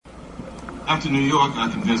After New York,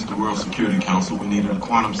 I convinced the World Security Council we needed a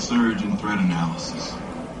quantum surge in threat analysis.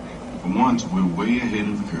 For once, we're way ahead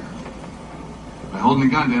of the curve. By holding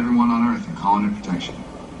a gun to everyone on Earth and calling it protection.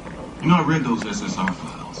 You know, I read those SSR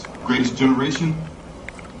files. Greatest Generation?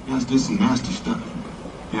 You guys did some nasty stuff.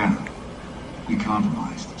 Yeah. We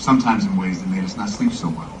compromised. Sometimes in ways that made us not sleep so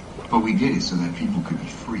well. But we did it so that people could be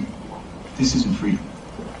free. This isn't freedom.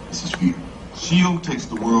 This is fear. S.H.I.E.L.D. takes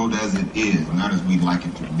the world as it is, not as we'd like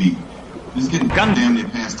it to be. It's getting goddamn near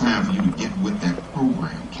past time for you to get with that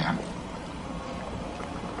program, Cap.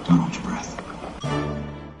 Don't hold your breath.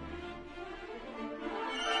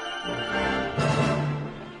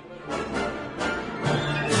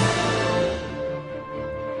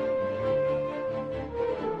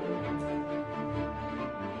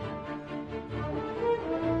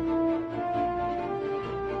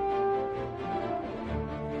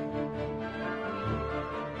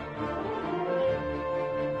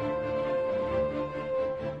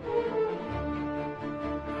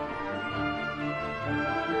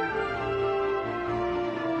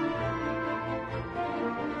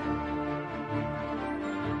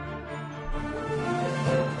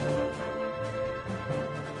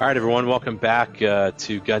 All right, everyone, welcome back to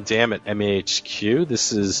Gundam at MAHQ.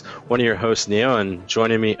 This is one of your hosts, Neo, and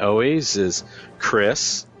joining me always is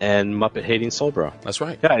Chris and Muppet Hating Soulbro. That's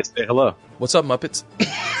right. Guys, say hello. What's up, Muppets?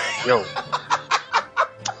 Yo.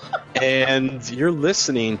 And you're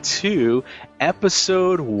listening to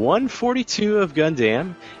episode 142 of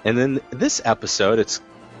Gundam. And then this episode, it's,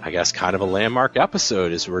 I guess, kind of a landmark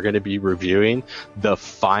episode, is we're going to be reviewing the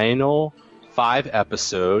final 5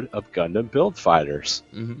 episode of Gundam Build Fighters.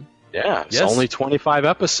 Mm-hmm. Yeah, it's only 25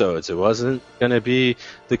 episodes. It wasn't going to be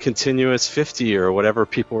the continuous 50 or whatever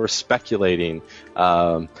people were speculating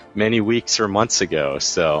many weeks or months ago.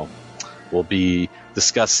 So we'll be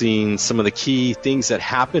discussing some of the key things that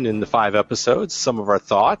happened in the 5 episodes, some of our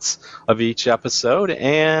thoughts of each episode,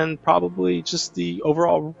 and probably just the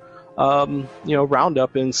overall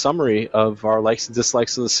roundup and summary of our likes and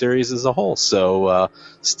dislikes of the series as a whole. So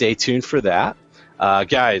stay tuned for that.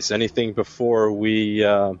 Guys, anything before we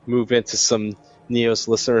move into some Neo's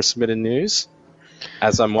listener submitted news?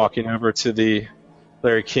 As I'm walking over to the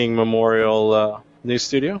Larry King Memorial News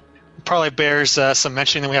Studio. Probably bears some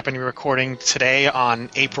mention that we happen to be recording today on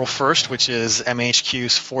April 1st, which is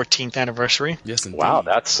MHQ's 14th anniversary. Yes, indeed. Wow,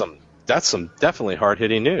 that's some definitely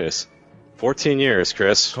hard-hitting news. 14 years,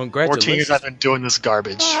 Chris. Congratulations. 14 years I've been doing this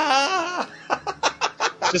garbage.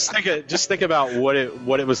 Just think about what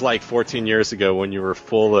it was like 14 years ago when you were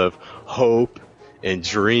full of hope and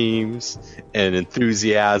dreams and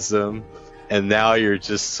enthusiasm, and now you're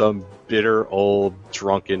just some bitter old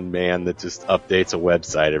drunken man that just updates a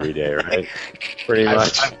website every day, right? Pretty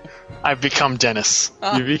much. I've become Dennis.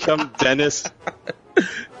 You become Dennis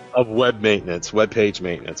of web page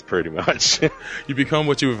maintenance, pretty much. You become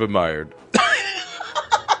what you've admired.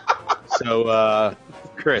 So,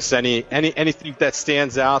 Chris, anything that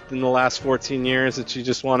stands out in the last 14 years that you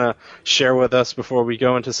just want to share with us before we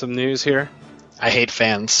go into some news here? I hate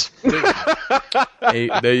fans.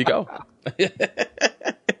 Hey, there you go.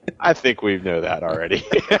 I think we know that already.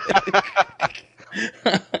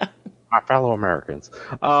 My fellow Americans.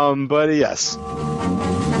 But yes.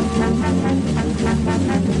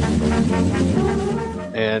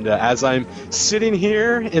 And as I'm sitting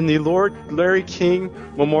here in the Lord Larry King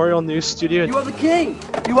Memorial News Studio... You are the king!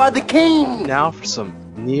 You are the king! Now for some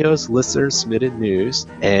Neo's listener submitted news.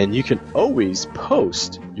 And you can always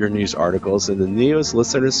post your news articles in the Neo's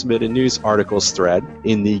listener submitted news articles thread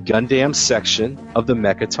in the Gundam section of the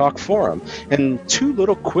Mecha Talk forum. And 2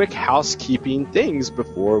 little quick housekeeping things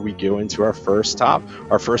before we go into our first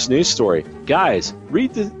news story. Guys,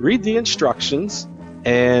 read the instructions.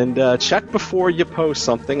 And check before you post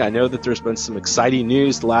something. I know that there's been some exciting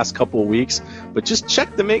news the last couple of weeks, but just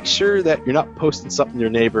check to make sure that you're not posting something your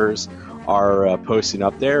neighbors are posting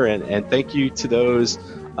up there. And thank you to those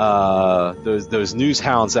news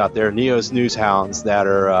hounds out there, Neo's news hounds, that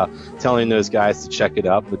are telling those guys to check it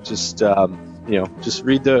up. But just just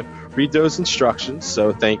read those instructions.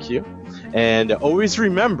 So thank you, and always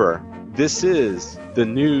remember, this is the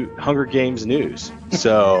new Hunger Games news.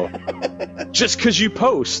 So just because you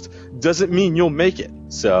post doesn't mean you'll make it.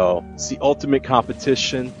 So it's the ultimate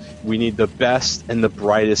competition. We need the best and the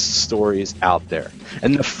brightest stories out there.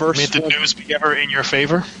 And the first May the news be ever in your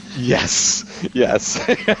favor? Yes.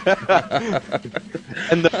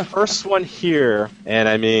 And the first one here, and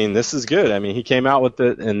I mean, this is good. I mean, he came out with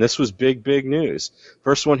it, and this was big news.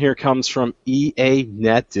 First one here comes from EA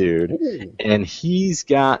Net Dude, and he's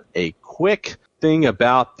got a quick thing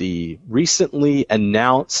about the recently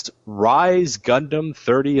announced Rise Gundam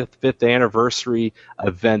 35th anniversary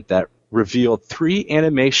event that revealed 3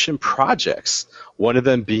 animation projects, one of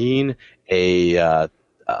them being a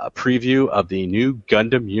preview of the new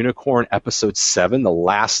Gundam Unicorn Episode 7, the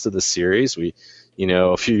last of the series.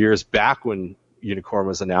 A few years back when Unicorn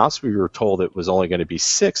was announced, we were told it was only going to be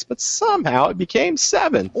 6, but somehow it became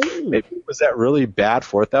 7. Maybe it was that really bad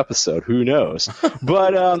 4th episode. Who knows?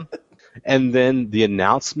 But and then the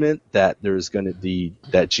announcement that there's going to be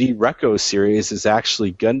that G-Reco series is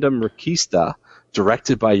actually Gundam Requista,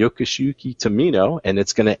 directed by Yoshiyuki Tomino, and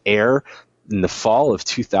it's going to air in the fall of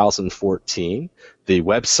 2014. The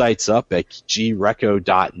website's up at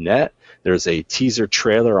greco.net. There's a teaser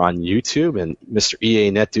trailer on YouTube, and Mr.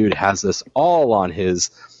 EA NetDude has this all on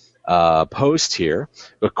his post here.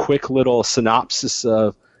 A quick little synopsis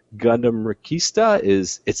of Gundam Requista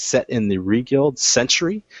is it's set in the Reguild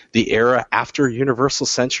Century, the era after Universal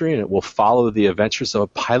Century, and it will follow the adventures of a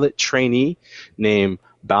pilot trainee named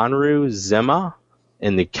Banru Zema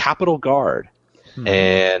in the Capitol Guard.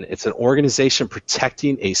 And it's an organization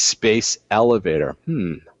protecting a space elevator.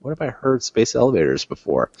 What have I heard space elevators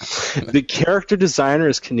before? The character designer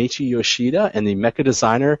is Kenichi Yoshida, and the mecha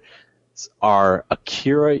designer are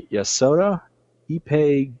Akira Yasuda,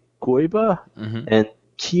 Ippei Goiba, and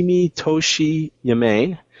Kimi Toshi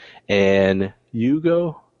Yamane, and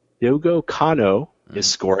Yugo Kano is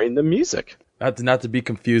scoring the music. Not to be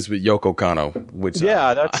confused with Yoko Kanno, which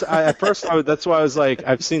at first that's why I was like,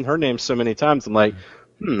 I've seen her name so many times. I'm like,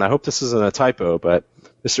 I hope this isn't a typo. But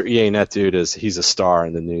Mr. EA NetDude he's a star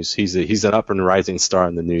in the news. He's an up and rising star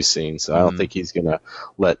in the news scene. So I don't think he's gonna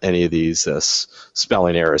let any of these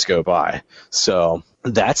spelling errors go by. So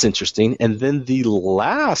that's interesting. And then the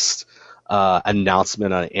last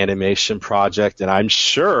announcement on an animation project, and I'm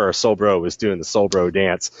sure Soulbro was doing the Soulbro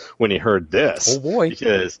dance when he heard this. Oh boy!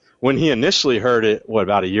 Because when he initially heard it,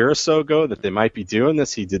 about a year or so ago, that they might be doing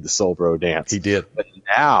this, he did the Soulbro dance. He did. But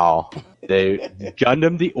now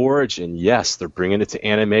Gundam the Origin, yes, they're bringing it to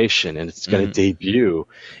animation, and it's going to debut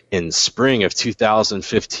in spring of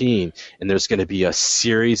 2015, and there's going to be a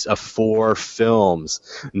series of 4 films.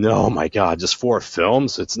 No, my God, just 4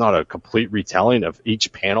 films? It's not a complete retelling of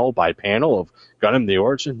each panel by panel of Gundam the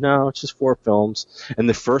Origin? No, it's just 4 films. And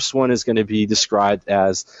the first one is going to be described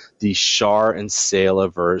as the Char and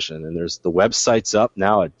Sayla version. And there's the website's up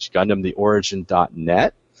now at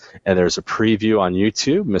GundamTheOrigin.net. And there's a preview on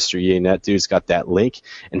YouTube. Mr. EA NetDude's got that link.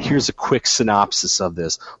 And here's a quick synopsis of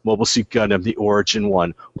this. Mobile Suit Gundam The Origin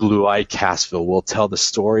 1, Blue-Eyed Castville, will tell the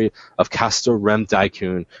story of Casto Rem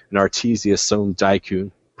Daikun and Artesia Som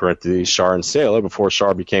Daikun, parentheses, Char and Sayla, before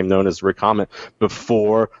Char became known as Rick Hammett,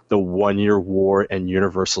 before the 1-year war and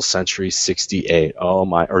Universal Century 68. Oh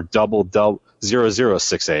my, or double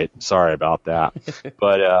 0068. Sorry about that.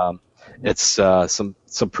 But it's some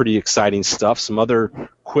pretty exciting stuff. Some other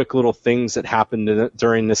quick little things that happened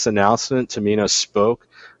during this announcement. Tomino spoke,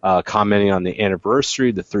 commenting on the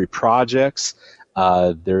anniversary, the 3 projects.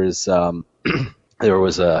 There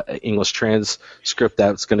was a English transcript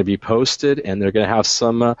that's going to be posted, and they're going to have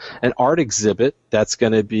some an art exhibit that's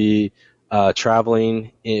going to be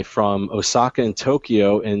traveling from Osaka and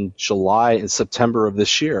Tokyo in July and September of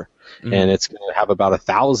this year. And it's going to have about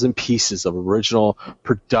 1,000 pieces of original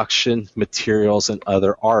production materials and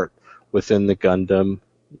other art within the Gundam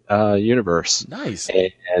universe. Nice.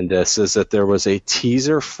 And says that there was a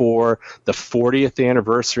teaser for the 40th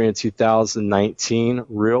anniversary in 2019.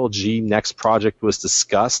 Real G Next Project was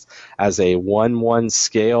discussed as a 1/1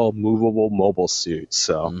 scale movable mobile suit.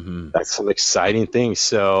 So that's some exciting things.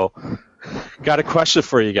 So got a question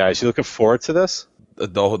for you guys. You looking forward to this?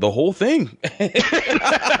 The whole thing.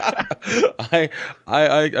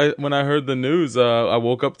 I when I heard the news, I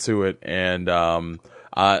woke up to it, and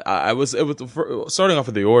it was starting off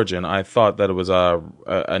with the Origin. I thought that it was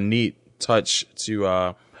a neat touch to,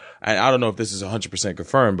 and I don't know if this is 100%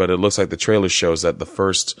 confirmed, but it looks like the trailer shows that the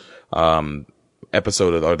first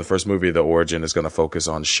episode or the first movie of the Origin is going to focus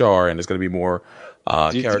on Char, and it's going to be more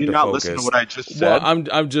character Did you not focused. listen to what I just said? Well,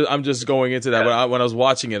 I'm just going into that. Yeah. When I was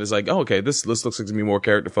watching it, it's like, oh, okay, this looks like to be more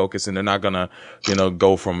character focused, and they're not gonna,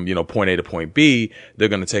 go from point A to point B. They're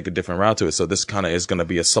gonna take a different route to it. So this kind of is gonna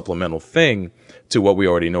be a supplemental thing to what we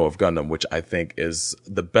already know of Gundam, which I think is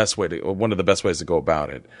one of the best ways to go about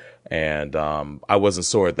it. And I wasn't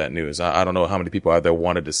sore at that news. I don't know how many people out there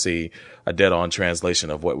wanted to see a dead-on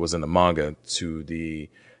translation of what was in the manga to the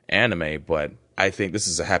anime, but I think this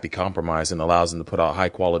is a happy compromise and allows them to put out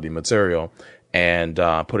high-quality material and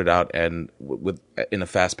put it out in a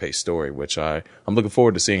fast-paced story, which I'm looking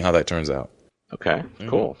forward to seeing how that turns out. Okay,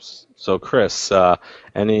 cool. So, Chris,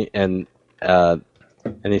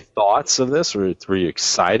 Any thoughts of this? Were you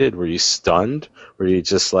excited? Were you stunned? Were you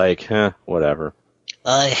just like, whatever?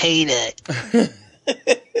 I hate it.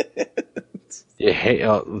 You hate?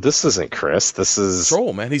 This isn't Chris. This is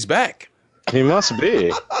Troll, man. He's back. He must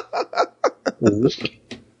be.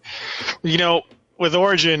 You know, with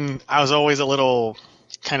Origin, I was always a little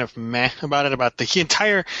kind of meh about it. About the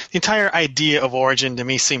entire idea of Origin to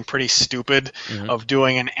me seemed pretty stupid. Of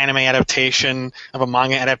doing an anime adaptation of a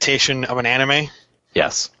manga adaptation of an anime.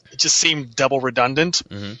 Yes. It just seemed double redundant,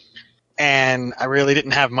 and I really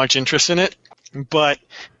didn't have much interest in it. But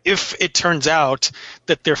if it turns out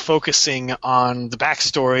that they're focusing on the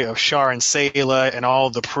backstory of Char and Sayla and all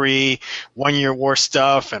the pre-One Year War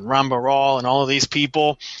stuff and Ramba Ral and all of these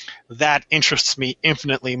people, that interests me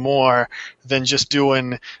infinitely more than just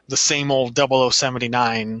doing the same old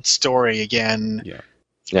 0079 story again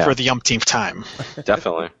for the umpteenth time.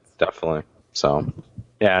 Definitely. So,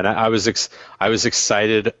 yeah, and I was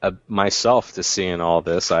excited myself to seeing all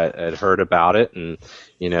this. I had heard about it, and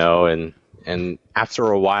and after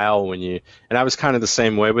a while, and I was kind of the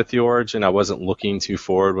same way with the Origin. I wasn't looking too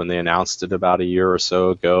forward when they announced it about a year or so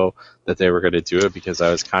ago that they were going to do it, because I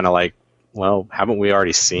was kind of like, well, haven't we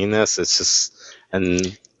already seen this? It's just,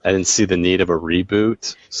 and I didn't see the need of a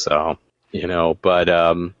reboot. So,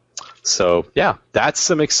 so yeah, that's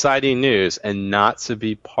some exciting news, and not to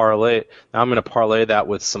be parlayed. Now I'm going to parlay that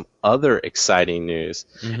with some other exciting news,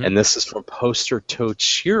 and this is from Poster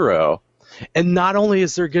Tochiro. And not only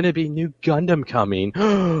is there going to be new Gundam coming,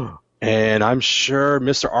 and I'm sure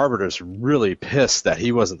Mr. Arbiter's really pissed that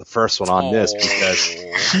he wasn't the first one on this, because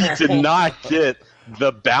he did not get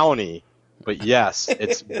the bounty. But yes,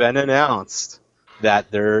 it's been announced that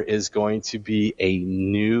there is going to be a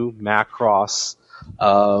new Macross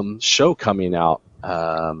show coming out,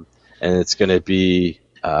 and it's going to be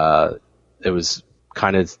it was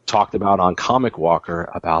kind of talked about on Comic Walker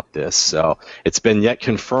about this, so it's been yet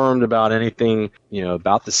confirmed about anything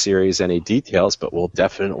about the series, any details, but we'll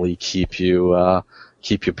definitely keep you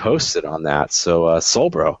posted on that. So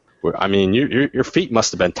Soulbro, I mean, your feet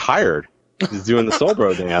must have been tired doing the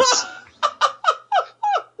Soulbro dance.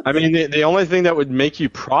 I mean, the only thing that would make you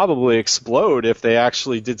probably explode if they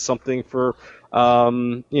actually did something for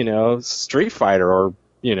Street Fighter, or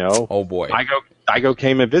oh boy, Daigo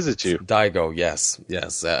came and visited you. Daigo, yes.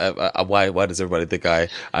 Why does everybody think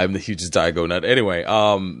I'm the hugest Daigo nut? Anyway,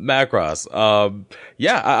 Macross.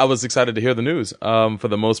 I was excited to hear the news. For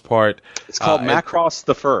the most part, it's called Macross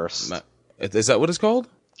the First. Is that what it's called?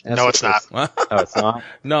 No, it's not. No, it's not.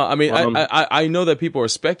 No, I mean, I know that people are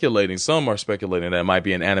speculating. Some are speculating that it might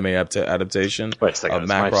be an anime adaptation of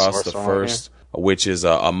Macross the First, which is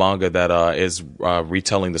a manga that is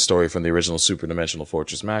retelling the story from the original Super Dimensional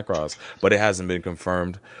Fortress Macross, but it hasn't been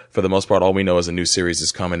confirmed. For the most part, all we know is a new series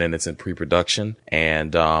is coming and it's in pre-production,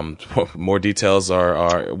 and more details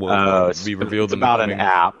will be revealed. It's about an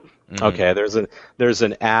app. Okay, there's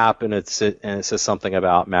an app, and it says something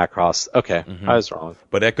about Macross. Okay, I was wrong.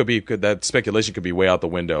 But that speculation could be way out the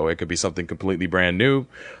window. It could be something completely brand new.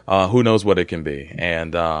 Who knows what it can be?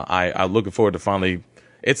 And I'm looking forward to finally.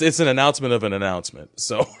 It's an announcement of an announcement.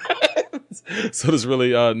 So there's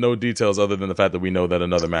really no details other than the fact that we know that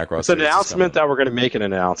another Macross. It's an announcement that we're going to make an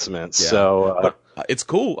announcement. Yeah. So but it's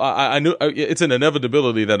cool. I knew it's an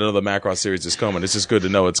inevitability that another Macross series is coming. It's just good to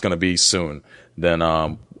know it's going to be soon. Then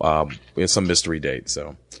it's some mystery date.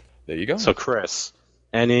 So there you go. So Chris,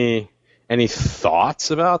 any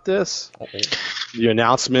thoughts about this? The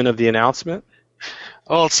announcement of the announcement?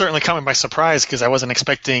 Well, it's certainly coming by surprise, because I wasn't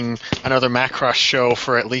expecting another Macross show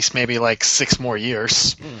for at least maybe like 6 more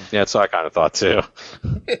years. Yeah, that's what I kind of thought too.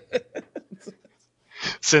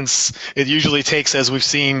 Since it usually takes, as we've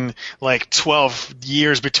seen, like 12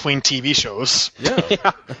 years between TV shows.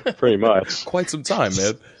 Yeah, pretty much. Quite some time,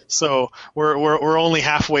 man. So we're only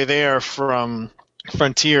halfway there from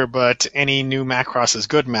Frontier, but any new Macross is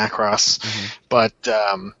good Macross. But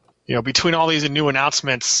between all these new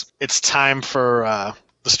announcements, it's time for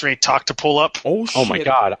the Straight Talk to pull up. Oh my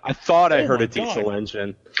God! I thought I heard a diesel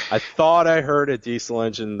engine. I thought I heard a diesel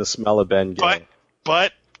engine. The smell of Ben game.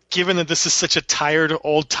 But given that this is such a tired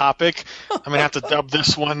old topic, I'm gonna have to dub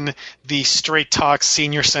this one the Straight Talk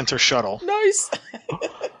Senior Center Shuttle. Nice.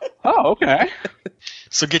 Oh, okay.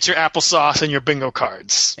 So get your applesauce and your bingo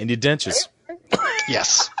cards and your dentures.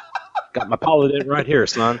 Yes. Got my Paladin right here,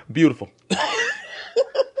 son. Beautiful.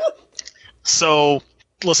 So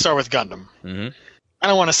let's start with Gundam. I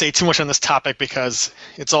don't want to say too much on this topic because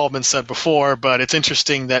it's all been said before, but it's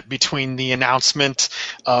interesting that between the announcement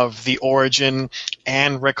of the Origin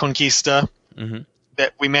and Reconquista,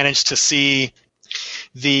 that we managed to see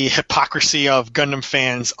the hypocrisy of Gundam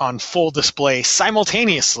fans on full display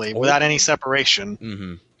simultaneously without any separation.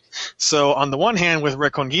 Mm-hmm. So on the one hand, with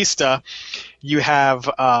Reconquista, you have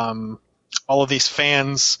all of these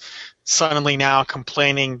fans suddenly now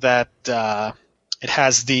complaining that it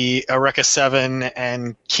has the Eureka 7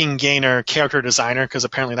 and King Gainer character designer, because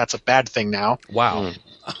apparently that's a bad thing now. Wow.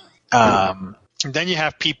 Then you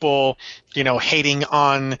have people, hating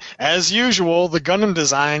on, as usual, the Gundam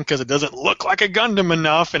design because it doesn't look like a Gundam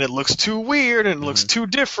enough, and it looks too weird, and it looks too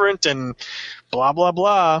different, and blah, blah,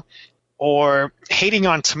 blah. Or hating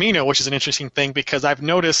on Tomino, which is an interesting thing because I've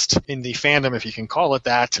noticed in the fandom, if you can call it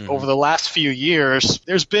that, over the last few years,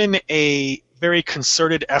 there's been a very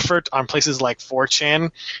concerted effort on places like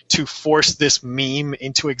 4chan to force this meme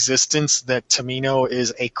into existence that Tomino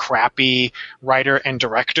is a crappy writer and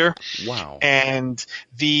director. Wow. And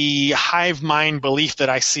the hive mind belief that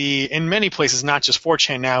I see in many places, not just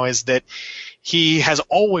 4chan now, is that he has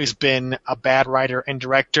always been a bad writer and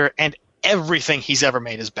director, and everything he's ever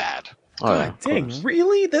made is bad. God dang,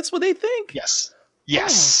 really? That's what they think? Yes.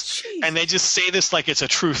 Oh, And they just say this like it's a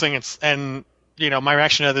true thing. My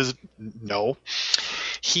reaction to this is no.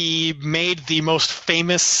 He made the most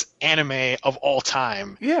famous anime of all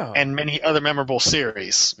time. Yeah. And many other memorable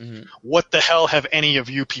series. Mm-hmm. What the hell have any of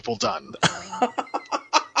you people done?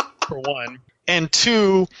 For one. And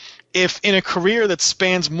two, if in a career that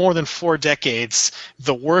spans more than 4 decades,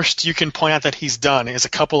 the worst you can point out that he's done is a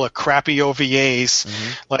couple of crappy OVAs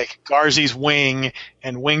like Garzy's Wing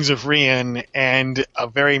and Wings of Rian and a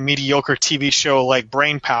very mediocre TV show like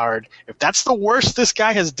Brainpowered, if that's the worst this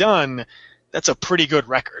guy has done, that's a pretty good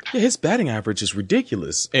record. Yeah, his batting average is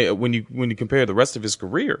ridiculous when you compare the rest of his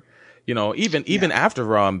career. Even after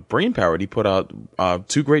Brainpowered, he put out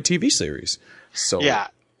 2 great TV series. So yeah.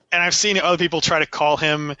 And I've seen other people try to call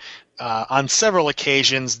him, on several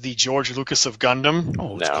occasions, the George Lucas of Gundam.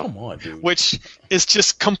 Oh, come on, dude. Which is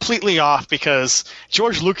just completely off because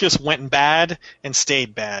George Lucas went bad and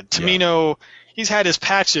stayed bad. Tomino, he's had his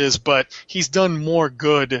patches, but he's done more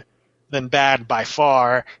good than bad by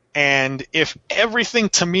far. And if everything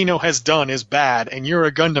Tomino has done is bad and you're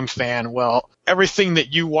a Gundam fan, well, everything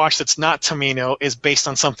that you watch that's not Tomino is based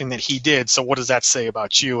on something that he did. So what does that say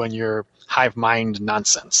about you and your hive mind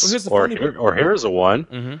nonsense? Well, here's a one.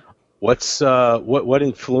 Mm-hmm. What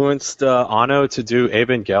influenced Anno to do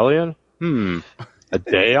Evangelion? A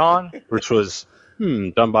Daeon, which was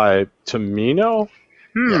done by Tomino.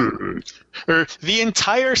 Or the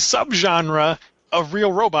entire subgenre of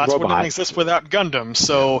real robots wouldn't exist without Gundam.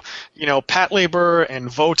 So, Patlabor and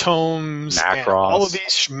Votomes and all of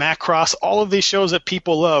these Macross, all of these shows that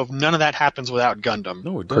people love, none of that happens without Gundam.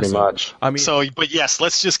 No, it doesn't. Pretty much. I mean, but yes,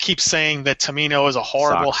 let's just keep saying that Tomino is a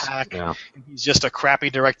horrible hack. Yeah. He's just a crappy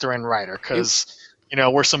director and writer because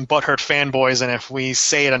we're some butthurt fanboys, and if we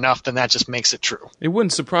say it enough, then that just makes it true. It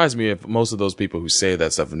wouldn't surprise me if most of those people who say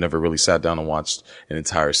that stuff have never really sat down and watched an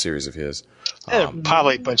entire series of his.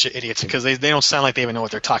 Probably a bunch of idiots because they don't sound like they even know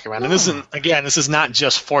what they're talking about. And this is not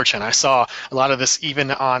just 4chan. I saw a lot of this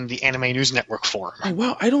even on the Anime News Network forum. Oh,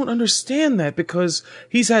 wow, I don't understand that because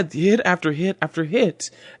he's had hit after hit after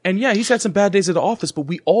hit. And yeah, he's had some bad days at the office, but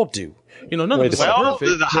we all do. None of us are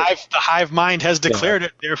perfect. The hive mind has declared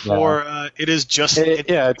it. Therefore, it is just.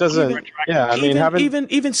 It doesn't. Yeah, I mean,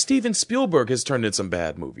 even Steven Spielberg has turned in some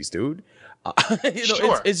bad movies, dude.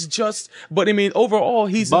 Sure. It's just, but I mean, overall,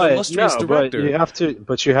 he's an illustrious director.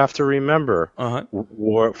 But you have to remember,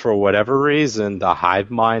 for whatever reason, the hive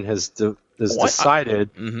mind has decided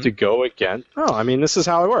to go against. Oh, I mean, this is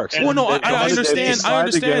how it works. Well, no, I understand. I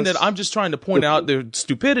understand that. I'm just trying to point out their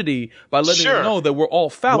stupidity by letting them know that we're all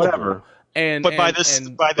fallible. Whatever. But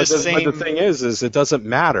the thing is it doesn't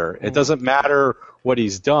matter. It doesn't matter what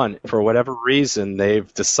he's done. For whatever reason,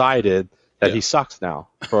 they've decided that he sucks now.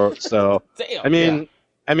 I mean,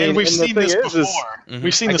 and we've seen this before.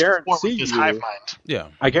 We've seen this before with his hive mind. Yeah,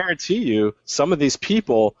 I guarantee you, some of these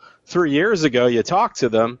people 3 years ago, you talk to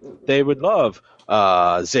them, they would love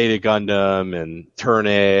Zeta Gundam and Turn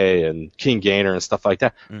A and King Gainer and stuff like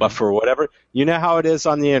that. But for whatever, you know how it is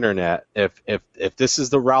on the internet. If this is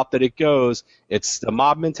the route that it goes, it's the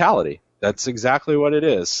mob mentality. That's exactly what it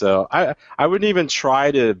is. So I wouldn't even try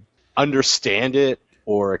to understand it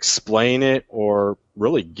or explain it or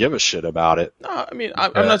really give a shit about it. No, I mean,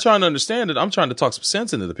 I'm not trying to understand it. I'm trying to talk some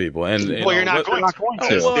sense into the people. And well, you're not going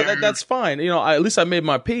to. Well, that's fine. At least I made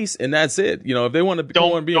my peace, and that's it. If they want to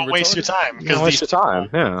go and be don't waste your time. Don't waste your time.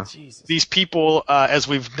 Yeah. These people, as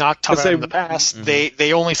we've not talked about in the past,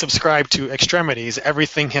 they only subscribe to extremities.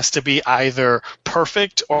 Everything has to be either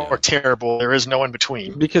perfect or terrible. There is no in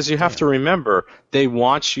between. Because you have to remember, they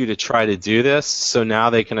want you to try to do this, so now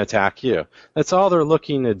they can attack you. That's all they're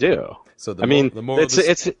looking to do. So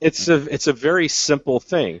it's a very simple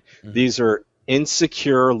thing. Mm-hmm. These are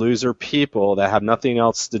insecure loser people that have nothing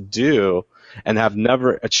else to do and have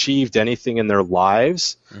never achieved anything in their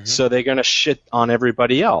lives, so they're going to shit on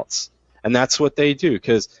everybody else. And that's what they do,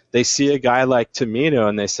 because they see a guy like Tomino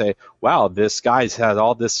and they say, wow, this guy's had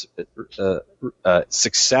all this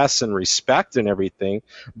success and respect and everything,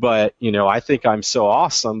 but, I think I'm so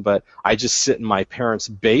awesome, but I just sit in my parents'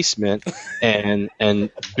 basement and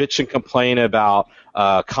bitch and complain about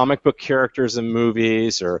comic book characters in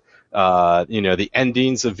movies or, the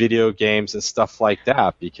endings of video games and stuff like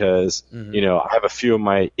that, because, I have a few of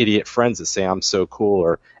my idiot friends that say I'm so cool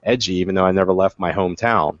or edgy, even though I never left my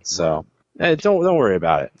hometown. So don't worry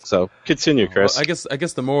about it. So continue, Chris. Well, I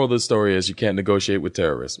guess the moral of the story is you can't negotiate with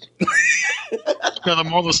terrorists. No, the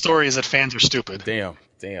moral of the story is that fans are stupid. Damn.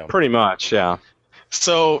 Pretty much, yeah.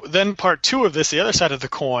 So then part 2 of this, the other side of the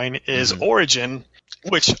coin, is Origin,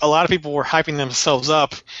 which a lot of people were hyping themselves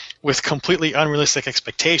up with completely unrealistic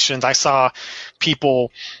expectations. I saw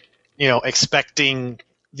people, expecting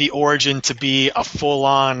the Origin to be a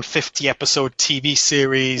full-on 50-episode TV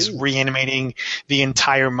series reanimating the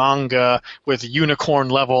entire manga with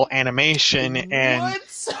unicorn-level animation. And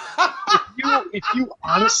if you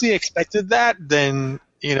honestly expected that, then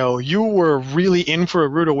you were really in for a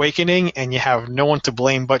rude awakening, and you have no one to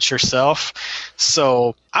blame but yourself.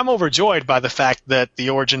 So I'm overjoyed by the fact that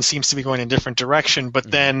the Origin seems to be going in a different direction, but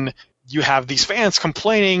then you have these fans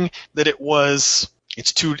complaining that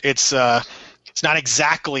it's not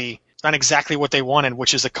exactly what they wanted,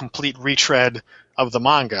 which is a complete retread of the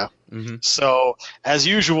manga. So, as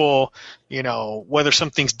usual, whether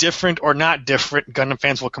something's different or not different, Gundam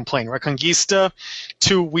fans will complain. Reconquista,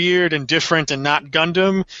 too weird and different and not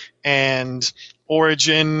Gundam, and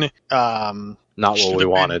Origin, not what we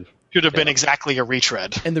wanted. Should have been exactly a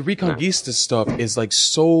retread. And the Reconquista stuff is like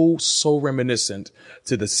so reminiscent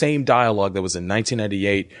to the same dialogue that was in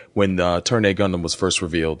 1998 when the Turn A Gundam was first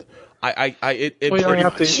revealed. You don't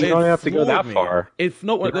have to go that far. You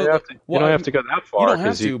don't have to go that far. You don't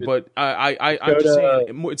have to, but I'm just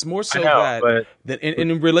saying it's more so that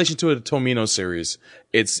in relation to the Tomino series,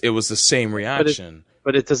 it was the same reaction.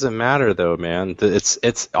 But it doesn't matter though, man.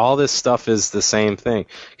 It's all this stuff is the same thing,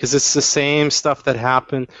 because it's the same stuff that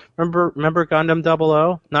happened. Remember Gundam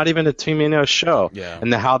 00? Not even a Tomino show. Yeah.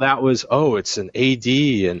 And how that was, it's an AD,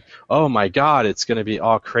 and oh my God, it's going to be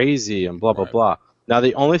all crazy and blah blah blah. Now,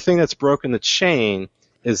 the only thing that's broken the chain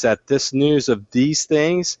is that this news of these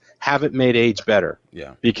things haven't made Age better.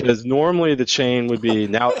 Yeah. Because normally the chain would be,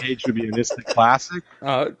 now Age would be an instant classic,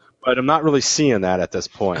 but I'm not really seeing that at this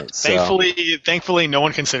point. So. Thankfully, no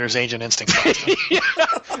one considers Age an instant classic.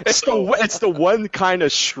 It's the one kind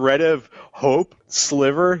of shred of hope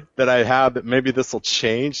sliver that I have that maybe this will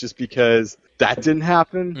change, just because that didn't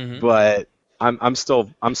happen, but I'm still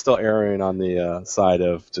erring on the side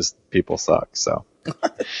of just people suck, so.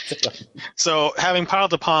 So, having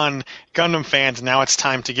piled upon Gundam fans, now it's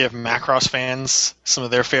time to give Macross fans some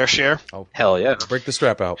of their fair share. Oh, hell yeah. Break the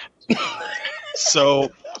strap out.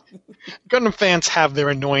 So, Gundam fans have their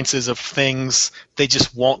annoyances of things they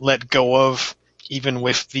just won't let go of, even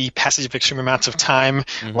with the passage of extreme amounts of time.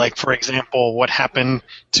 Like, for example, what happened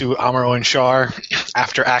to Amuro and Char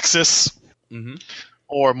after Axis.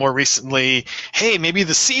 Or more recently, hey, maybe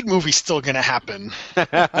the Seed movie's still going to happen.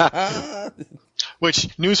 Which,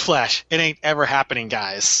 newsflash, it ain't ever happening,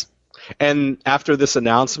 guys. And after this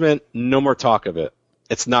announcement, no more talk of it.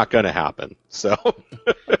 It's not going to happen. So,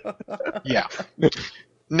 yeah.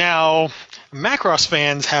 Now, Macross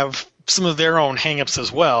fans have some of their own hangups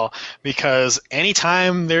as well, because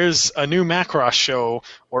anytime there's a new Macross show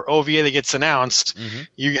or OVA that gets announced,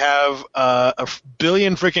 you have a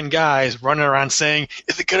billion freaking guys running around saying,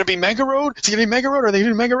 is it going to be Mega Road? Is it going to be Mega Road? Are they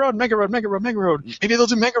doing Mega Road? Mega Road, Mega Road, Mega Road. Maybe they'll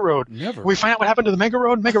do Mega Road. Never. We find out what happened to the Mega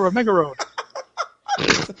Road, Mega Road, Mega Road.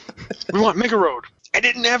 We want Mega Road. And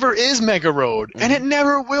it never is Mega Road. And it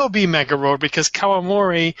never will be Mega Road, because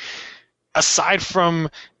Kawamori, aside from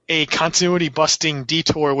a continuity-busting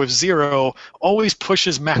detour with Zero, always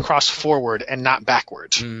pushes Macross forward and not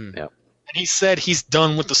backward. Yep. And he said he's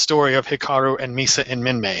done with the story of Hikaru and Misa and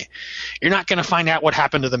Minmay. You're not going to find out what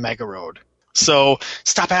happened to the Mega Road. So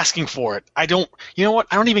stop asking for it. You know what?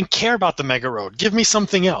 I don't even care about the Mega Road. Give me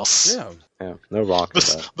something else. Yeah. Yeah, no wrong with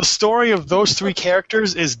that. The story of those 3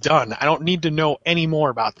 characters is done. I don't need to know any more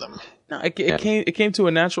about them. No, it came to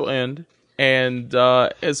a natural end, and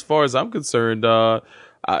as far as I'm concerned,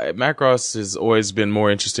 Macross has always been more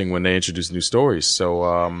interesting when they introduce new stories. So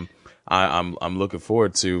I'm looking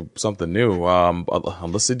forward to something new,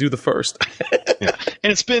 unless they do the first. Yeah.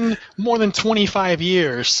 And it's been more than 25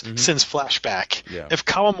 years since Flashback. Yeah. If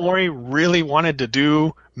Kawamori really wanted to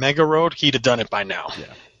do Mega Road, he'd have done it by now.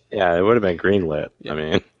 Yeah. Yeah, it would have been greenlit.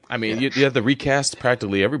 Yeah. I mean, you have to recast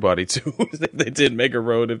practically everybody too. They did Mega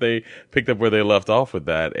Road if they picked up where they left off with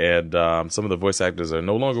that, and some of the voice actors are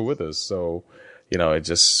no longer with us. So, I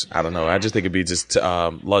don't know. I just think it'd be just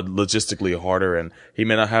logistically harder, and he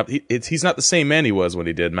may not have. He's not the same man he was when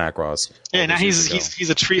he did Macross. Yeah, now he's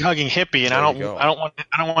a tree hugging hippie, and I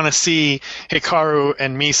don't want to see Hikaru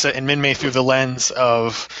and Misa and Minmay through the lens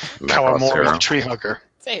of Kawamori the tree hugger.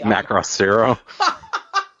 Macross Zero.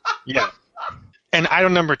 Yeah. And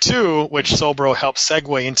item number 2, which Solbro helped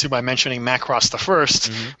segue into by mentioning Macross the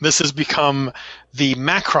First, this has become the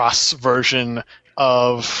Macross version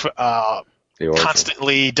of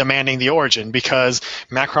constantly demanding the origin, because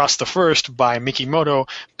Macross the First by Mikimoto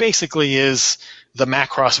basically is the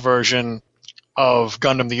Macross version of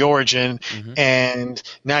Gundam the Origin, and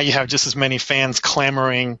now you have just as many fans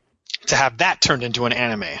clamoring to have that turned into an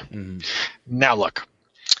anime. Now look,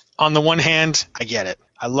 on the one hand, I get it.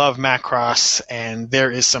 I love Macross, and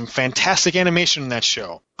there is some fantastic animation in that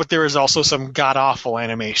show. But there is also some god-awful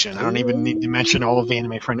animation. I don't even need to mention all of the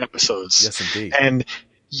Anime Friend episodes. Yes, indeed. And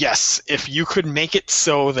yes, if you could make it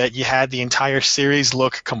so that you had the entire series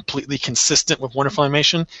look completely consistent with wonderful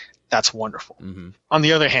animation, that's wonderful. On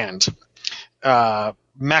the other hand,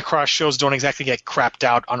 Macross shows don't exactly get crapped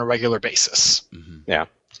out on a regular basis. Yeah.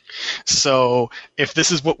 So if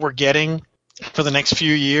this is what we're getting for the next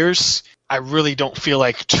few years, I really don't feel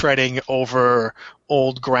like treading over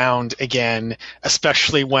old ground again,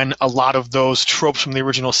 especially when a lot of those tropes from the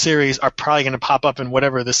original series are probably going to pop up in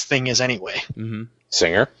whatever this thing is anyway.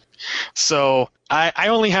 Singer. So I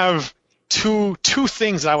only have two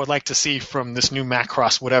things I would like to see from this new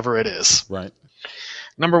Macross, whatever it is. Right.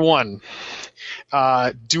 Number 1,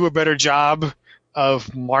 do a better job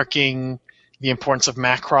of marking the importance of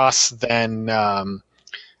Macross than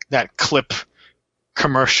that clip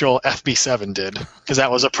commercial FB7 did, because that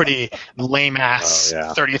was a pretty lame-ass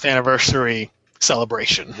 30th anniversary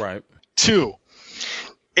celebration. Right. 2,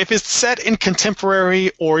 if it's set in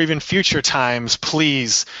contemporary or even future times,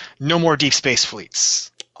 please, no more deep space fleets.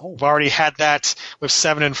 We've already had that with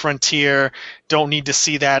 7 and Frontier. Don't need to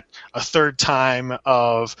see that a third time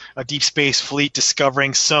of a deep space fleet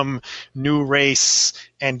discovering some new race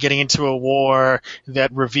and getting into a war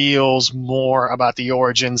that reveals more about the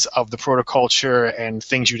origins of the protoculture and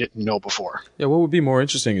things you didn't know before. Yeah, what would be more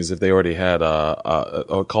interesting is if they already had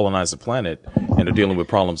colonized the planet and are dealing with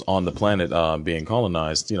problems on the planet being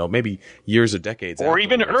colonized, maybe years or decades. Or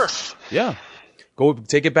even afterwards. Earth. Yeah. Go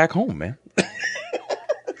take it back home, man.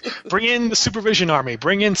 Bring in the Supervision Army.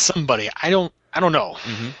 Bring in somebody. I don't know.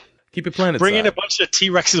 Keep it planet Bring side. in a bunch of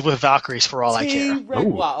T-Rexes with Valkyries for all I care.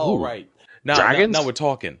 All right. Dragons? Now we're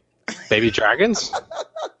talking. Baby dragons?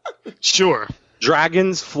 Sure.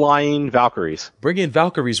 Dragons flying Valkyries. Bring in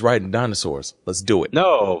Valkyries riding dinosaurs. Let's do it.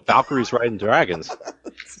 No, Valkyries riding dragons.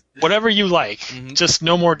 Whatever you like. Just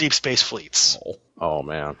no more deep space fleets. Oh,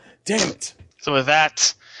 man. Damn it. So with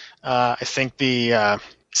that, I think the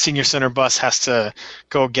senior center bus has to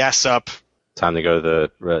go gas up. Time to go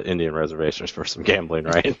to the Indian reservations for some gambling,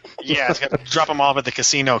 right? Yeah, it's got to drop them off at the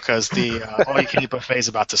casino because the all-you-can-eat buffet is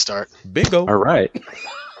about to start. Bingo. All right.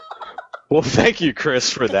 Well, thank you, Chris,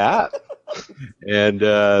 for that. And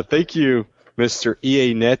thank you, Mr.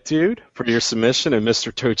 EA Net Dude, for your submission, and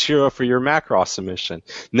Mr. Tochiro for your Macross submission.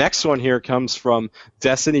 Next one here comes from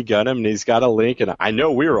Destiny Gundam, and he's got a link. And I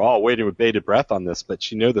know we were all waiting with bated breath on this, but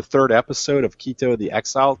the third episode of Kito the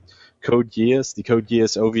Exile, Code Geass, the Code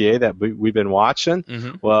Geass OVA that we've been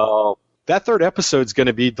watching, well, that third episode's going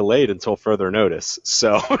to be delayed until further notice.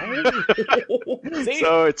 So,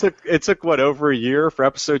 so it took what, over a year for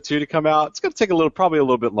episode 2 to come out. It's going to take probably a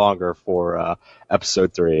little bit longer for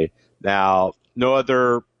episode 3. Now, no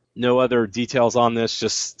other details on this.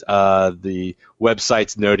 Just the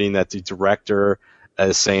website's noting that the director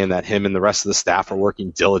is saying that him and the rest of the staff are working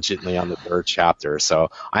diligently on the third chapter. So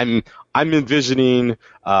I'm envisioning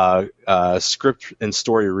script and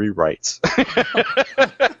story rewrites.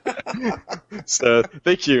 So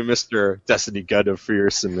thank you, Mr. Destiny Gundam, for your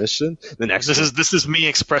submission. The next This is me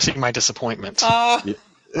expressing my disappointment. You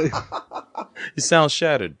sound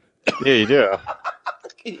shattered. Yeah, you do.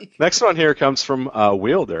 Next one here comes from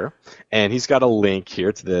Wielder, and he's got a link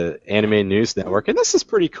here to the Anime News Network, and this is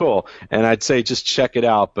pretty cool. And I'd say just check it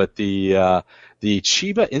out. But the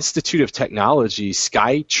Chiba Institute of Technology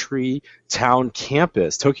Skytree Town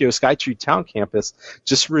Campus, Tokyo Skytree Town Campus,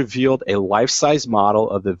 just revealed a life-size model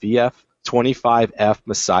of the VF-25F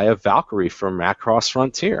Messiah Valkyrie from Macross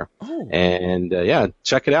Frontier. Oh. And yeah,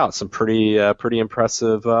 check it out. Some pretty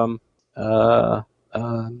impressive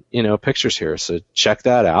pictures here. So check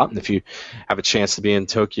that out. And if you have a chance to be in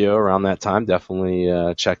Tokyo around that time,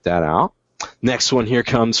 definitely check that out. Next one here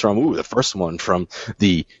comes from, the first one from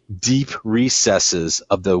the deep recesses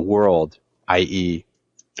of the world, i.e.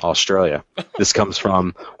 Australia. This comes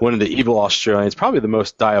from one of the evil Australians, probably the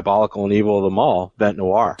most diabolical and evil of them all, Vent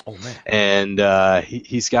Noir. Oh, man. And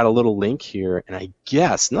he's got a little link here, and I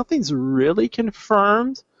guess nothing's really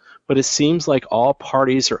confirmed, but it seems like all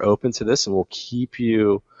parties are open to this, and we'll keep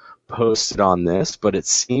you posted on this. But it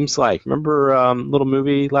seems like, remember little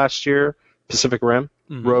movie last year, Pacific Rim?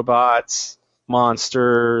 Mm-hmm. Robots,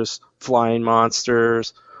 monsters, flying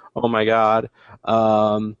monsters. Oh, my God.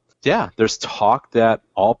 Yeah, there's talk that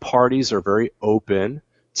all parties are very open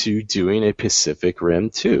to doing a Pacific Rim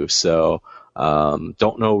 2. So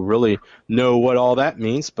don't really know what all that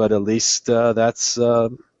means, but at least that's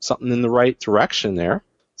something in the right direction there.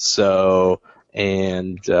 So,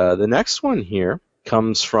 and the next one here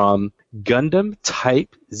comes from Gundam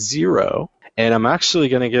Type 0. And I'm actually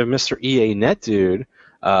going to give Mr. EA NetDude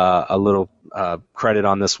a little credit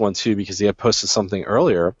on this one, too, because he had posted something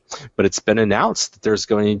earlier. But it's been announced that there's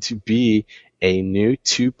going to be a new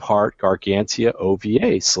 2-part Gargantia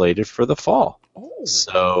OVA slated for the fall. Oh.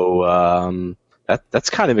 So that's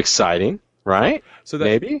kind of exciting, right? So that,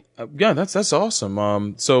 maybe? Yeah, that's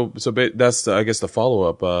awesome. So that's, I guess, the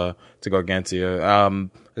follow-up to Gargantia.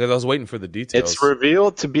 Because I was waiting for the details. It's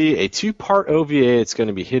revealed to be a 2-part OVA. It's going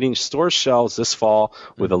to be hitting store shelves this fall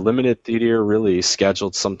with a limited theater release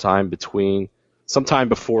scheduled sometime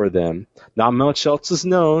before then. Not much else is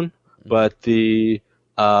known, but there's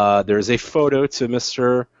a photo to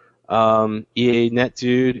Mr. EA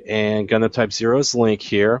NetDude and Gundam Type Zero's link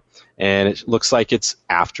here, and it looks like it's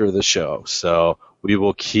after the show. So we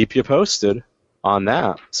will keep you posted on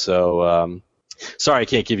that. So sorry I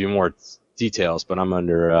can't give you more details, but I'm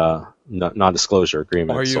under non-disclosure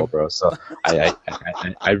agreement, Solbro. So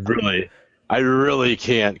I really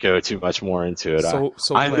can't go too much more into it.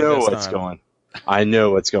 So I know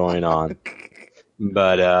what's going on,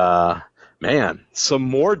 but man, some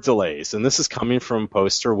more delays, and this is coming from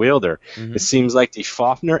Poster Wielder. Mm-hmm. It seems like the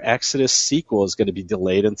Fafnir Exodus sequel is going to be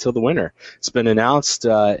delayed until the winter. It's been announced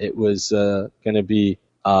it was going to be.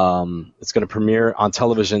 It's going to premiere on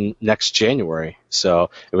television next January.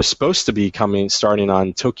 So it was supposed to be starting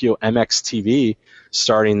on Tokyo MX TV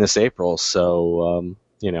starting this April. So,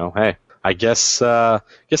 hey, I guess the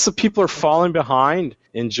people are falling behind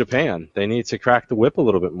in Japan. They need to crack the whip a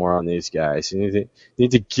little bit more on these guys. You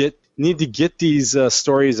need to get these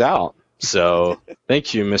stories out. So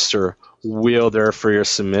thank you, Mr. Wielder, for your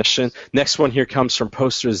submission. Next one here comes from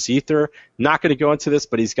Poster Zether. Not going to go into this,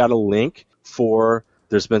 but he's got a link for.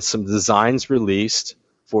 There's been some designs released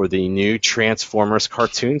for the new Transformers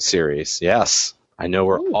cartoon series. Yes, I know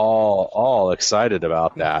we're all excited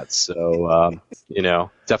about that. So,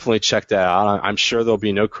 definitely check that out. I'm sure there'll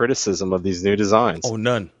be no criticism of these new designs. Oh,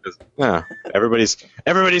 none. Yeah, everybody's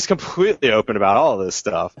completely open about all of this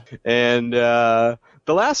stuff. And the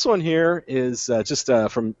last one here is just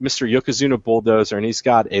from Mr. Yokozuna Bulldozer, and he's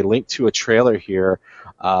got a link to a trailer here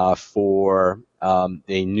for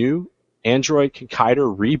a new Android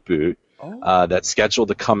Kaider reboot that's scheduled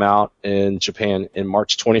to come out in Japan in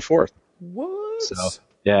March 24th. What? So,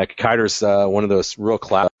 yeah, Kaider's one of those real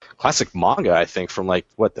classic manga, I think, from the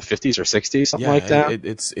 50s or 60s, something like that.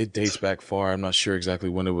 It dates back far. I'm not sure exactly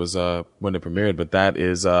when it was when it premiered, but that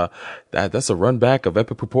is that's a run back of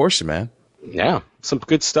epic proportion, man. Yeah, some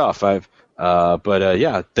good stuff. Thank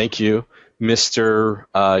you, Mr.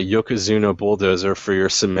 Yokozuna Bulldozer, for your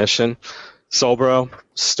submission. Solbro,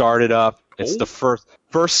 start it up. It's the first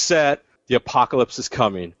set. The apocalypse is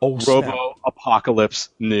coming. Oh, snap. Robo Apocalypse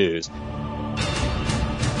News.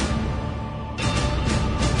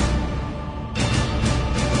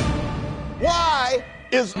 Why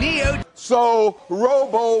is Neo so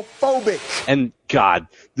robophobic? And God,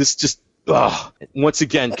 this just once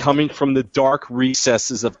again coming from the dark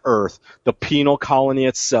recesses of Earth, the penal colony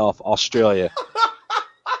itself, Australia.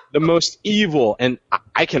 The most evil, and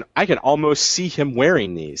I can almost see him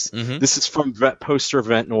wearing these. Mm-hmm. This is from Poster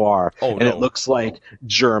Vent Noir, it looks like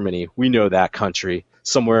Germany. We know that country.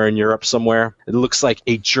 somewhere in Europe somewhere. It looks like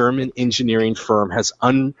a German engineering firm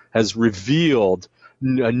has revealed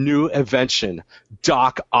a new invention,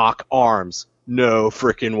 Doc Ock arms. No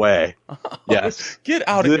freaking way. Yes. Get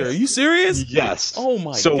out of here. Are you serious? Yes. Oh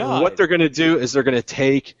my god. So what they're going to do is they're going to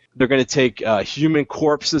take human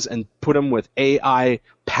corpses and put them with AI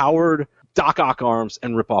powered Doc Ock arms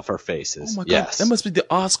and rip off our faces. Oh my god. Yes. That must be the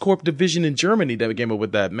Oscorp division in Germany that came up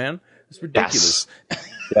with that, man. It's ridiculous.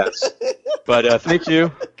 Yes. But thank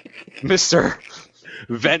you, Mr.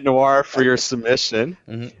 Vent Noir, for your submission.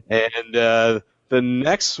 Mm-hmm. And the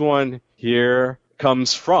next one here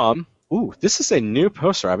comes from, this is a new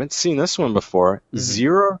poster. I haven't seen this one before. Mm-hmm.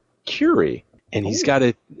 Zero Curie. And he's got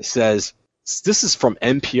it says, this is from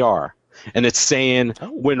NPR. And it's saying,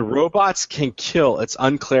 when robots can kill, it's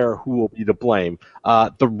unclear who will be to blame.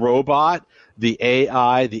 The robot, the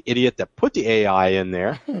AI, the idiot that put the AI in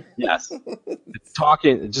there. Yes.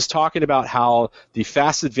 It's talking about how the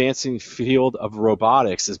fast advancing field of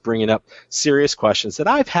robotics is bringing up serious questions that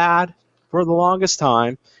I've had for the longest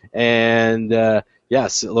time. And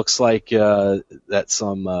yes, it looks like that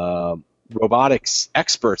some robotics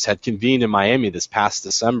experts had convened in Miami this past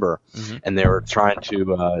December, and they were trying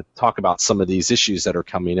to talk about some of these issues that are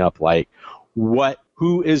coming up, like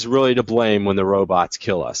who is really to blame when the robots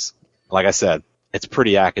kill us? Like I said, it's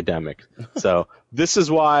pretty academic. So this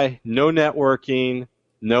is why no networking,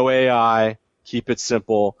 no AI, keep it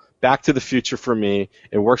simple. Back to the Future for me.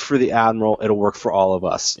 It worked for the Admiral. It'll work for all of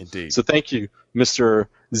us. Indeed. So thank you, Mr.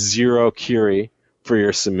 Zero Curie, for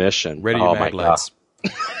your submission. Ready your mag lights.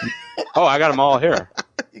 Oh, I got them all here.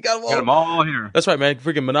 You got them all here. That's right, man.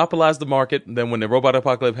 Freaking monopolize the market. And then when the robot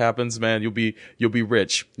apocalypse happens, man, you'll be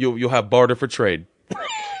rich. You'll have barter for trade.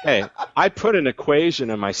 Hey, I put an equation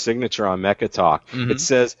in my signature on Mecha Talk. It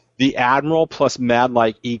says the Admiral plus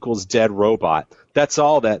Madlike equals dead robot. That's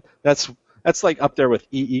all that's like up there with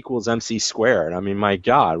E equals MC squared. I mean, my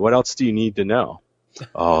God, what else do you need to know?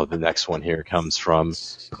 Oh, the next one here comes from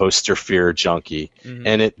Poster Fear Junkie.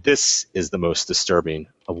 And this is the most disturbing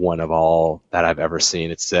one of all that I've ever seen.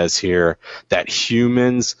 It says here that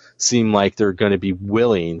humans seem like they're going to be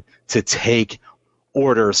willing to take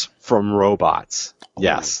orders from robots.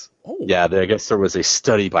 Yes. Yeah, I guess there was a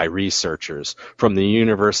study by researchers from the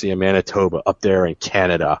University of Manitoba up there in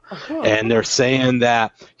Canada, and they're saying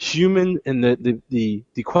that the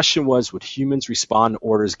question was, would humans respond to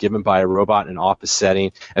orders given by a robot in an office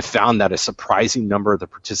setting, and found that a surprising number of the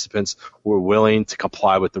participants were willing to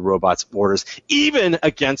comply with the robot's orders, even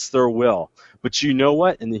against their will. But you know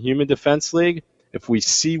what? In the Human Defense League, if we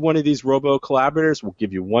see one of these robo-collaborators, we'll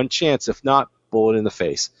give you one chance. If not, bullet in the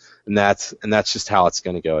face. And that's just how it's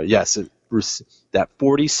going to go. Yes, that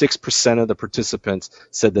 46% of the participants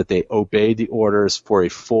said that they obeyed the orders for a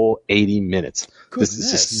full 80 minutes. This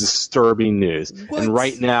is just disturbing news. What? And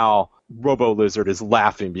right now, Robo Lizard is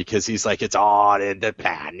laughing because he's like, it's on in the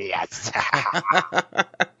pan. Yes.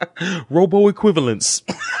 Robo equivalence.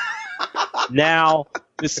 Now,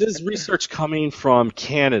 this is research coming from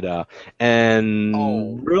Canada,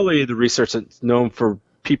 and really the research that's known for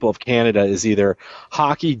people of Canada is either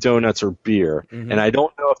hockey, donuts, or beer. And I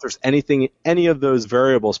don't know if there's any of those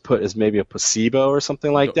variables put as maybe a placebo or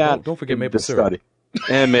something like that. Don't forget maple syrup.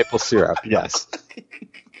 And maple syrup, yes.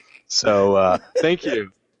 So thank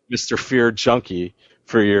you, Mr. Fear Junkie,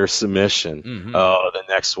 for your submission. Oh, the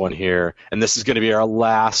next one here. And this is going to be our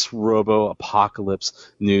last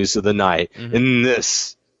Robo-Apocalypse news of the night. And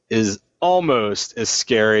this is almost as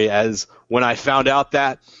scary as when I found out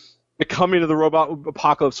that the coming of the robot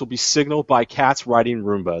apocalypse will be signaled by cats riding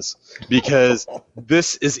Roombas, because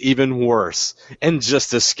this is even worse and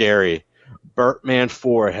just as scary.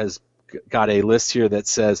 Bertman4 has got a list here that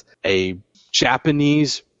says a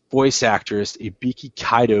Japanese voice actress, Ibiki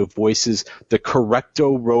Kaido, voices the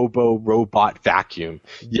Correcto Robo robot vacuum.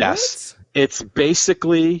 Yes, it's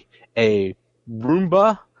basically a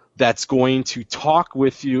Roomba that's going to talk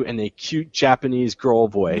with you in a cute Japanese girl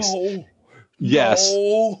voice. No. Yes.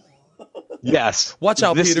 No. Yes. Watch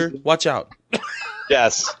out, Peter. Watch out.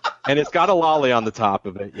 Yes. And it's got a lolly on the top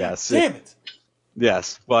of it. Yes. Damn it.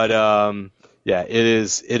 Yes. But yeah, it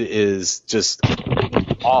is just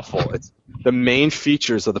awful. It's the main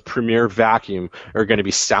features of the Premier vacuum are going to be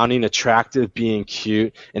sounding attractive, being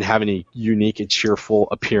cute, and having a unique and cheerful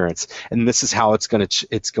appearance. And this is how it's going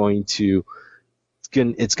to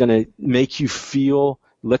make you feel.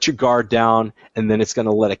 Let your guard down, and then it's going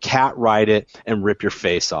to let a cat ride it and rip your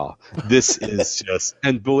face off. This is just,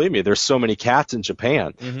 and believe me, there's so many cats in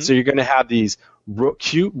Japan. So you're going to have these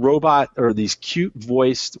cute robot or these cute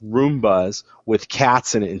voiced Roombas with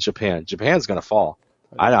cats in it in Japan. Japan's going to fall.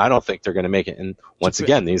 I don't think they're going to make it. And once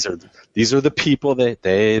again, these are the people that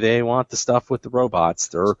they want the stuff with the robots.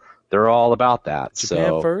 They're all about that.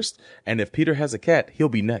 Japan first, and if Peter has a cat, he'll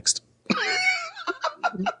be next.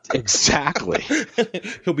 Exactly.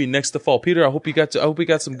 He'll be next to fall. Peter, I hope you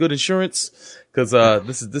got some good insurance, because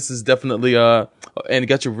this is definitely and you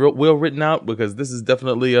got your will written out, because this is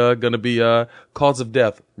definitely going to be cause of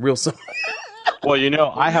death real soon. Well,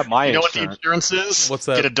 I have my You know insurance. what the insurance is? What's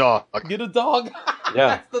that? Get a dog. Get a dog.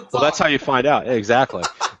 Yeah. Well, that's how you find out. Exactly.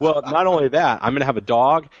 Well, not only that, I'm going to have a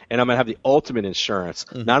dog, and I'm going to have the ultimate insurance.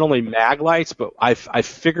 Not only mag lights, but I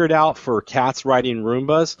figured out for cats riding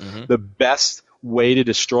Roombas, the best way to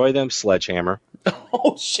destroy them, sledgehammer.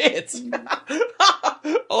 Oh, shit.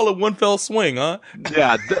 All in one fell swing, huh?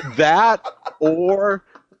 Yeah, that, or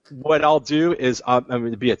what I'll do is I'm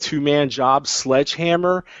going to be a two-man job,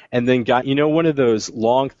 sledgehammer, and then got, one of those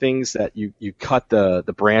long things that you cut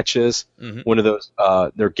the branches, one of those,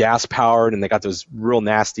 they're gas-powered, and they got those real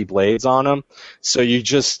nasty blades on them. So you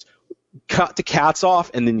just cut the cats off,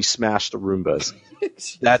 and then you smash the Roombas.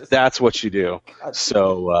 That's what you do.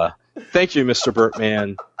 So thank you, Mr.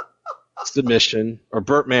 Bertman. Submission, or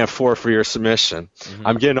Bertman 4 for your submission.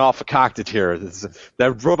 I'm getting all concocted here.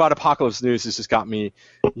 That Robot Apocalypse news has just got me,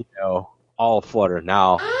 all fluttered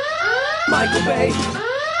now. Michael Bay.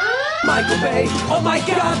 Oh my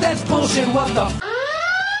God, that's bullshit. What the?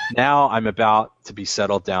 Now I'm about to be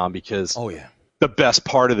settled down because the best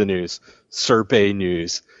part of the news, Sir Bay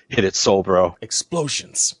news, hit it, Soul Bro.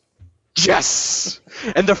 Explosions. Yes!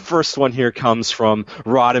 And the first one here comes from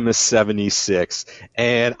Rodimus76.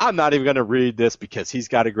 And I'm not even going to read this because he's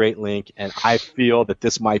got a great link, and I feel that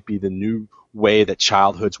this might be the new way that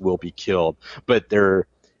childhoods will be killed. But Mr.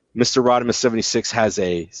 Rodimus76 has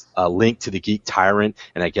a link to the Geek Tyrant,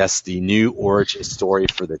 and I guess the new origin story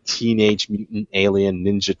for the Teenage Mutant Alien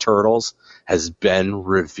Ninja Turtles has been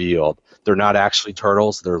revealed. They're not actually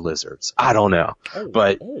turtles, they're lizards. I don't know.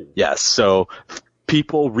 Yes, so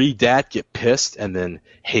people read that, get pissed, and then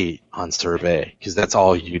hate on Sir Bay, because that's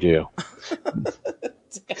all you do.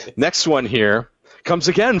 Next one here comes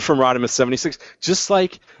again from Rodimus76, just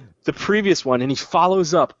like the previous one, and he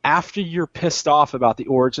follows up after you're pissed off about the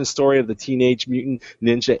origin story of the Teenage Mutant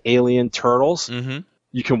Ninja Alien Turtles.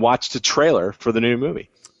 You can watch the trailer for the new movie.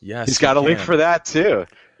 Yes, he's got a link for that too.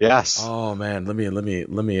 Yes. Oh man, let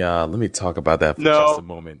me talk about that for just a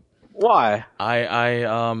moment. Why?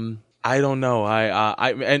 I don't know.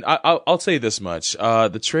 I'll say this much.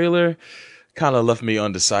 The trailer kind of left me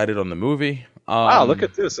undecided on the movie. Wow, look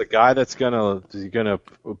at this! A guy that's gonna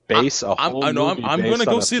base a whole movie. I'm gonna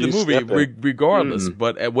go see the movie regardless.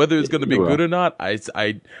 But whether it's gonna be good or not,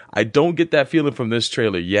 I don't get that feeling from this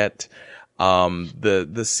trailer yet.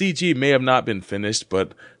 The CG may have not been finished,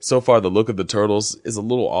 but so far the look of the turtles is a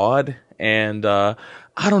little odd, and I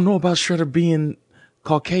don't know about Shredder being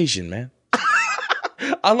Caucasian, man.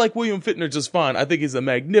 I like William Fichtner just fine. I think he's a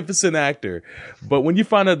magnificent actor. But when you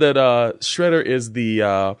find out that Shredder is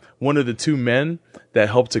the one of the two men that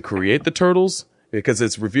helped to create the Turtles, because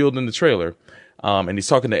it's revealed in the trailer, and he's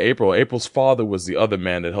talking to April. April's father was the other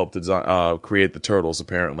man that helped to create the Turtles,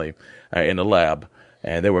 apparently, in the lab.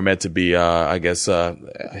 And they were meant to be, I guess,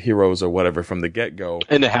 heroes or whatever from the get-go.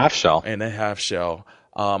 In a half shell.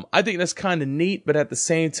 I think that's kind of neat, but at the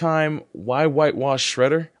same time, why whitewash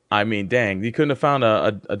Shredder? I mean, dang, you couldn't have found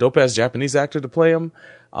a dope-ass Japanese actor to play him.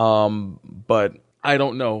 But I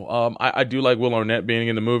don't know. I do like Will Arnett being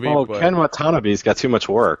in the movie. Oh, but Ken Watanabe's got too much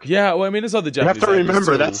work. Yeah, well, I mean, there's other Japanese actors. You have to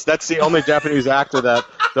remember, too. that's the only Japanese actor that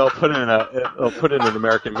they'll put in an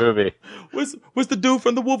American movie. Was the dude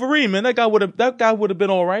from the Wolverine, man? That guy would have been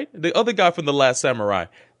all right. The other guy from The Last Samurai.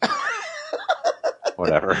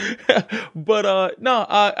 Whatever. But no,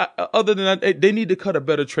 other than that, they need to cut a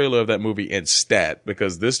better trailer of that movie instead,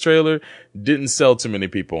 because this trailer didn't sell too many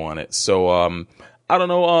people on it. So I don't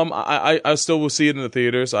know. I still will see it in the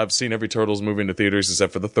theaters. I've seen every Turtles movie in the theaters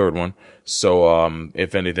except for the third one. So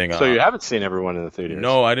if anything, so you haven't seen everyone in the theaters?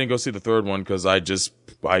 No, I didn't go see the third one because I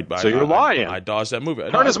you're lying. I dodged that movie.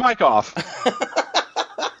 Turn his mic off.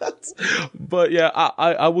 But yeah,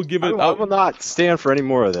 I will give it. I will not stand for any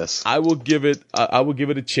more of this. I will give it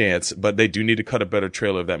a chance, but they do need to cut a better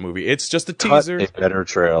trailer of that movie. It's just a teaser. Cut a better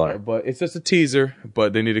trailer. But it's just a teaser,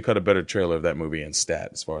 but they need to cut a better trailer of that movie instead,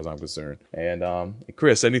 as far as I'm concerned. And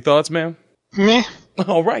Chris, any thoughts, man? Meh.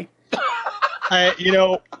 All right. I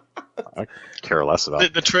care less about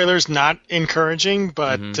it. The trailer's not encouraging,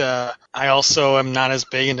 but I also am not as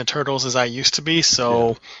big into Turtles as I used to be,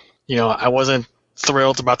 so I wasn't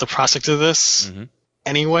thrilled about the prospect of this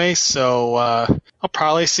anyway, so I'll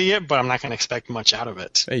probably see it, but I'm not going to expect much out of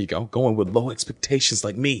it. There you go. Going with low expectations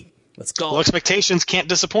like me. Let's go. Well, expectations can't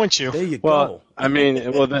disappoint you. There you Well, go. I mean,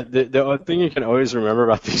 the thing you can always remember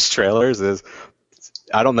about these trailers is,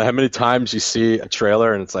 I don't know how many times you see a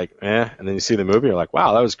trailer and it's like, and then you see the movie, you're like,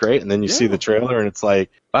 wow, that was great, and then you see the trailer and it's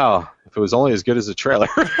like, wow, if it was only as good as the trailer.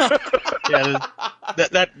 Yeah,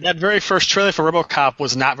 that very first trailer for RoboCop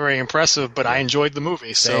was not very impressive, but I enjoyed the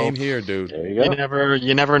movie. So Same here, dude. There you go.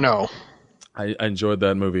 you never know. I enjoyed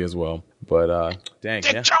that movie as well. But dang,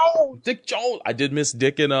 Dick Jones! Dick Jones. I did miss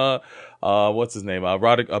Dick and what's his name?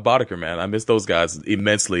 Boddicker, man. I missed those guys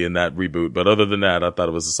immensely in that reboot. But other than that, I thought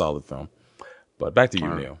it was a solid film. But back to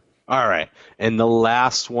you, Neil. All right. And the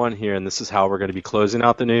last one here, and this is how we're going to be closing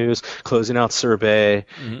out the news, closing out Survey.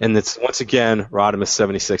 And it's, once again,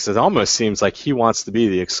 Rodimus76. It almost seems like he wants to be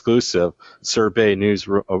the exclusive Survey News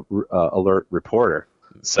Alert reporter.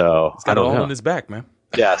 So, He's got I don't it all know. on his back, man.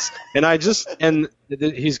 Yes. And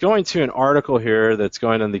he's going to an article here that's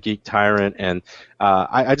going on the Geek Tyrant. And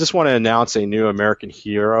I just want to announce a new American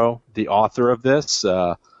hero, the author of this,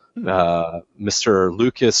 Mr.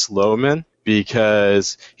 Lucas Lohman,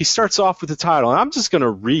 because he starts off with the title. And I'm just going to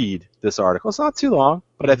read this article. It's not too long,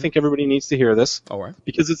 but I think everybody needs to hear this. All right.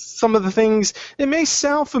 Because it's some of the things, it may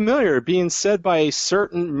sound familiar, being said by a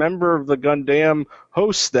certain member of the Gundam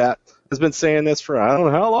host that has been saying this for I don't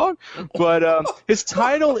know how long, but his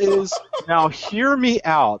title is, now hear me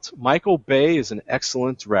out, Michael Bay is an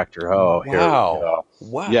excellent director. Oh, here we go.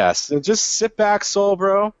 Wow. Yes, so just sit back, soul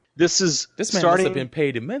bro. This This man must starting, have been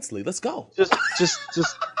paid immensely. Let's go. just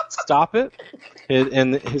stop it.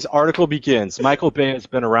 And his article begins. Michael Bay has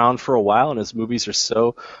been around for a while, and his movies are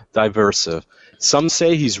so diverse. Some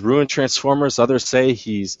say he's ruined Transformers. Others say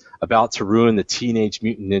he's about to ruin the Teenage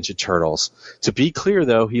Mutant Ninja Turtles. To be clear,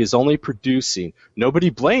 though, he is only producing. Nobody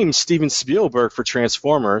blames Steven Spielberg for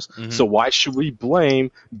Transformers, so why should we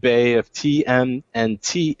blame Bay if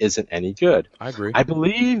TMNT isn't any good? I agree. I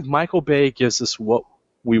believe Michael Bay gives us what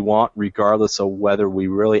we want, regardless of whether we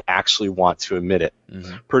really actually want to admit it.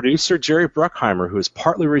 Producer Jerry Bruckheimer, who is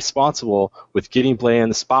partly responsible with getting Bay in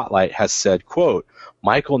the spotlight, has said, quote,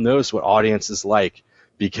 Michael knows what audiences like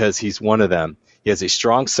because he's one of them. He has a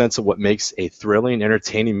strong sense of what makes a thrilling,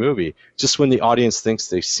 entertaining movie. Just when the audience thinks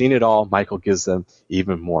they've seen it all, Michael gives them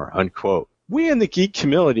even more, unquote. We in the geek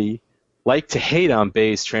community like to hate on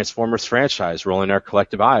Bay's Transformers franchise, rolling our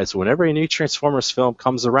collective eyes whenever a new Transformers film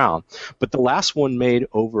comes around. But the last one made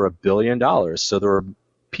over $1 billion, so there are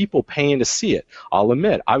people paying to see it. I'll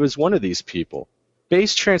admit, I was one of these people.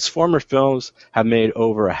 Bay's Transformer films have made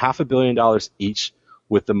over $500 million each,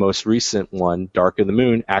 with the most recent one, Dark of the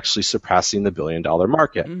Moon, actually surpassing the $1 billion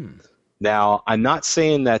market. Now, I'm not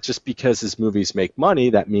saying that just because his movies make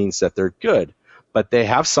money, that means that they're good. But they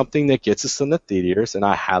have something that gets us in the theaters, and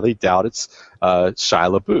I highly doubt it's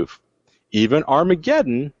Shia LaBeouf. Even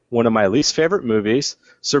Armageddon, one of my least favorite movies,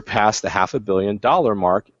 surpassed the $500 million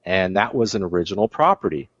mark, and that was an original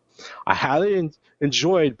property. I highly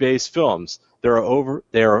enjoyed Bay's films. They're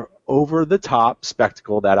over-the-top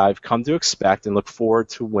spectacle that I've come to expect and look forward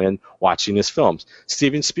to when watching his films.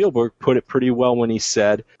 Steven Spielberg put it pretty well when he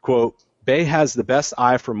said, quote, Bay has the best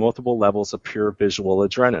eye for multiple levels of pure visual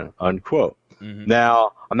adrenaline, unquote.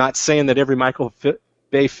 Now, I'm not saying that every Michael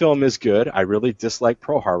Bay film is good. I really dislike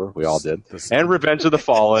Pearl Harbor. We all did. And Revenge of the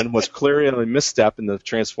Fallen was clearly a misstep in the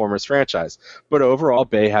Transformers franchise. But overall,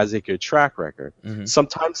 Bay has a good track record.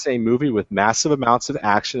 Sometimes a movie with massive amounts of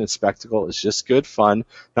action and spectacle is just good fun.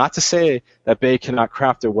 Not to say that Bay cannot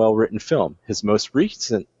craft a well-written film. His most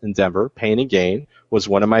recent endeavor, Pain and Gain, was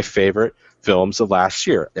one of my favorite films of last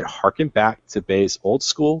year. It harkened back to Bay's old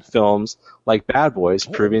school films like Bad Boys,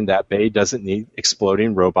 proving that Bay doesn't need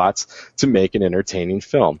exploding robots to make an entertaining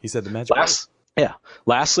film. He said the magic word.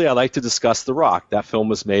 Lastly, I'd like to discuss The Rock. That film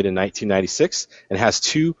was made in 1996 and has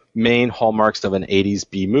two main hallmarks of an 80s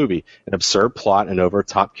B movie, an absurd plot and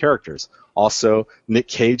over-top characters. Also, Nick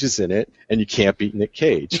Cage is in it, and you can't beat Nick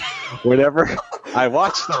Cage. Whenever I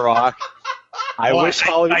watch The Rock, I wish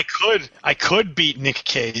Hollywood... I could beat Nick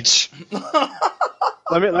Cage.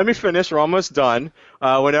 Let me finish. We're almost done.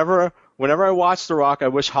 Whenever I watch The Rock, I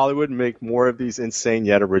wish Hollywood would make more of these insane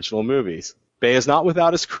yet original movies. Bay is not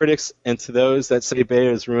without his critics, and to those that say Bay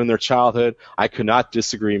has ruined their childhood, I could not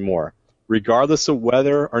disagree more. Regardless of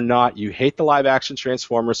whether or not you hate the live-action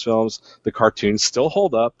Transformers films, the cartoons still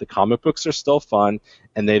hold up, the comic books are still fun,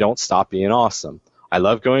 and they don't stop being awesome. I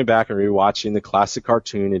love going back and rewatching the classic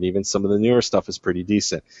cartoon, and even some of the newer stuff is pretty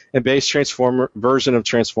decent. And Bay's version of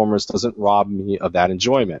Transformers doesn't rob me of that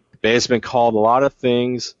enjoyment. Bay has been called a lot of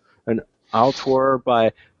things, an auteur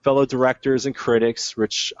by fellow directors and critics,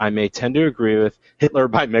 which I may tend to agree with, Hitler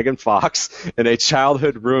by Megan Fox, and a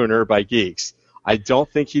childhood ruiner by geeks. I don't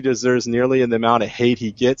think he deserves nearly the amount of hate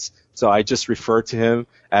he gets, so I just refer to him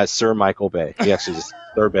as Sir Michael Bay. He actually just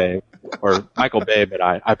Sir Bay, or Michael Bay, but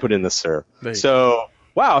I put in the Sir. So,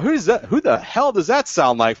 wow, who's that? Who the hell does that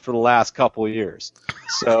sound like for the last couple of years?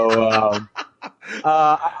 So,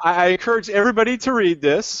 I encourage everybody to read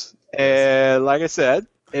this, and like I said,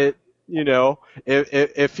 if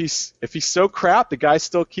he's so crap, the guy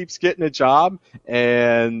still keeps getting a job,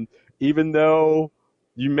 and even though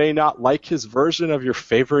you may not like his version of your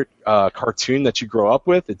favorite cartoon that you grow up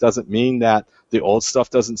with, it doesn't mean that the old stuff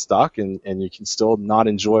doesn't suck, and you can still not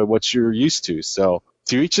enjoy what you're used to. So,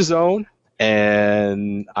 to each his own,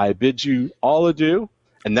 and I bid you all adieu,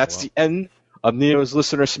 and that's the end of Neo's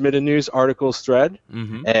Listener Submitted News articles thread,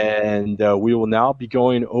 and we will now be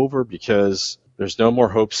going over, because there's no more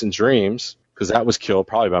hopes and dreams, because that was killed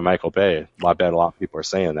probably by Michael Bay. I bet a lot of people are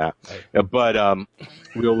saying that. But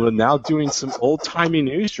we're now doing some old-timey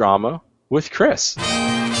news drama with Chris.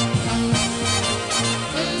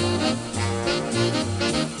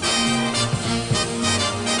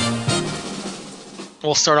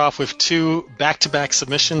 We'll start off with 2 back-to-back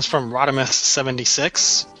submissions from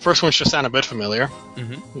Rodimus76. First one should sound a bit familiar.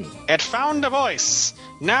 It found a voice.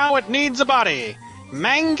 Now it needs a body.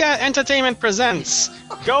 Manga Entertainment presents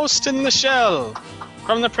Ghost in the Shell.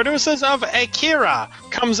 From the producers of Akira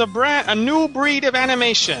comes a new breed of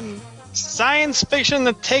animation. Science fiction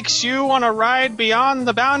that takes you on a ride beyond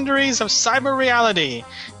the boundaries of cyber reality.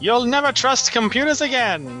 You'll never trust computers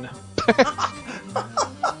again.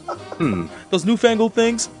 Those newfangled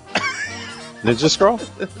things. Ninja Scroll?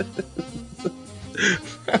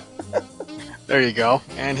 There you go.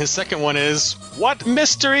 And his second one is, what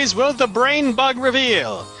mysteries will the brain bug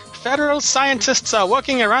reveal? Federal scientists are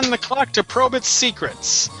working around the clock to probe its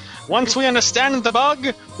secrets. Once we understand the bug,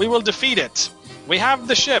 we will defeat it. We have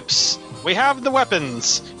the ships. We have the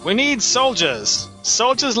weapons. We need soldiers.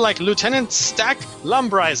 Soldiers like Lieutenant Stack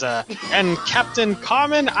Lumbrizer and Captain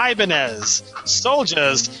Carmen Ibanez.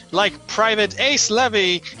 Soldiers like Private Ace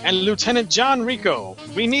Levy and Lieutenant John Rico.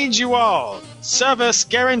 We need you all. Service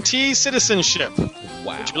guarantees citizenship.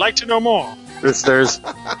 Wow. Would you like to know more? There's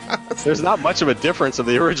not much of a difference of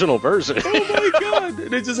the original version. Oh my god!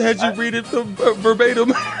 They just had you read it from,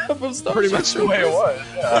 verbatim from Star Pretty Trek much the way it was.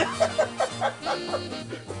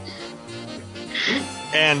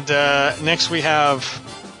 And next we have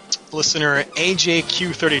listener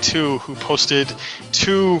AJQ32, who posted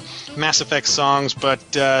 2 Mass Effect songs, but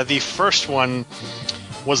the first one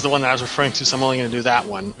was the one that I was referring to, so I'm only going to do that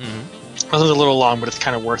one. It was a little long, but it's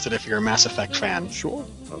kind of worth it if you're a Mass Effect fan. Sure.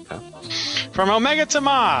 Okay. From Omega to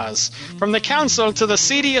Mars, from the Council to the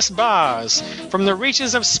seediest bars, from the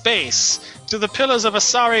reaches of space to the pillars of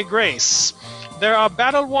Asari Grace, there are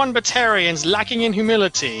battle-worn Batarians lacking in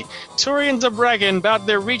humility. Turians are bragging about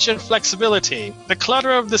their reach and flexibility. The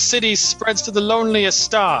clutter of the city spreads to the loneliest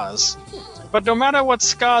stars. But no matter what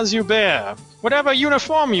scars you bear, whatever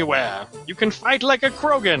uniform you wear, you can fight like a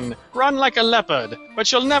Krogan, run like a leopard,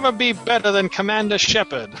 but you'll never be better than Commander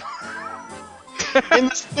Shepard.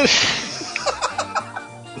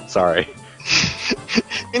 Sorry.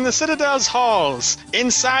 In the Citadel's halls,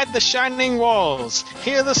 inside the shining walls,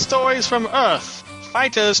 hear the stories from Earth.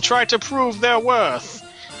 Fighters try to prove their worth.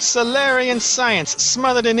 Solarian science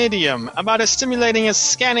smothered in idiom, about as stimulating as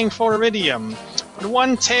scanning for iridium. But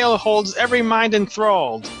one tale holds every mind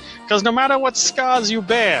enthralled, 'cause no matter what scars you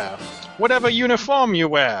bear, whatever uniform you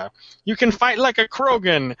wear, you can fight like a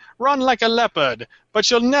Krogan, run like a leopard, but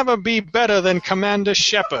you'll never be better than Commander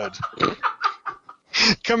Shepard.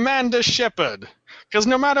 Commander Shepard. 'Cause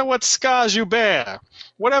no matter what scars you bear,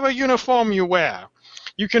 whatever uniform you wear,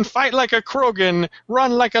 you can fight like a Krogan,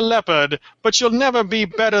 run like a leopard, but you'll never be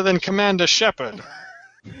better than Commander Shepard.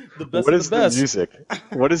 The best What of is the the best. music?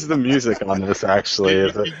 What is the music on this, actually?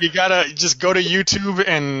 Is it... You gotta just go to YouTube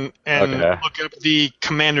and Okay. look up the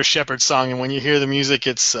Commander Shepard song, and when you hear the music,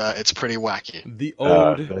 it's pretty wacky. The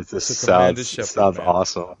ode this to Commander sounds Shepard. man.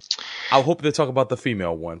 awesome. I hope they talk about the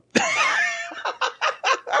female one.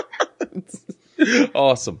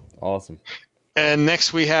 Awesome. And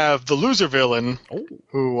next we have the loser villain,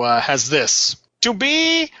 who has this. To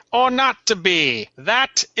be or not to be?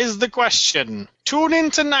 That is the question. Tune in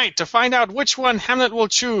tonight to find out which one Hamlet will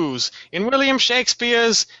choose in William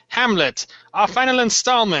Shakespeare's Hamlet, our final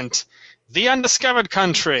installment, The Undiscovered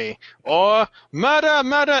Country, or Murder,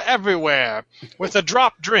 Murder Everywhere, with a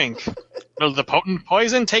drop drink. Will the potent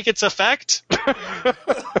poison take its effect?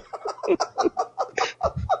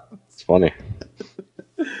 It's funny.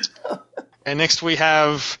 And next we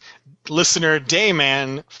have listener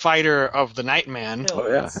Dayman, fighter of the Nightman,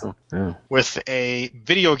 Yeah. with a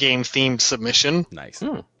video game themed submission. Nice.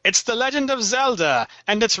 It's The Legend of Zelda,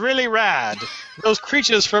 and it's really rad. Those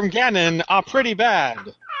creatures from Ganon are pretty bad.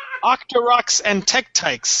 Octoroks and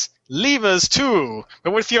Tektykes, levers too,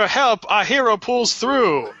 but with your help, our hero pulls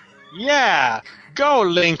through. Yeah, go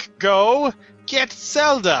Link, go, get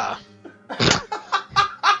Zelda.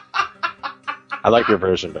 I like your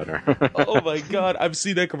version better. Oh my god, I've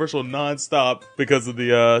seen that commercial nonstop because of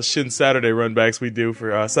the Shin Saturday runbacks we do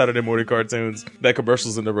for Saturday morning cartoons. That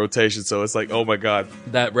commercial's in the rotation, so it's like, oh my god,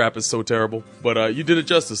 that rap is so terrible. But you did it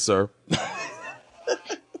justice, sir.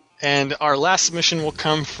 And our last submission will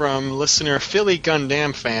come from listener Philly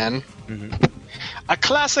Gundam fan. A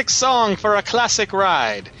classic song for a classic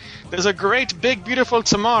ride. There's a great big beautiful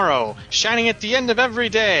tomorrow shining at the end of every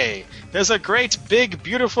day. There's a great big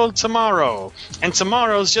beautiful tomorrow, and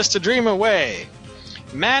tomorrow's just a dream away.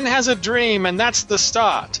 Man has a dream, and that's the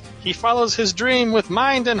start. He follows his dream with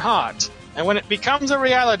mind and heart, and when it becomes a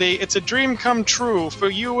reality, it's a dream come true for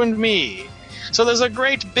you and me. So there's a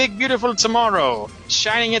great big beautiful tomorrow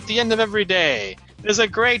shining at the end of every day. There's a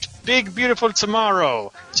great big beautiful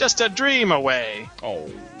tomorrow, just a dream away. Oh.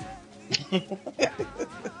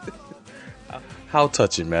 How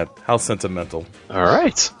touching, Matt. How sentimental. All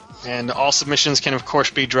right. And all submissions can, of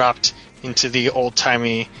course, be dropped into the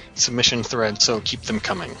old-timey submission thread, so keep them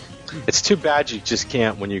coming. It's too bad you just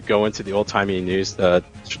can't, when you go into the old-timey news,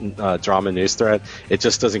 drama news thread, it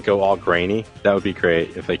just doesn't go all grainy. That would be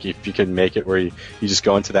great. If you could make it where you just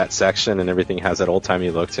go into that section and everything has that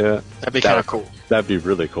old-timey look to it. That'd be kind of cool. That'd be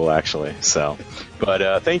really cool, actually. So,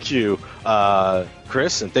 but thank you,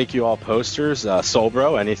 Chris, and thank you all posters.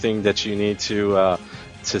 Soulbro, anything that you need to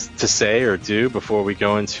say or do before we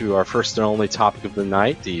go into our first and only topic of the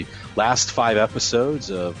night, the last 5 episodes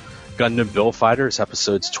of Gundam Build Fighters,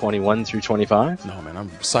 episodes 21 through 25? No, man, I'm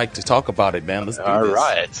psyched to talk about it, man. Let's do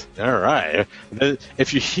this. All right.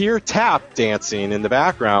 If you hear tap dancing in the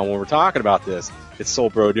background when we're talking about this, it's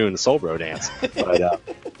Soulbro doing the Soulbro dance. But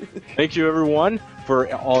thank you, everyone,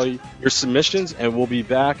 for all your submissions, and we'll be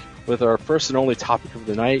back with our first and only topic of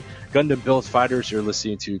the night, Gundam Build Fighters. You're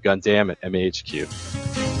listening to Gundam at MAHQ.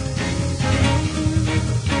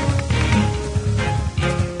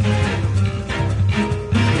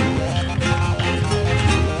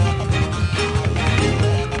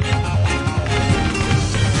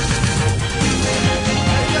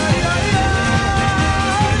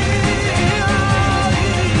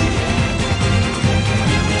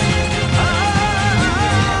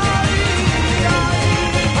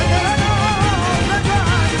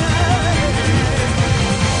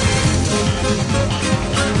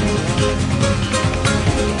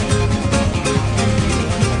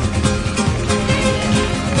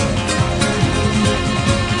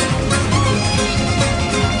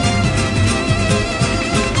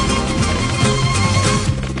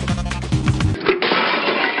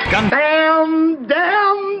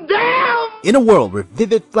 In a world where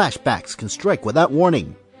vivid flashbacks can strike without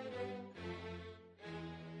warning.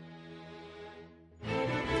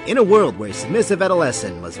 In a world where a submissive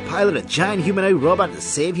adolescent must pilot a giant humanoid robot to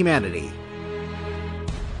save humanity.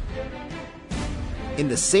 In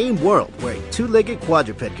the same world where a two-legged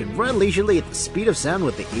quadruped can run leisurely at the speed of sound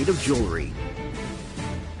with the aid of jewelry.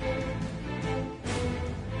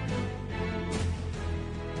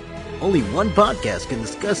 Only one podcast can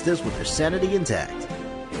discuss this with their sanity intact.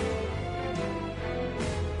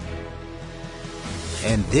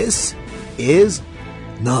 And this is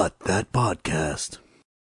Not That Podcast.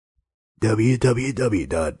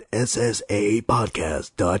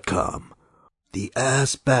 www.ssapodcast.com. The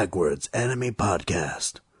Ass Backwards Anime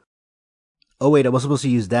Podcast. Oh wait, I was supposed to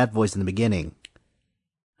use that voice in the beginning.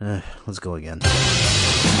 Let's go again.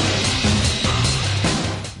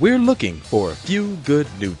 We're looking for a few good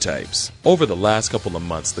new types. Over the last couple of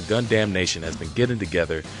months, the Gundam Nation has been getting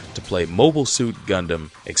together to play Mobile Suit Gundam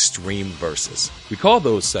Extreme Versus. We call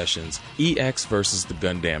those sessions EX versus the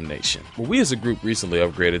Gundam Nation. Well, we as a group recently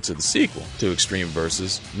upgraded to the sequel to Extreme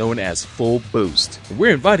Versus, known as Full Boost.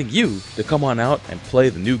 We're inviting you to come on out and play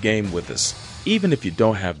the new game with us. Even if you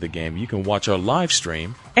don't have the game, you can watch our live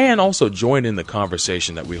stream and also join in the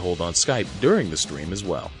conversation that we hold on Skype during the stream as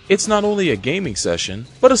well. It's not only a gaming session,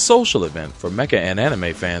 but a social event for mecha and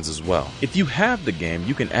anime fans as well. If you have the game,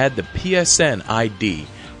 you can add the PSN ID,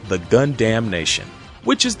 the Gundam Nation,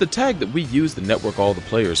 which is the tag that we use to network all the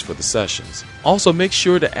players for the sessions. Also, make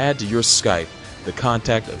sure to add to your Skype the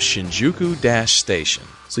contact of Shinjuku-Station.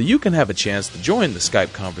 So you can have a chance to join the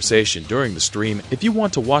Skype conversation during the stream. If you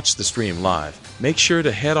want to watch the stream live, make sure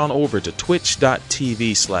to head on over to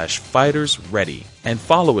twitch.tv/FightersReady and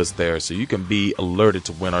follow us there so you can be alerted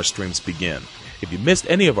to when our streams begin. If you missed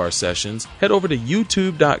any of our sessions, head over to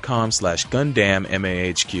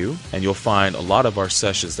youtube.com/GundamMAHQ and you'll find a lot of our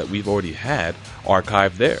sessions that we've already had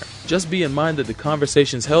archived there. Just be in mind that the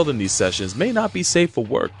conversations held in these sessions may not be safe for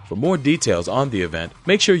work. For more details on the event,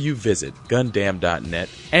 make sure you visit Gundam.net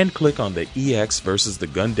and click on the EX versus the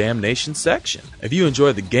Gundam Nation section. If you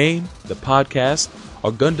enjoy the game, the podcast,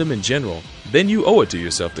 or Gundam in general, then you owe it to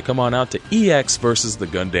yourself to come on out to EX versus the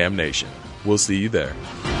Gundam Nation. We'll see you there.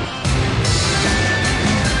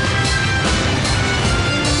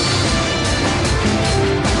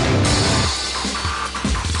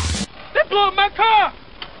 Blow up my car!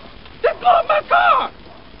 They blew up my car!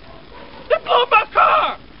 They blew up my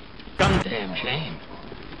car! Goddamn shame.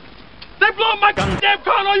 They blew up my goddamn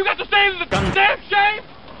car and all you got to say is a goddamn shame?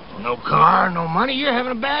 No car, no money, you're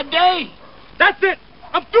having a bad day. That's it!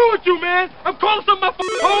 I'm through with you, man! I'm calling some of my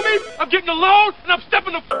homies, I'm getting a loan, and I'm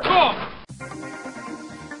stepping the off!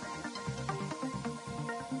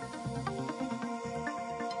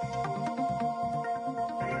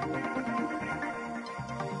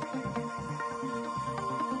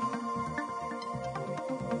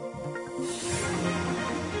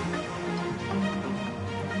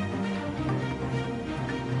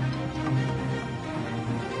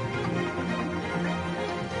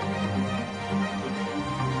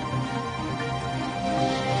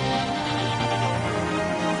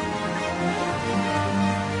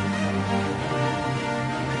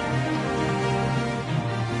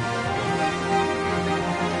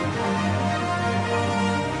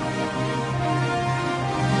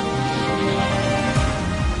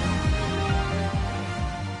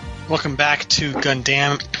 Welcome back to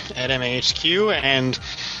Gundam at MAHQ, and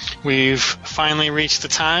we've finally reached the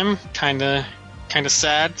time. Kinda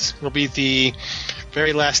sad. It'll be the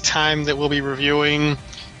very last time that we'll be reviewing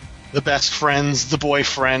the best friends, the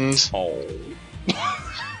boyfriend. Oh.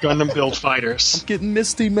 Gundam Build Fighters. I'm getting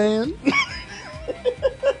misty, man.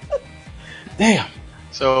 Damn.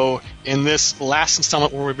 So, in this last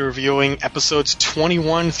installment, we'll be reviewing episodes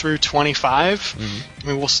 21 through 25. Mm-hmm.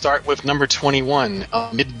 We will start with number 21,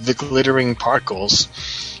 Amid the Glittering Particles,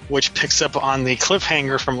 which picks up on the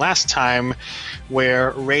cliffhanger from last time,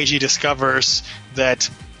 where Reiji discovers that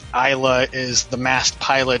Ayla is the masked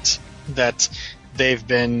pilot that they've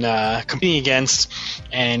been competing against,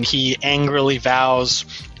 and he angrily vows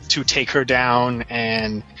to take her down,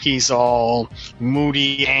 and he's all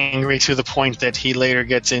moody, angry, to the point that he later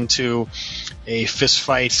gets into a fist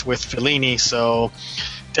fight with Fellini. So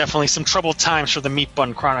definitely some troubled times for the Meat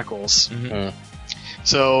Bun Chronicles. Mm-hmm.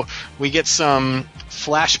 So we get some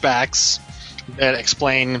flashbacks that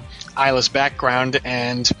explain Ayla's background,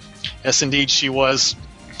 and yes, indeed, she was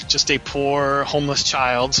just a poor homeless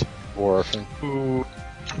child who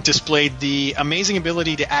displayed the amazing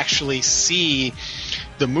ability to actually see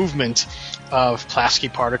the movement of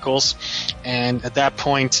Plavsky particles. And at that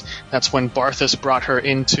point, that's when Barthas brought her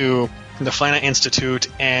into the Flana Institute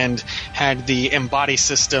and had the Embody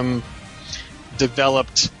system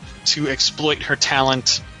developed to exploit her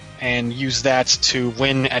talent and use that to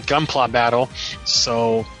win at Gunpla battle.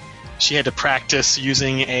 So she had to practice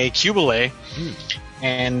using a Cubile,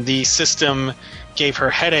 and the system gave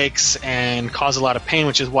her headaches and caused a lot of pain,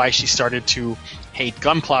 which is why she started to hate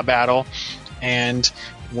Gunpla battle. And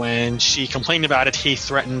when she complained about it, he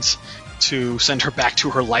threatened to send her back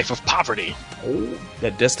to her life of poverty. Oh,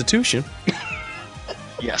 that destitution.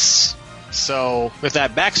 Yes. So with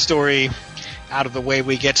that backstory out of the way,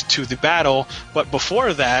 we get to the battle. But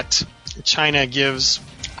before that, China gives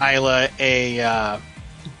Ayla a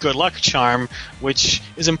good luck charm, which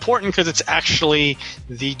is important because it's actually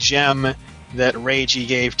the gem that Reiji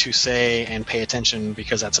gave to Sei, and pay attention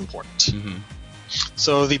because that's important. Mm-hmm.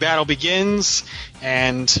 So the battle begins,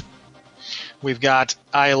 and we've got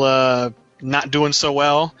Ayla not doing so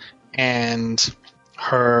well, and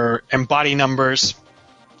her embody numbers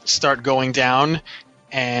start going down,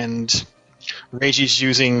 and Reiji's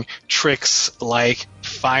using tricks like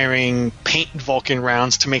firing paint Vulcan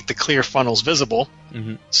rounds to make the clear funnels visible.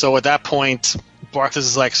 Mm-hmm. So at that point, Barthas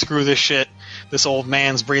is like, screw this shit. This old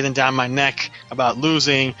man's breathing down my neck about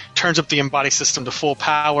losing, turns up the embody system to full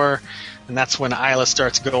power, and that's when Ayla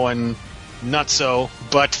starts going nutso.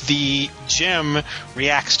 But the gem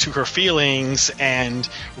reacts to her feelings, and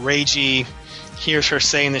Reiji hears her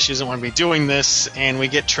saying that she doesn't want to be doing this, and we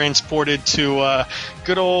get transported to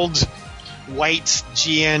good old white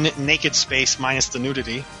GN naked space minus the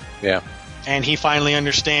nudity. Yeah. and he finally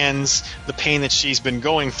understands the pain that she's been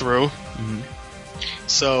going through. Mm-hmm.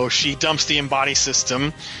 So she dumps the Embody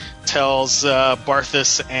system, tells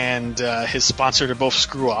Barthas and his sponsor to both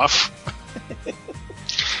screw off.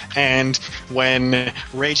 And when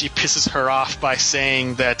Reiji pisses her off by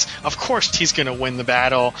saying that, of course he's going to win the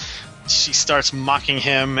battle, she starts mocking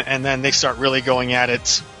him, and then they start really going at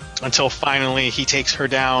it until finally he takes her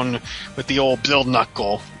down with the old build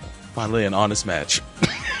knuckle. Finally, an honest match.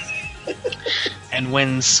 And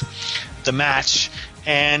wins the match.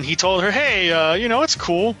 And he told her, hey, it's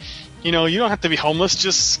cool. You don't have to be homeless.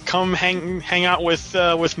 Just come hang out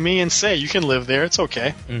with me and Say. You can live there. It's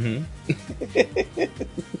okay. Mm-hmm.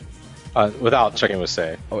 Without checking with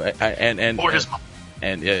Say. Oh, and or his mom.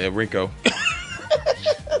 And Rinko.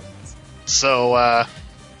 So,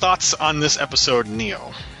 thoughts on this episode,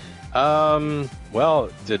 Neo? Well,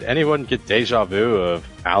 did anyone get deja vu of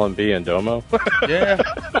Alan B and Domo? Yeah.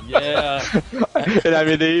 And I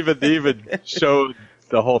mean, they even showed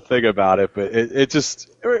the whole thing about it, but it's just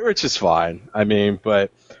fine. I mean,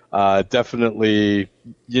 but definitely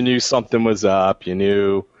you knew something was up. You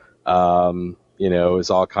knew, it was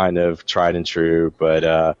all kind of tried and true,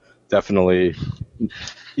 but definitely,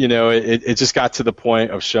 it just got to the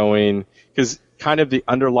point of showing, because kind of the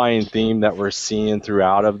underlying theme that we're seeing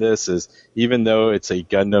throughout of this is, even though it's a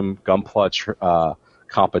Gunpla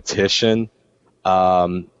competition,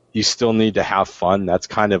 you still need to have fun. That's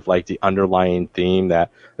kind of like the underlying theme that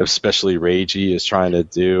especially Reiji is trying to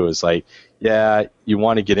do, is like, yeah, you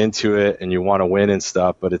want to get into it and you want to win and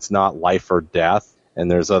stuff, but it's not life or death. And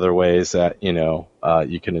there's other ways that,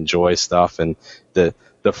 you can enjoy stuff. And the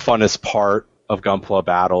funnest part of Gunpla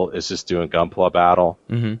Battle is just doing Gunpla Battle.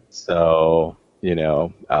 Mm-hmm. So,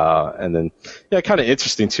 and then, kind of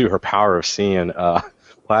interesting too, her power of seeing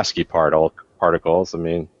Plasky particles. I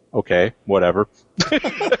mean, okay, whatever.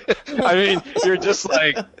 I mean, you're just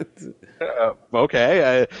like,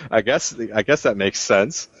 okay, I guess that makes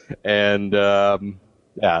sense. And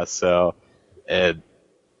so, and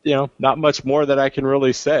not much more that I can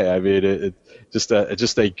really say. I mean, it's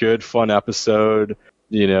just a good, fun episode.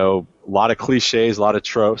 A lot of cliches, a lot of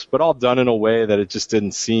tropes, but all done in a way that it just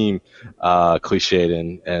didn't seem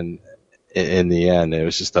cliched. And in the end, it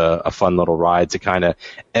was just a fun little ride to kind of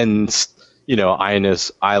end,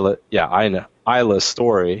 Isla's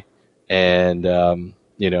story, and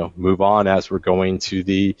move on as we're going to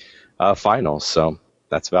the finals. So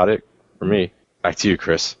that's about it for me. Back to you,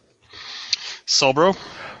 Chris. Solbro?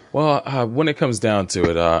 Well, when it comes down to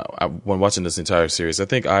it, when watching this entire series, I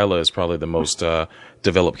think Isla is probably the most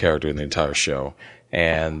developed character in the entire show,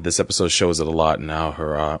 and this episode shows it a lot in how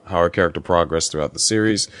her character progressed throughout the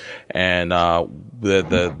series, and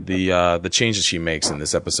the changes she makes in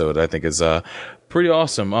this episode, I think, is pretty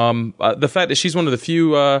awesome. The fact that she's one of the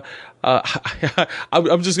few, I'm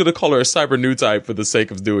just gonna call her a cyber new type for the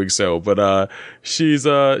sake of doing so, but she's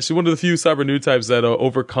one of the few cyber new types that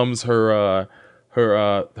overcomes her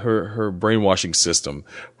brainwashing system,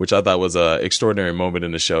 which I thought was an extraordinary moment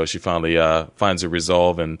in the show. She finally finds a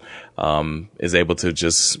resolve and is able to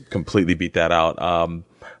just completely beat that out.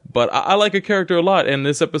 But I like her character a lot, and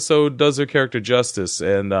this episode does her character justice.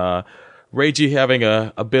 And Reiji having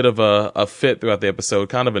a bit of a fit throughout the episode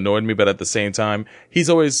kind of annoyed me, but at the same time, he's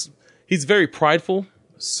very prideful.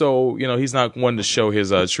 So, he's not one to show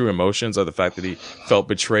his true emotions, or the fact that he felt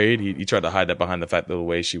betrayed. He tried to hide that behind the fact that the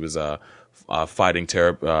way she was fighting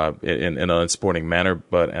terror in an unsporting manner.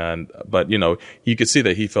 But you could see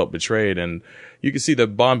that he felt betrayed, and you could see the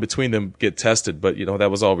bond between them get tested. But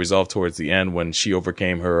that was all resolved towards the end when she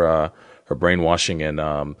overcame her brainwashing,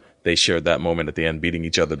 and they shared that moment at the end, beating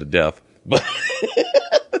each other to death.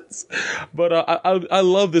 But I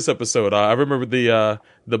love this episode. I remember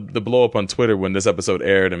the blow up on Twitter when this episode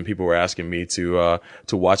aired, and people were asking me to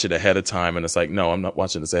watch it ahead of time, and it's like, no, I'm not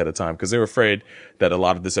watching this ahead of time, because they were afraid that a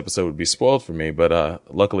lot of this episode would be spoiled for me. But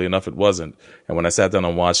luckily enough, it wasn't. And when I sat down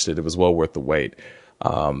and watched it, it was well worth the wait.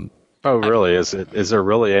 Oh, really? Is there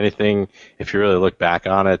really anything, if you really look back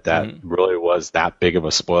on it, that really was that big of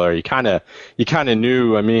a spoiler? You kind of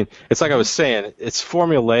knew. I mean, it's like I was saying, it's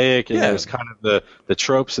formulaic, and there's kind of the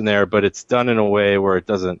tropes in there, but it's done in a way where it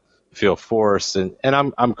doesn't feel forced, and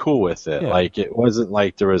I'm cool with it. Yeah. Like, it wasn't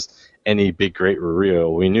like there was any big great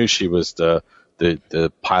reveal. We knew she was the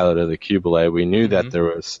pilot of the Cubile. We knew that there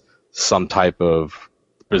was some type of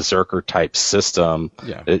berserker type system.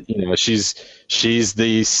 Yeah. She's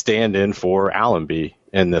the stand-in for Allenby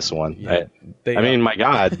in this one. Yeah, I mean, my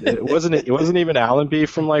God, it wasn't even Allenby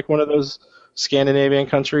from like one of those Scandinavian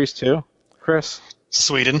countries too, Chris?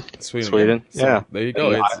 Sweden. Yeah. There you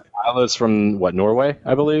go. Isla's from Norway,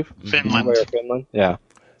 I believe. Finland. Norway or Finland. Yeah.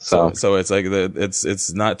 So it's like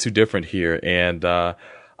it's not too different here. And,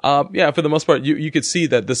 yeah, for the most part, you could see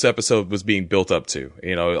that this episode was being built up to,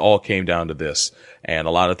 it all came down to this. And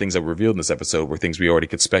a lot of things that were revealed in this episode were things we already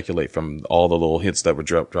could speculate from all the little hints that were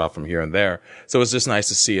dropped from here and there. So it's just nice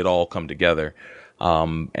to see it all come together.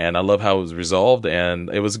 And I love how it was resolved, and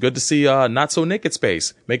it was good to see, Not So Naked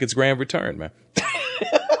Space make its grand return, man.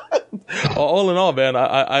 All in all, man,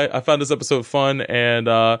 I found this episode fun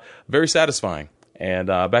and, very satisfying. And,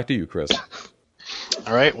 back to you, Chris.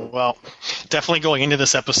 All right. Well, definitely going into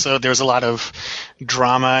this episode, there was a lot of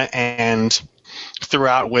drama, and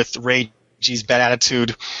throughout with Reiji's bad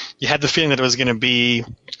attitude, you had the feeling that it was going to be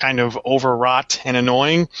kind of overwrought and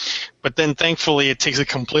annoying, but then thankfully it takes a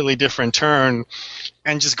completely different turn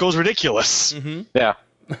and just goes ridiculous. Mm-hmm. Yeah.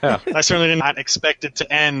 I certainly did not expect it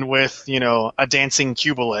to end with, a dancing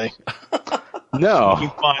Cubile. No. Making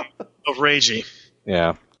fun of Reiji.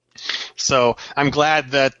 Yeah. So I'm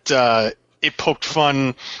glad that it poked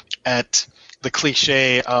fun at the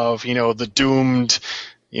cliche of, the doomed,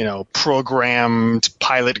 programmed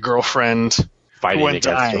pilot girlfriend Fighting who went against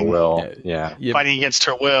her dying. will. Yeah. Fighting against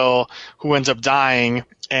her will, who ends up dying,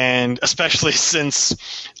 and especially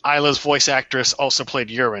since Isla's voice actress also played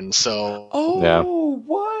Urine, so... Oh, Yeah.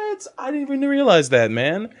 what? I didn't even realize that,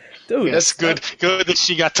 man. Dude, It's good that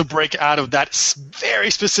she got to break out of that very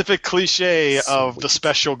specific cliche of the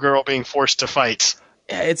special girl being forced to fight.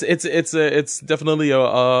 Yeah, it's definitely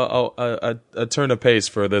a turn of pace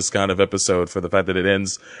for this kind of episode, for the fact that it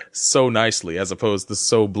ends so nicely as opposed to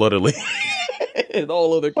so bloodily in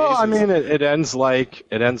all other cases. Well, I mean, it ends like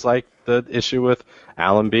the issue with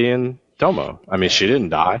Allenby and Tomo. I mean, she didn't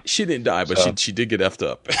die. She didn't die, but So. she did get effed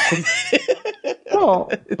up.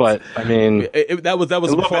 Well, but I mean, that was a a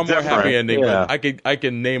little far bit more happy different, ending. yeah. But I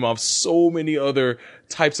can name off so many other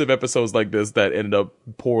types of episodes like this that ended up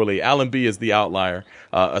poorly. Allenby is the outlier,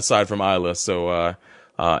 aside from Isla. So,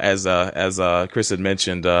 as Chris had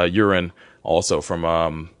mentioned, Urine also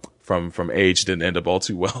from Age didn't end up all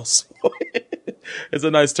too well. So it's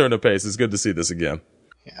a nice turn of pace. It's good to see this again.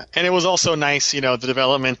 Yeah. And it was also nice, the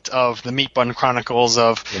development of the Meat Bun Chronicles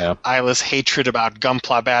of Isla's hatred about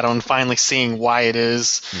Gunpla Battle, and finally seeing why it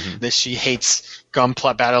is that she hates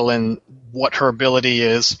Gunpla Battle and what her ability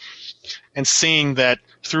is, and seeing that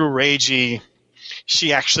through Reiji,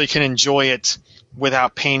 she actually can enjoy it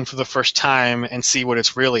without pain for the first time and see what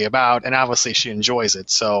it's really about, and obviously she enjoys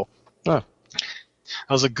it. So that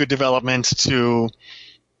was a good development to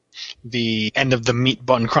the end of the Meat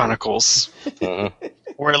Bun Chronicles.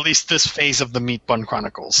 Or at least this phase of the Meat Bun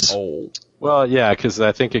Chronicles. Oh. well, yeah, because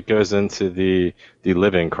I think it goes into the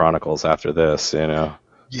Living Chronicles after this.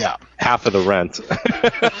 Yeah. Half of the rent.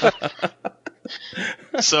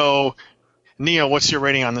 So, Neo, what's your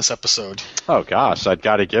rating on this episode? Oh gosh, I'd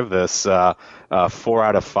got to give this 4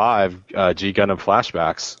 out of 5 G Gundam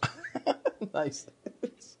flashbacks. Nice.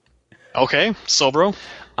 Okay, Sobro?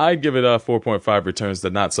 I'd give it a 4.5 returns to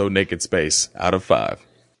Not So Naked Space out of 5.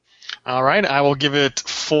 All right, I will give it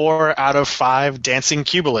 4 out of 5 dancing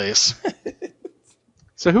Cubiles.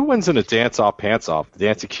 So who wins in a dance off pants off? The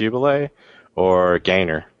Dancing Cubile or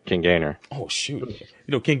Gainer? King Gainer? Oh shoot!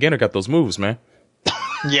 King Gainer got those moves, man.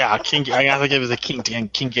 Yeah, I gotta give it the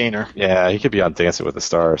King Gainer. Yeah, he could be on Dancing with the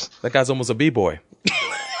Stars. That guy's almost a b-boy.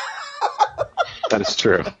 That is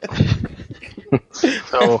true.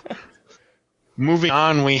 So, moving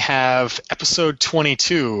on, we have episode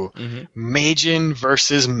 22, Majin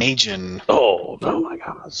versus Majin. Oh my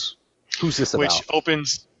gosh. Who's this about? Which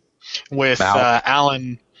opens with Mal.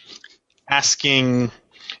 Alan asking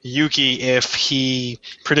Yuki if he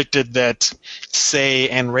predicted that Sei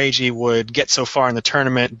and Reiji would get so far in the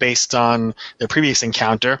tournament based on their previous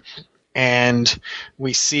encounter. And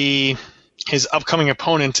we see his upcoming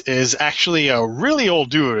opponent is actually a really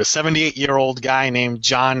old dude, a 78-year-old guy named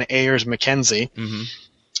John Ayers Mackenzie,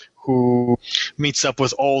 who meets up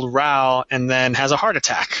with old Rao and then has a heart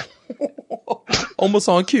attack. Almost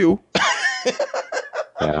on cue.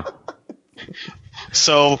 Yeah.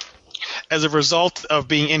 So, as a result of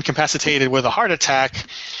being incapacitated with a heart attack,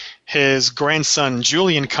 his grandson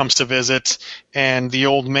Julian comes to visit, and the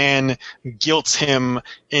old man guilts him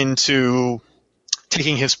into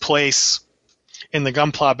taking his place in the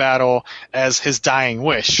Gunpla battle as his dying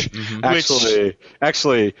wish.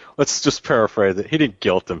 Actually, let's just paraphrase it. He didn't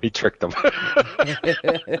guilt him. He tricked him.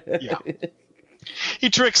 Yeah. He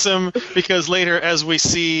tricks him because later, as we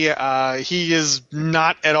see, he is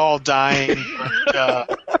not at all dying,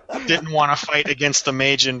 but didn't want to fight against the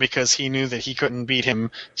Majin because he knew that he couldn't beat him.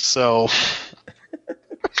 So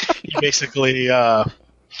he basically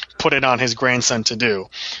put it on his grandson to do.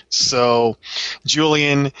 So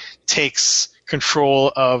Julian takes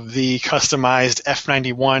control of the customized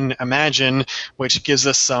F-91 Imagine, which gives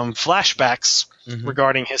us some flashbacks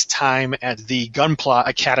regarding his time at the Gunpla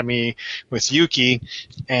Academy with Yuki,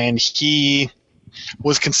 and he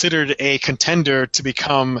was considered a contender to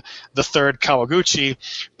become the third Kawaguchi,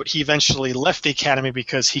 but he eventually left the academy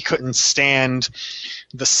because he couldn't stand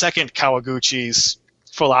the second Kawaguchi's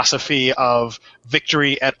philosophy of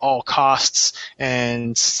victory at all costs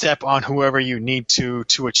and step on whoever you need to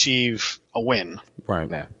achieve a win. Right.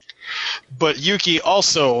 Yeah. But Yuki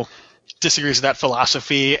also disagrees with that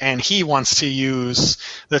philosophy, and he wants to use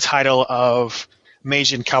the title of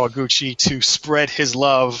Meijin Kawaguchi to spread his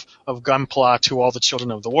love of Gunpla to all the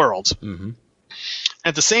children of the world. Mm-hmm.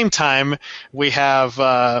 At the same time, we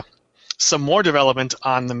have some more development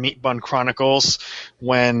on the Meat Bun Chronicles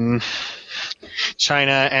when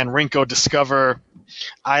China and Rinko discover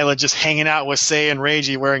Isla just hanging out with Sei and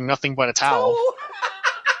Reiji wearing nothing but a towel.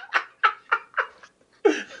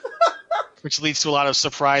 Which leads to a lot of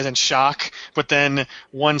surprise and shock. But then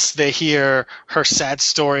once they hear her sad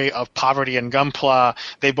story of poverty and Gunpla,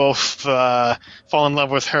 they both fall in love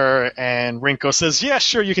with her, and Rinko says, yeah,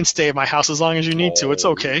 sure, you can stay at my house as long as you need to. It's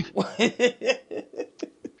okay.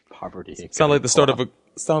 Poverty. Sound like the start of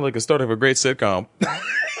a great sitcom.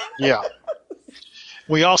 Yeah.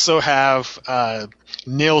 We also have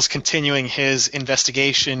Nils continuing his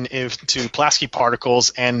investigation into Pulaski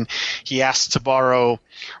particles, and he asks to borrow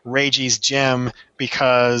Reiji's gem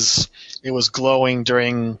because it was glowing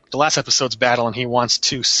during the last episode's battle, and he wants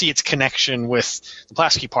to see its connection with the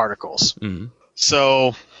Pulaski particles. Mm-hmm.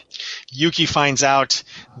 So Yuki finds out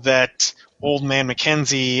that Old Man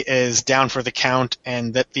Mackenzie is down for the count,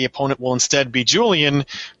 and that the opponent will instead be Julian,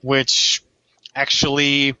 which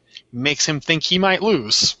actually makes him think he might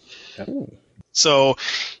lose. Ooh. So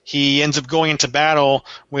he ends up going into battle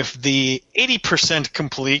with the 80%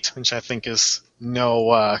 complete, which I think is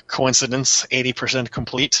no coincidence, 80%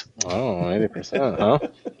 complete. Oh, 80%, huh?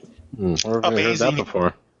 Where have we heard that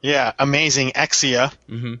before? Yeah, amazing Exia.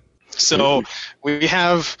 Mm-hmm. So we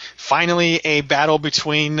have finally a battle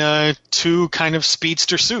between two kind of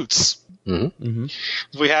speedster suits. Mm-hmm.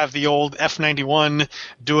 Mm-hmm. We have the old F-91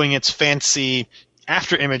 doing its fancy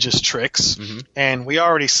after images tricks, and we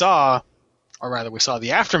already saw, or rather we saw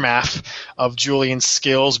the aftermath of Julian's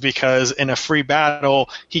skills, because in a free battle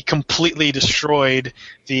he completely destroyed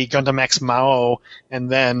the Gundam X Mao and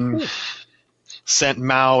then sent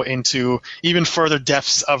Mao into even further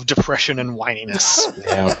depths of depression and whininess.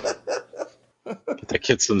 Yeah. Get that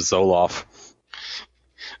kid some Zoloft.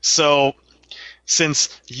 So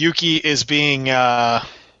since Yuki is being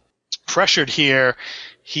pressured here,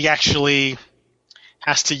 he actually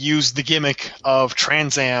has to use the gimmick of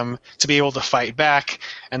Transam to be able to fight back,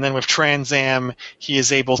 and then with Transam, he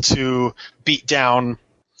is able to beat down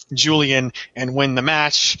Julian and win the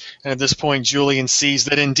match. And at this point, Julian sees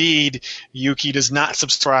that indeed Yuki does not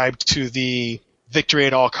subscribe to the victory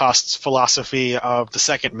at all costs philosophy of the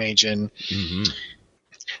second Meijin. Mm-hmm.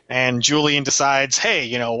 And Julian decides, hey,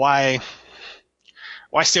 you know, why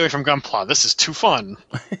stay away from Gunpla? This is too fun.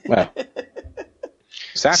 Well,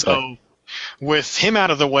 exactly. So with him out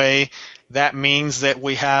of the way, that means that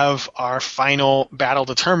we have our final battle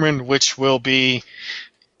determined, which will be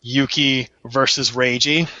Yuki versus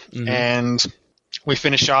Reiji. Mm-hmm. And we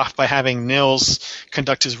finish off by having Nils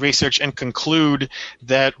conduct his research and conclude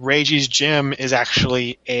that Reiji's gem is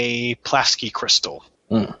actually a Pulaski crystal.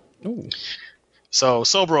 Mm. Ooh. So,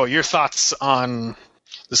 Sobro, your thoughts on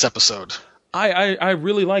this episode? I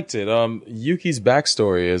really liked it. Yuki's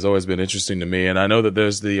backstory has always been interesting to me, and I know that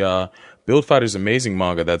there's the Build Fighters Amazing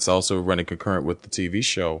manga that's also running concurrent with the TV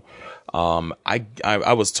show.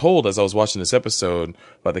 I was told as I was watching this episode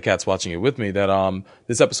by the cats watching it with me that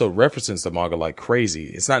this episode references the manga like crazy.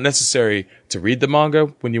 It's not necessary to read the manga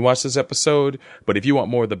when you watch this episode, but if you want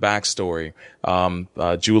more of the backstory,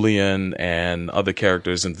 Julian and other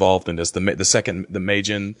characters involved in this, the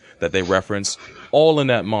Meijin that they reference, all in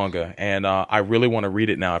that manga, and I really want to read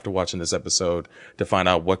it now after watching this episode to find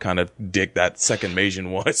out what kind of dick that second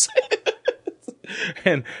Meijin was.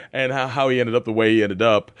 And how he ended up the way he ended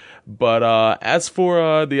up. But as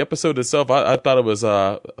for the episode itself, I thought it was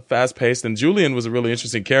fast paced, and Julian was a really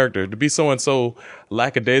interesting character. To be so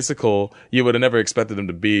lackadaisical, you would have never expected him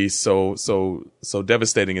to be so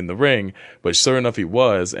devastating in the ring. But sure enough, he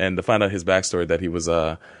was. And to find out his backstory, that he was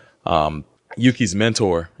Yuki's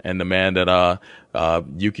mentor and the man that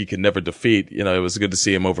Yuki could never defeat. You know, it was good to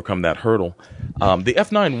see him overcome that hurdle. The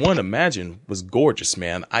F91 Imagine was gorgeous,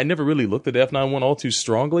 man. I never really looked at the F91 all too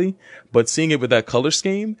strongly, but seeing it with that color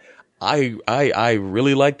scheme, I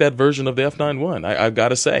really like that version of the F91. I've got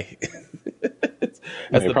to say.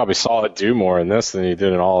 And you probably saw it do more in this than you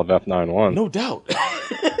did in all of F91. No doubt.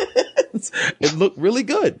 It looked really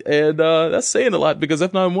good. And that's saying a lot because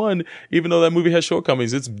F91, even though that movie has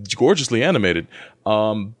shortcomings, it's gorgeously animated.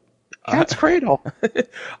 Cat's Cradle.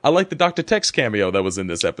 I like the Dr. Tex cameo that was in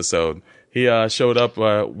this episode. He showed up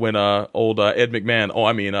when old Ed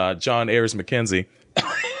McMahon, John Ayers McKenzie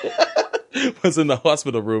was in the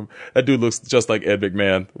hospital room. That dude looks just like Ed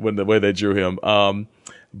McMahon when the way they drew him.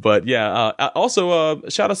 But yeah, also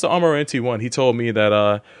shout out to Armor NT1. He told me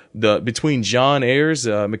that between John Ayers,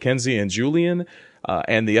 McKenzie, and Julian,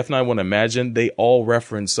 and the F91 Imagine, they all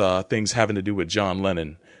reference things having to do with John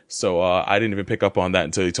Lennon. So I didn't even pick up on that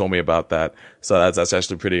until he told me about that. So that's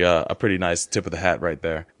actually a pretty nice tip of the hat right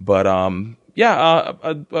there. But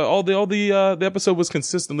the episode was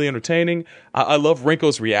consistently entertaining. I love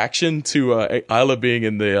Rinko's reaction to Isla being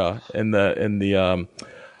in the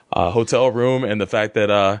hotel room, and the fact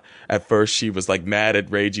that at first she was like mad at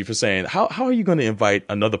Reiji for saying, how are you going to invite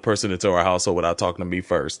another person into our household without talking to me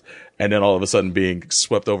first? And then all of a sudden being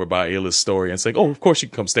swept over by Ila's story and saying, oh, of course you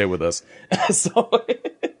can come stay with us. So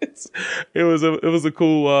it was a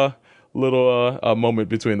cool little moment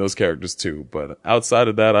between those characters too. But outside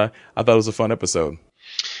of that, I thought it was a fun episode.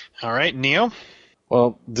 All right, Neo.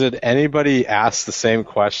 Well, did anybody ask the same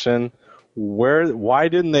question? Why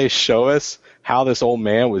didn't they show us how this old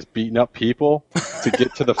man was beating up people to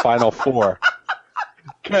get to the final four?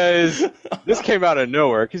 Because this came out of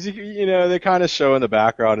nowhere. Because you know they kind of show in the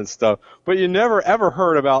background and stuff, but you never ever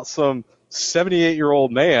heard about some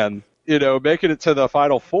 78-year-old man, making it to the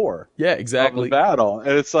final four. Yeah, exactly. Of the battle,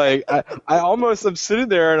 and it's like I'm sitting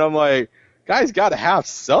there and I'm like, guy's got to have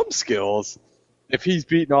some skills if he's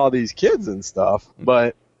beating all these kids and stuff,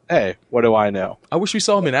 but. Hey, what do I know? I wish we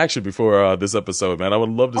saw him in action before this episode, man. I would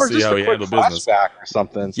love to see how he handled business. Or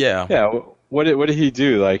something. Yeah. Yeah. What did he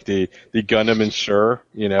do? Like the Gundam Insure?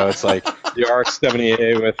 It's like the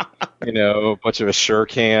RX-78 with a bunch of Assure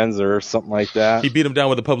cans or something like that. He beat him down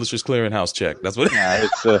with a Publisher's Clearinghouse check. That's what. Yeah,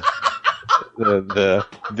 it's the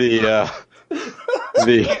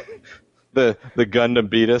Gundam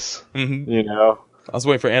beat us. Mm-hmm. I was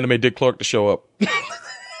waiting for Anime Dick Clark to show up.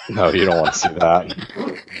 No, you don't want to see that.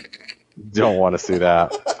 Don't want to see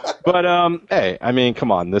that. But hey, I mean,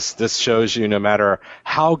 come on. This shows you no matter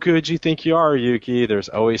how good you think you are, Yuki, there's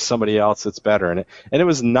always somebody else that's better. And it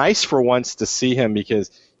was nice for once to see him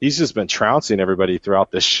because he's just been trouncing everybody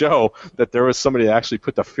throughout this show, that there was somebody that actually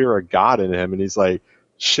put the fear of God in him, and he's like,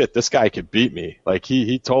 shit, this guy could beat me. Like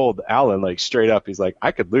he told Alan like straight up, he's like,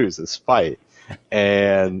 I could lose this fight.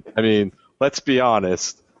 And I mean, let's be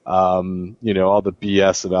honest. All the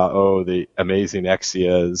BS about, the amazing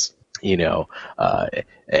Exia is,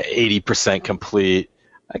 80% complete.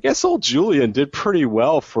 I guess old Julian did pretty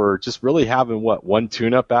well for just really having one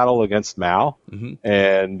tune-up battle against Mao,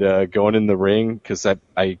 and going in the ring, because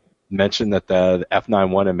I mentioned that the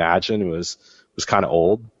F91 Imagine was kind of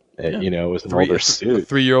old. It was an older suit.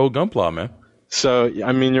 3-year-old Gunpla, man. So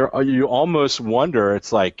I mean, you almost wonder.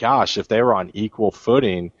 It's like, gosh, if they were on equal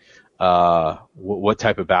footing. What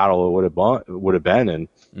type of battle it would have been, and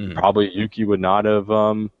probably Yuki would not have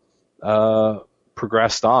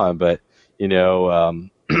progressed on. But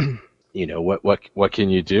what can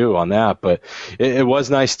you do on that? But it was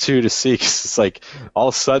nice too to see, 'cause it's like all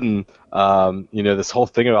of a sudden, this whole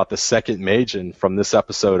thing about the second Majin from this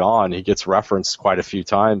episode on, he gets referenced quite a few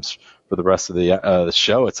times for the rest of the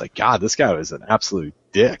show. It's like, God, this guy was an absolute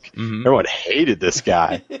dick. Everyone hated this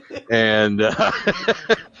guy. And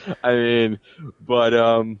I mean, but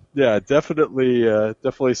yeah,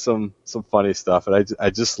 definitely some funny stuff. And I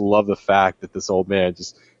just love the fact that this old man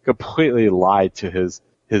just completely lied to his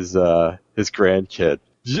grandkid.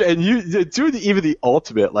 And you do even the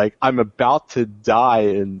ultimate, like, I'm about to die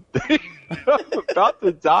in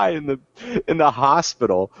the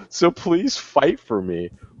hospital, so please fight for me.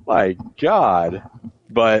 My God.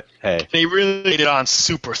 But hey, they really made it on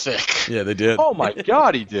super thick. Yeah, they did. Oh my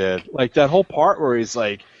God, he did. Like that whole part where he's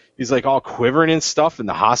like all quivering and stuff in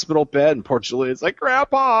the hospital bed, and poor Julian's like,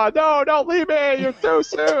 Grandpa, no, don't leave me, you're too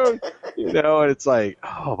soon. And it's like,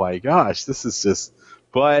 oh my gosh, this is just.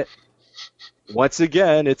 But once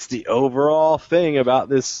again, it's the overall thing about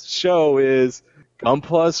this show is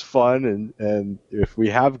Gunpla's fun, and if we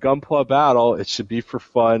have Gunpla battle, it should be for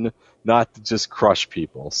fun, not to just crush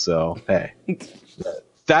people. So hey.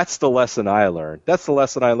 That's the lesson I learned. That's the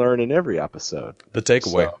lesson I learned in every episode. The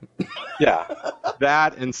takeaway. So, yeah.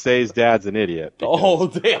 That and Say's dad's an idiot. Oh,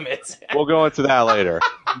 damn it. We'll go into that later.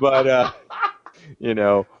 But,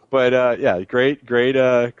 yeah, great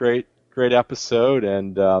episode.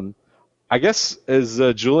 And I guess, is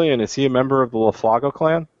Julian, is he a member of the LaFlago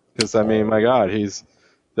clan? Because I mean, my God, he's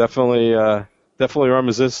definitely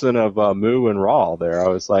reminiscent of Moo and Raw. There, I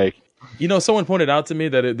was like, someone pointed out to me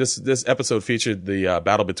that this episode featured the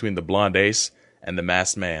battle between the Blonde Ace and the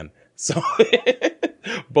Masked Man. So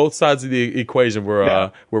both sides of the equation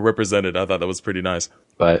were represented. I thought that was pretty nice.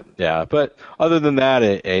 But other than that,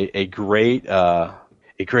 a great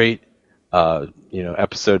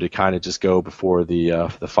episode to kind of just go before the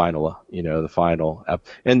final,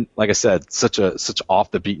 and like I said, such off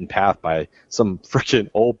the beaten path by some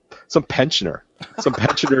pensioners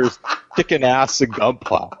kicking ass and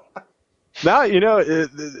Gunpla. Now,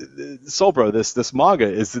 Soul Bro, this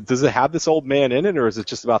manga, does it have this old man in it, or is it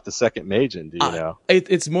just about the second Majin? Do you know?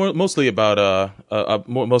 It's mostly about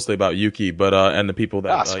Yuki, but and the people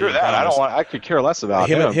that screw that. I could care less about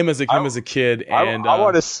him as a kid. And I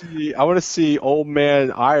want to see old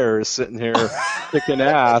man Ayers sitting here kicking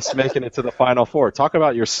ass, making it to the Final Four. Talk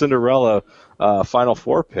about your Cinderella Final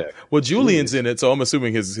Four pick. Well, Julian's in it, so I'm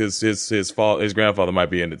assuming his grandfather might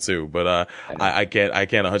be in it too. But I can't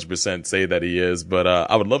 100% say that he is. But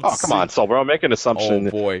I would love to. Oh, come on, Soul Bro, make an assumption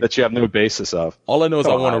that you have no basis of. All I know is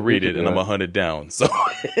I want to read it, and I'm 100 down. So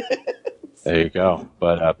there you go.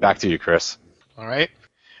 But back to you, Chris. All right.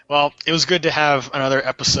 Well, it was good to have another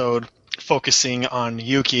episode focusing on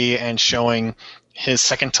Yuki and showing his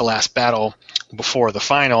second to last battle before the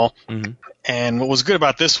final. Mm-hmm. And what was good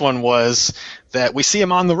about this one was that we see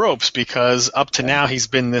him on the ropes, because up to now he's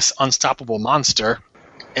been this unstoppable monster,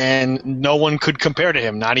 and no one could compare to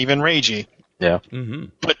him, not even Reiji. Yeah. Mm-hmm.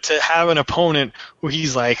 But to have an opponent who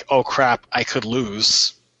he's like, oh crap, I could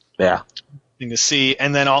lose. Yeah. To see,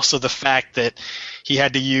 and then also the fact that he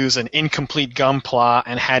had to use an incomplete Gunpla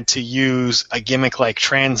and had to use a gimmick like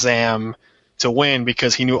Transam to win,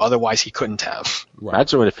 because he knew otherwise he couldn't have.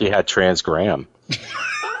 Imagine if he had Transgram.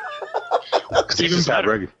 Even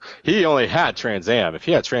better. He only had Transam. If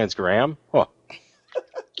he had Transgram, well,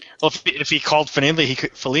 if he called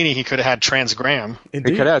Fellini, he could have had Transgram.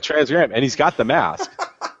 Indeed. He could have had Transgram, and he's got the mask.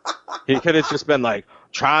 He could have just been like,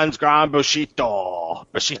 Transgram Bushido-san.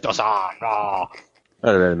 That would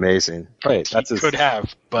have been amazing. Wait, he could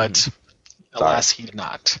have, but alas, he did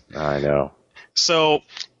not. I know. So,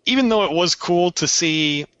 even though it was cool to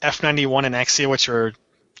see F91 and Exia, which are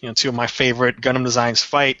two of my favorite Gundam designs,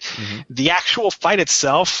 fight, the actual fight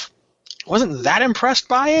itself, wasn't that impressed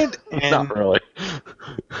by it. And not really.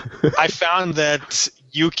 I found that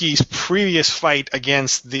Yuki's previous fight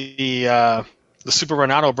against the Super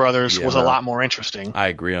Renato brothers was a lot more interesting. I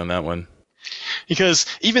agree on that one. Because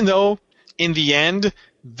even though in the end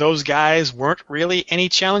those guys weren't really any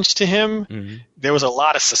challenge to him, there was a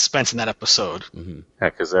lot of suspense in that episode. Yeah,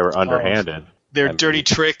 because they were underhanded. Their dirty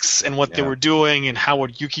tricks and what they were doing and how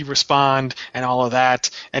would Yuki respond and all of that.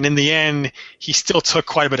 And in the end, he still took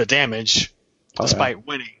quite a bit of damage despite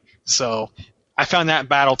winning. So I found that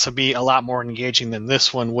battle to be a lot more engaging than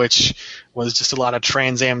this one, which was just a lot of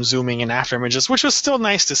Transam zooming and after images, which was still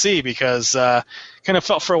nice to see, because kind of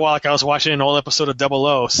felt for a while like I was watching an old episode of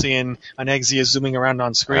 00, seeing an Exia zooming around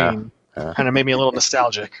on screen. Kind of made me a little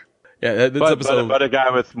nostalgic. Yeah, but a guy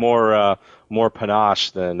with more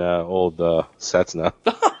panache than old Setsuna.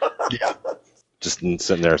 Yeah. Just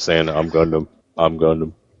sitting there saying, I'm Gundam. I'm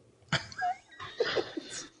Gundam.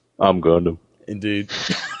 I'm Gundam. Indeed.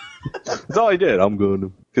 That's all he did. I'm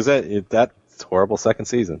Gundam. Because that's horrible second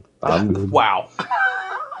season. Wow.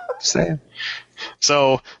 Just saying.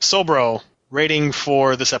 So, Sobro, rating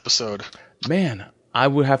for this episode. Man, I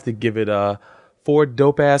would have to give it 4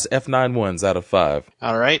 dope-ass F91s out of 5.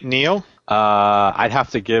 All right, Neo? I'd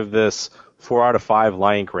have to give this 4 out of 5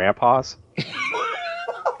 lying grandpas.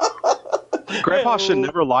 Grandpas should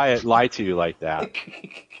never lie to you like that.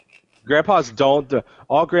 Grandpas don't.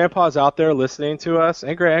 All grandpas out there listening to us,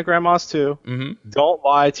 and grandmas too, don't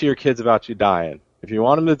lie to your kids about you dying. If you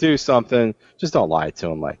want them to do something, just don't lie to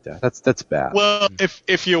them like that. That's bad. Well,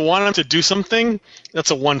 if you want them to do something,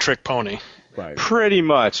 that's a one-trick pony. Right. Pretty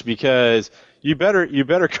much, because you better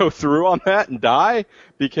go through on that and die,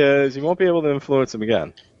 because you won't be able to influence them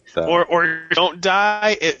again. So. Or don't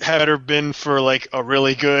die. It had better been for like a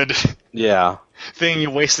really good thing you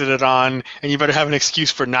wasted it on, and you better have an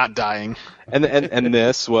excuse for not dying. And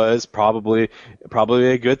this was probably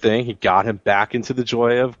a good thing. He got him back into the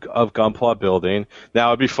joy of Gunpla building. Now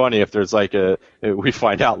it'd be funny if there's like we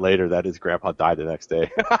find out later that his grandpa died the next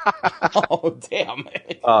day. Oh damn!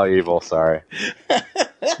 Oh, evil. Sorry.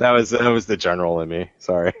 That was the general in me.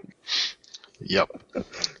 Sorry. Yep.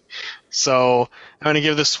 So I'm going to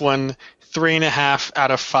give this one 3.5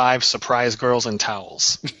 out of 5 surprise girls and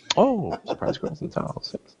towels. Oh, surprise girls and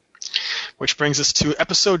towels. which brings us to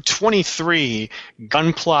episode 23,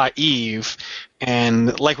 Gunpla Eve.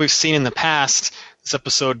 And like we've seen in the past, this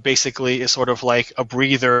episode basically is sort of like a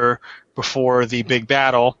breather before the big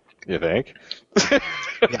battle. You think?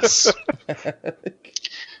 Yes.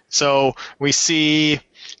 So we see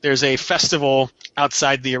there's a festival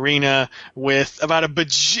outside the arena with about a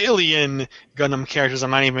bajillion Gundam characters. I'm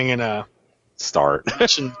not even going to Start.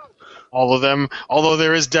 mention all of them, although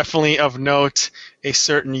there is definitely of note a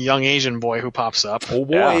certain young Asian boy who pops up. Oh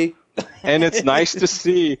boy. Yeah. And it's nice to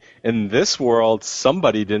see in this world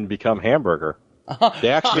somebody didn't become Hamburger. They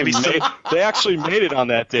actually made it on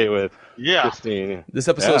that day with Christine. This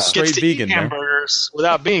episode's straight Gets to vegan, eat man. hamburgers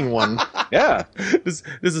without being one. Yeah. This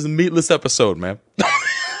is a meatless episode, man.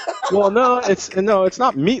 Well, no, it's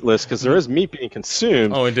not meatless because there is meat being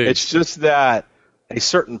consumed. Oh, indeed. It's just that a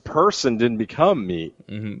certain person didn't become meat.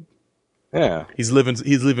 Mm-hmm. Yeah. He's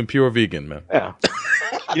living pure vegan, man. Yeah.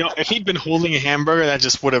 If he'd been holding a hamburger, that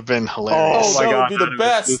just would have been hilarious. Oh, my that God. would be the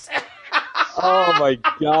best. Oh my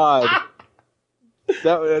God.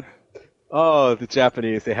 The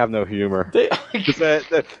Japanese, they have no humor.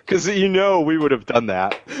 Because we would have done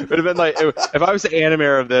that. It would have been like, if I was the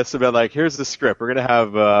animator of this, it would have been like, here's the script. We're going to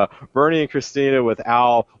have Bernie and Christina with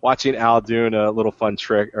Al, watching Al doing a little fun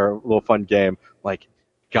trick, or a little fun game. Like,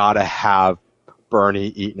 gotta have Bernie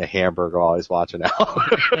eating a hamburger while he's watching Al.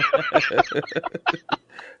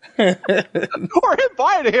 Or him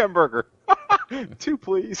buying a hamburger. 2,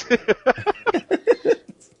 please.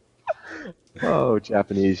 Oh,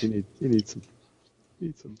 Japanese, you need some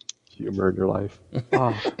humor in your life.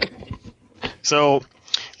 Oh. So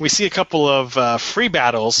we see a couple of free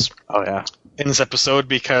battles. Oh yeah. In this episode,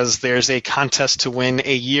 because there's a contest to win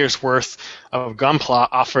a year's worth of Gunpla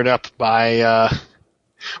offered up by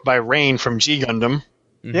Rain from G Gundam.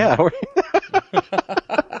 Yeah.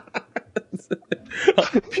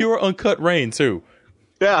 Pure uncut Rain too.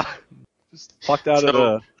 Yeah. Just plucked out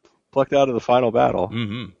of the final battle.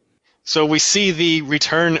 Mm-hmm. So we see the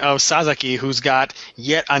return of Sasaki, who's got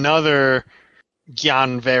yet another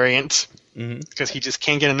Gyan variant, because he just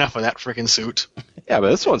can't get enough of that freaking suit. Yeah, but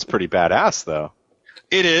this one's pretty badass, though.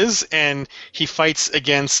 It is, and he fights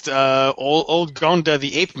against old Gonda,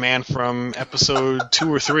 the Ape Man from episode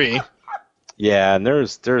 2 or 3. Yeah, and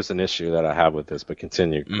there's an issue that I have with this, but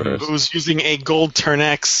continue, Chris. Who's using a gold Turn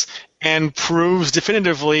X and proves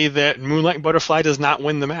definitively that Moonlight Butterfly does not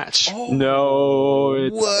win the match. Oh, no,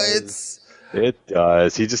 it what? Does. It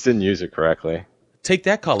does. He just didn't use it correctly. Take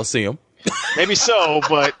that, Coliseum. Maybe so,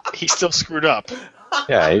 but he still screwed up.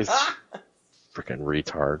 Yeah, he's freaking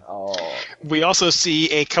retard. Oh. We also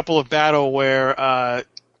see a couple of battle where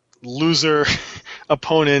loser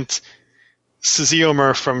opponent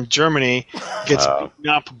Siziomer from Germany gets beaten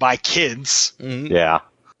up by kids. Mm-hmm. Yeah,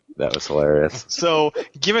 that was hilarious. So,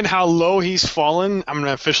 given how low he's fallen, I'm going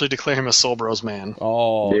to officially declare him a Soul Bros man.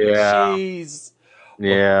 Oh, yeah. jeez.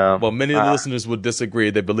 Yeah. Well, many of the listeners would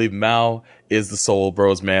disagree. They believe Mao is the Soul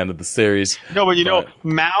Bros man of the series. No, but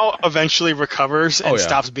Mao eventually recovers and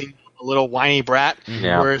stops being a little whiny brat,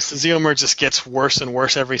 where Siziomer just gets worse and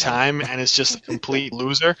worse every time and is just a complete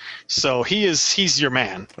loser. So he's your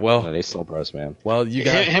man. Well, he's Soul Bros man. Well, you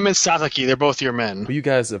guys, him and Sasaki, they're both your men. Well, you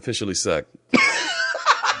guys officially suck.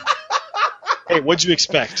 Hey, what'd you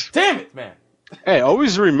expect? Damn it, man. Hey,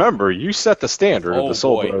 always remember, you set the standard of the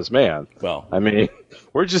Soul Bros man. Well, I mean,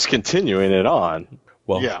 we're just continuing it on.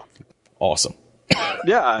 Well, yeah. Awesome.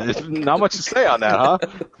 Yeah, not much to say on that, huh?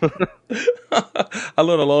 I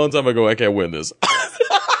learned a long time ago I can't win this.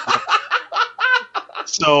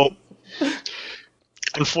 So,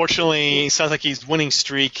 unfortunately, Sasaki's winning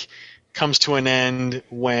streak comes to an end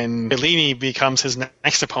when Bellini becomes his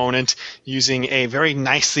next opponent using a very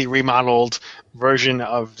nicely remodeled version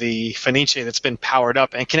of the Fenice that's been powered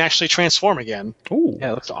up and can actually transform again. Ooh.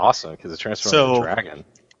 Yeah, it looks awesome because it transforms into a dragon.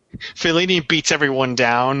 Fellini beats everyone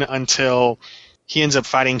down until he ends up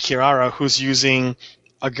fighting Kirara, who's using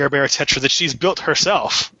a Gerber Tetra that she's built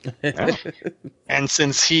herself. And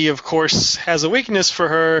since he, of course, has a weakness for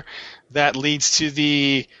her, that leads to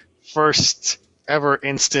the first ever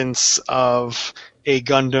instance of a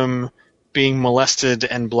Gundam being molested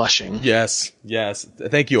and blushing. Yes.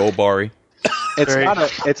 Thank you, Obari.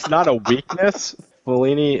 It's not a weakness.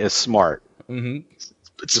 Fellini is smart. Mm-hmm.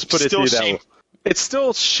 Just put it to you that way. It's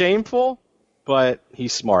still shameful, but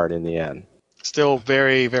he's smart in the end. Still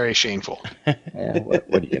very, very shameful. Yeah, what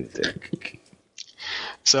are you going to do?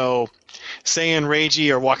 So, Sei and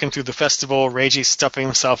Reiji are walking through the festival. Reiji's stuffing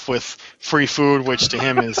himself with free food, which to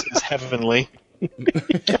him is heavenly.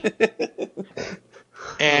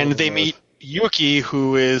 And they meet Yuki,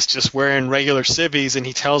 who is just wearing regular civvies, and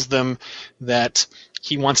he tells them that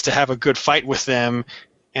he wants to have a good fight with them,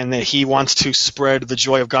 and that he wants to spread the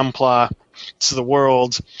joy of Gunpla to the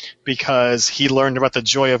world because he learned about the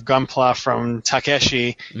joy of Gunpla from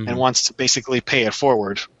Takeshi and wants to basically pay it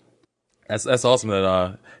forward. That's awesome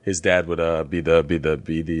that his dad would be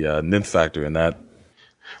the nymph factor in that.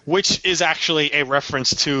 Which is actually a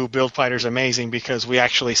reference to Build Fighters Amazing, because we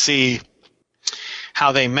actually see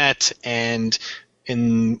how they met, and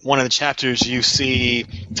in one of the chapters you see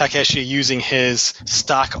Takeshi using his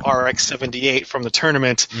stock RX-78 from the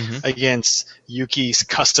tournament against Yuki's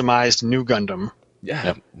customized new Gundam.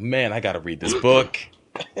 Yeah, man, I gotta read this book.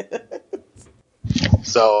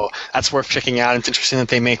 So that's worth checking out. It's interesting that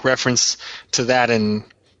they make reference to that in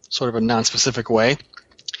sort of a non-specific way.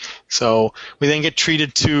 So we then get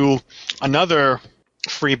treated to another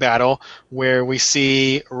free battle where we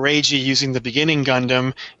see Reiji using the beginning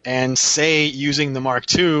Gundam and Sei using the Mark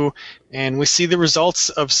II, and we see the results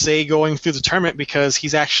of Sei going through the tournament because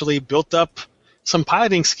he's actually built up some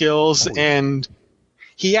piloting skills, and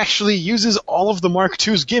he actually uses all of the Mark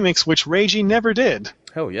II's gimmicks, which Reiji never did.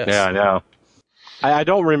 Hell yes. Yeah, I know. I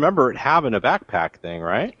don't remember it having a backpack thing,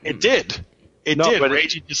 right? It did. It No, did. but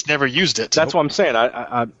Reiji just never used it. That's what I'm saying.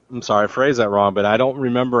 I'm sorry, I phrased that wrong, but I don't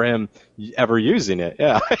remember him ever using it.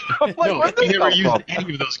 Yeah. I'm like, No, where he the never hell used from?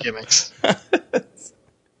 any of those gimmicks.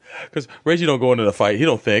 Because Reggie don't go into the fight. He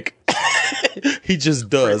don't think. He just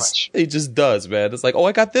does. He just does, man. It's like, oh,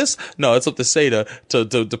 I got this. No, it's up to Seda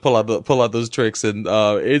to pull out those tricks, and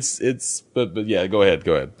but yeah, go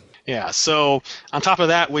ahead. Yeah. So on top of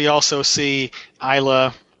that, we also see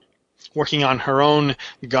Isla working on her own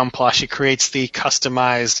Gunpla. She creates the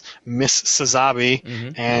customized Miss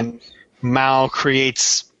Sazabi, and Mao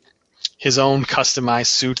creates his own customized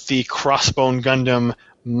suit, the Crossbone Gundam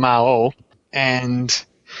Mao. And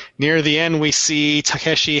near the end, we see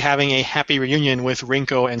Takeshi having a happy reunion with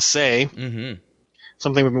Rinko and Sei.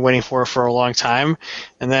 Something we've been waiting for a long time.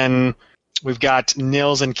 And then we've got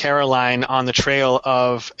Nils and Caroline on the trail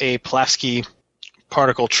of a Pulaski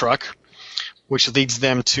particle truck, which leads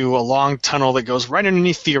them to a long tunnel that goes right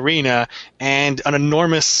underneath the arena, and an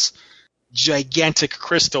enormous, gigantic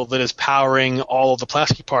crystal that is powering all of the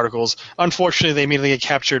Pulaski particles. Unfortunately, they immediately get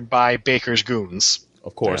captured by Baker's goons.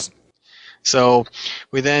 Of course. Yeah. So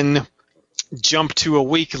we then jump to a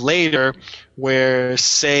week later where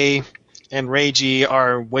Sei and Reiji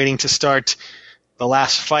are waiting to start the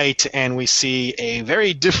last fight, and we see a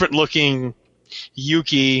very different-looking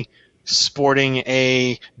Yuki sporting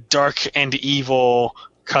a dark and evil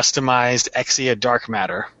customized Exia Dark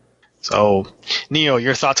Matter. So, Neo,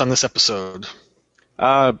 your thoughts on this episode?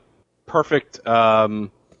 Perfect, breakup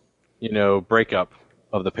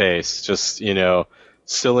of the pace. Just,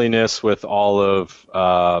 silliness with all of,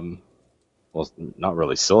 well, not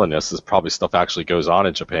really silliness. This probably stuff actually goes on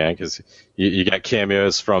in Japan, because you get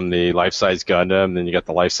cameos from the life-size Gundam, then you get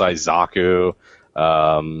the life-size Zaku,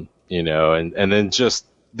 and then just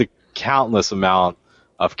the countless amount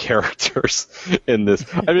of characters in this.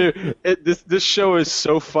 I mean, this show is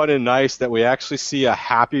so fun and nice that we actually see a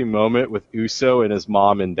happy moment with Uso and his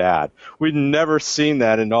mom and dad. We'd never seen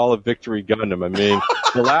that in all of Victory Gundam. I mean,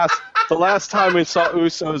 the last time we saw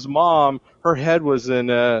Uso's mom, her head was in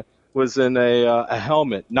a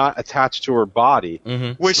helmet, not attached to her body.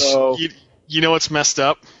 Which, you know what's messed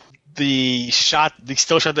up? The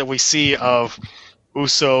still shot that we see of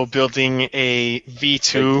Uso building a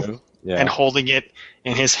V2 and holding it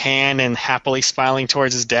in his hand and happily smiling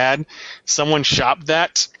towards his dad. Someone shopped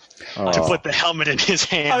that to put the helmet in his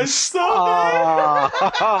hand. I saw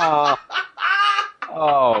that.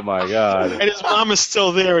 Oh my god. And his mom is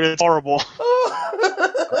still there, and it's horrible.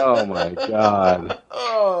 Oh my god.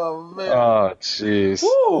 Oh man. Oh jeez.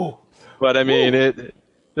 But I mean,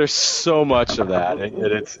 there's so much of that, and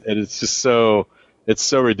it's just so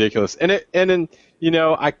ridiculous. And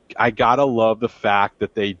I gotta love the fact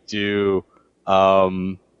that they do,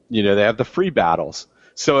 they have the free battles.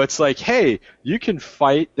 So it's like, hey, you can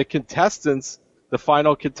fight the contestants, the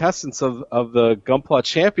final contestants of the Gunpla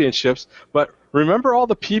Championships, but remember all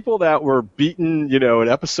the people that were beaten, in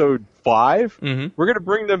episode 5? We're going to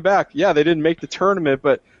bring them back. Yeah, they didn't make the tournament,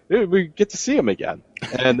 but we get to see them again.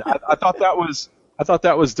 And I thought that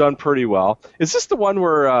was done pretty well. Is this the one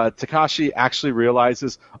where Takashi actually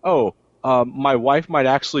realizes, my wife might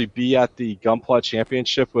actually be at the Gunpla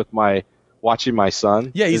Championship with watching my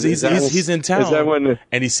son? Yeah, he's in town. Is that when?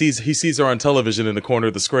 And he sees her on television in the corner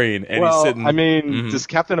of the screen, and he's sitting. I mean, does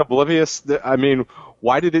Captain Oblivious?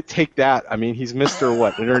 Why did it take that? I mean, he's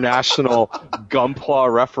Mr. International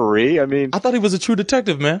Gunpla referee. I mean, I thought he was a true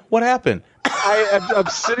detective, man. What happened? I'm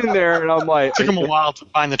sitting there and I'm like, Took him a while to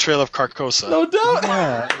find the trail of Carcosa. No doubt.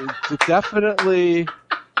 yeah,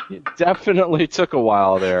 it definitely took a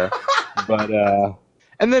while there, but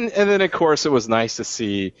and then of course it was nice to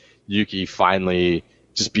see Yuki finally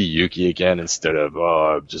just be Yuki again instead of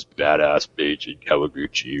I'm just badass Meiji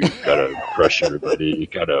Kawaguchi. You gotta crush everybody. You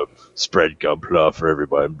gotta spread Gunpla for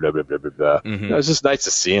everybody. Blah blah blah blah blah. Mm-hmm. It was just nice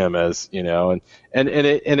to see him as and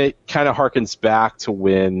it kind of harkens back to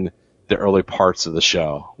when the early parts of the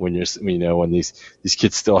show when when these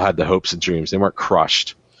kids still had the hopes and dreams. They weren't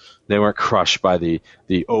crushed. They weren't crushed by the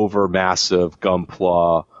over massive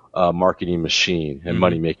Gunpla marketing machine and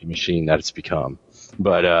money making machine that it's become.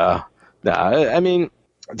 But I mean,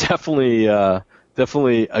 definitely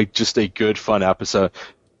just a good fun episode.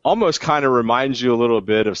 Almost kind of reminds you a little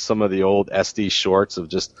bit of some of the old SD shorts of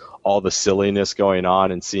just all the silliness going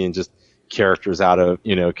on and seeing just characters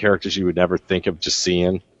characters you would never think of just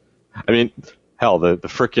seeing. I mean, hell,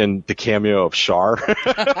 the cameo of Char.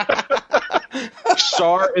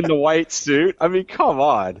 Char in the white suit. I mean, come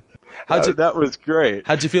on. That was great.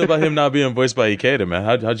 How'd you feel about him not being voiced by Ikeda, man?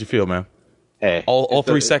 How'd you feel, man? Hey, all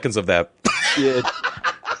 3 seconds of that. Yeah,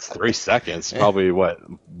 3 seconds. Probably what,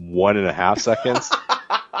 1.5 seconds?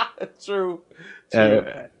 True.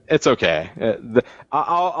 It's okay.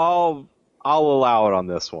 I'll allow it on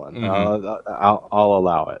this one. Mm-hmm. I'll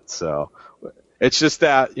allow it. So. It's just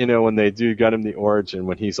that, when they do Gundam the Origin,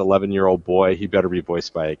 when he's 11-year-old boy, he better be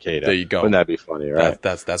voiced by Ikeda. There you go. Wouldn't that be funny, right?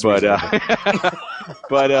 That's but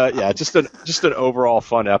yeah, just an overall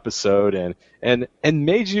fun episode and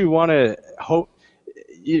made you want to hope.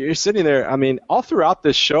 You're sitting there. I mean, all throughout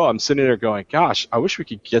this show, I'm sitting there going, "Gosh, I wish we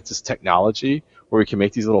could get this technology where we can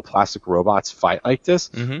make these little plastic robots fight like this."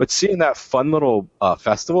 Mm-hmm. But seeing that fun little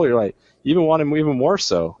festival, you're like, you even want them even more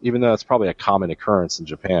so, even though it's probably a common occurrence in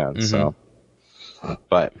Japan. Mm-hmm. So.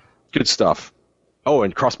 But good stuff. Oh,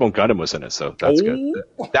 and Crossbone Gundam was in it, so that's good.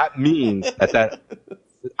 That means that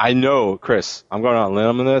I know, Chris, I'm going on a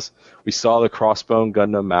limb on this. We saw the Crossbone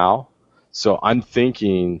Gundam Mao, so I'm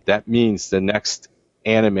thinking that means the next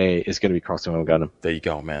anime is going to be Crossbone Gundam. There you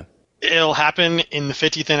go, man. It'll happen in the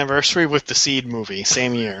 50th anniversary with the Seed movie,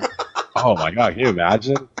 same year. Oh my god, can you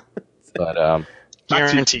imagine? But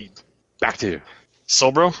guaranteed. Back to you.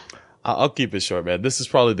 Sobro? I'll keep it short, man. This is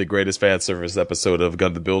probably the greatest fan service episode of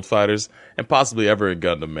Gundam Build Fighters and possibly ever in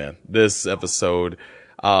Gundam, man. This episode,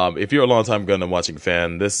 if you're a long-time Gundam watching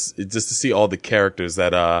fan, just to see all the characters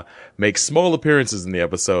that make small appearances in the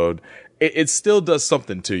episode, it still does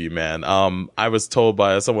something to you, man. I was told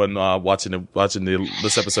by someone watching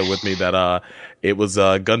this episode with me that it was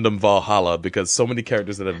Gundam Valhalla because so many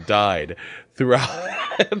characters that have died throughout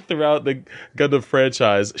the Gundam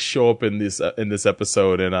franchise show up in this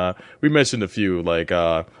episode, and we mentioned a few like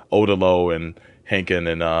Odalo and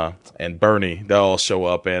Henkin and Bernie. They all show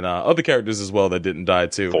up, and other characters as well that didn't die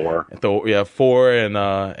too. Four and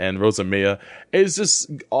Rosamia. It's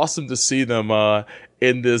just awesome to see them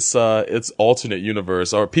in this it's alternate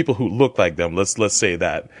universe, or people who look like them. Let's say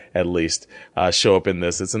that at least show up in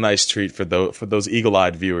this. It's a nice treat for those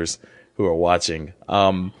eagle-eyed viewers who are watching.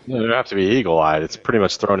 You don't have to be eagle-eyed. It's pretty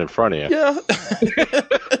much thrown in front of you. Yeah.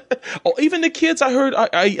 Oh, even the kids. I heard.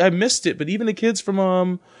 I missed it, but even the kids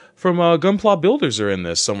from Gunpla Builders are in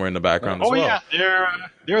this somewhere in the background as well. Oh yeah,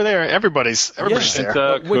 they're there. Everybody's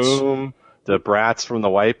there. Coom, the brats from the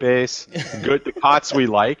White Base, the cots we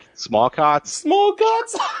like, small cots,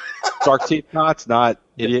 dark teeth cots, not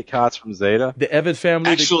idiot cots from Zeta. The Evid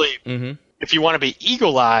family. Actually, if you want to be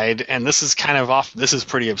eagle-eyed, and this is kind of off, this is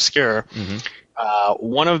pretty obscure.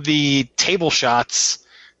 One of the table shots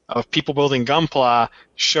of people building Gunpla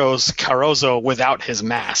shows Caruso without his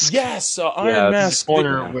mask. Yes, Iron Mask.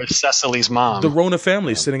 Corner with Cecily's mom. The Rona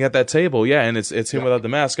family sitting at that table. Yeah, and it's him without the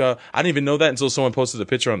mask. I didn't even know that until someone posted a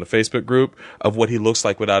picture on the Facebook group of what he looks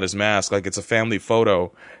like without his mask. Like it's a family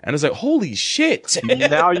photo, and it's like, holy shit!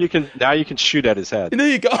 now you can shoot at his head. And there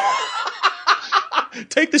you go.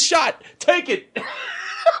 Take the shot. Take it.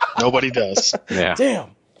 Nobody does. Yeah.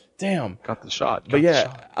 Damn. Got the shot. But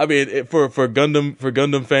yeah, I mean, for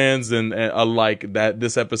Gundam fans and alike, that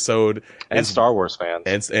this episode and Star Wars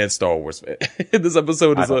fans and Star Wars fans, this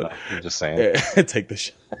episode is I'm just saying. Take the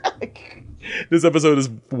shot. This episode is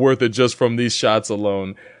worth it just from these shots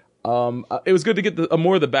alone. It was good to get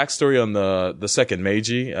more of the backstory on the second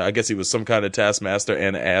Meiji. I guess he was some kind of taskmaster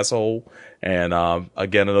and an asshole. And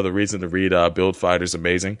again, another reason to read Build Fighters.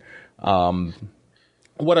 Amazing.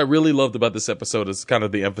 What I really loved about this episode is kind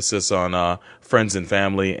of the emphasis on friends and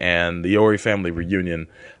family and the Iori family reunion.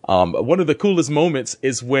 One of the coolest moments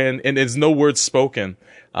is when, and there's no words spoken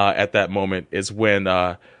at that moment, is when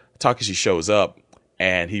Takashi shows up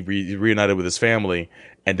and he reunited with his family.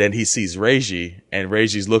 And then he sees Reiji, and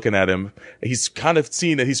Reiji's looking at him. He's kind of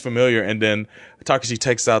seeing that he's familiar, and then Takashi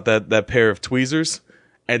takes out that pair of tweezers,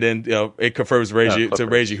 and then it confirms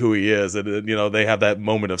Reiji who he is, and then, they have that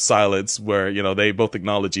moment of silence where they both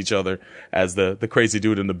acknowledge each other as the crazy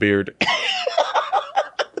dude in the beard.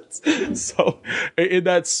 So in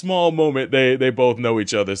that small moment, they both know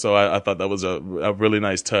each other. So I thought that was a really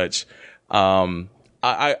nice touch.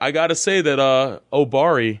 I gotta say that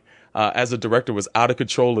Obari, as a director, was out of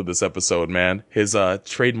control in this episode, man. His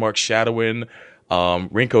trademark shadowing,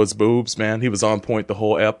 Rinko's boobs, man. He was on point the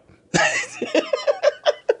whole ep.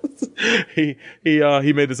 He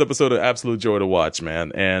made this episode an absolute joy to watch,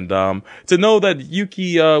 man. And to know that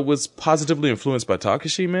Yuki was positively influenced by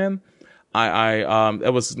Takashi, man.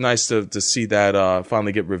 It was nice to see that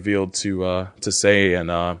finally get revealed to Sei and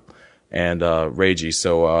Reiji.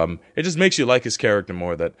 So it just makes you like his character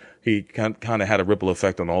more, that he kind of had a ripple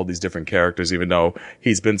effect on all these different characters, even though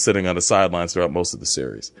he's been sitting on the sidelines throughout most of the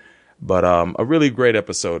series. But a really great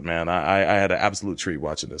episode, man. I had an absolute treat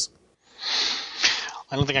watching this.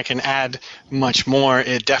 I don't think I can add much more.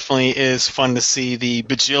 It definitely is fun to see the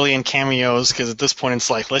bajillion cameos, because at this point it's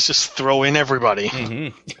like, let's just throw in everybody.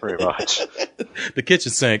 Mm-hmm. Pretty much. The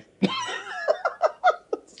kitchen sink.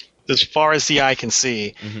 As far as the eye can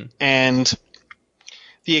see. Mm-hmm. And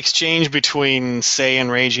the exchange between Sei and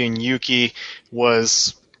Reiji and Yuki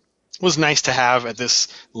was nice to have at this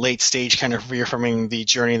late stage, kind of reaffirming the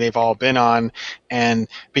journey they've all been on. And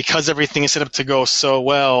because everything is set up to go so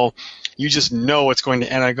well, you just know it's going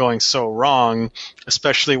to end up going so wrong,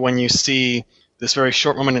 especially when you see this very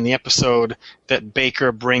short moment in the episode that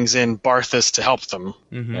Baker brings in Barthas to help them.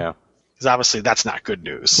 Mm-hmm. Yeah. Because obviously that's not good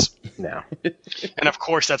news. No. And of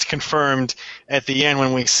course that's confirmed at the end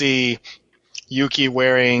when we see Yuki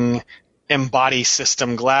wearing Embody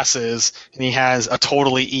system glasses, and he has a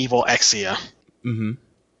totally evil Exia. Mm-hmm.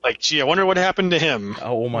 Like, gee, I wonder what happened to him.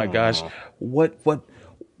 Oh my gosh.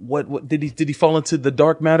 What did he fall into the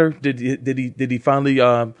dark matter? Did he finally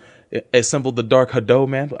assemble the dark Hado,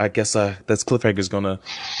 man? I guess that's Cliffhanger's gonna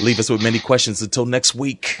leave us with many questions until next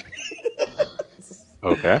week.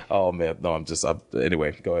 Okay. Oh man, no,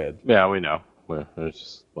 anyway, go ahead. Yeah, we know. We're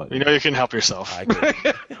just You know you can help yourself.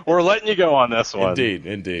 We're letting you go on this one.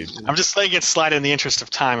 Indeed. I'm just letting it slide in the interest of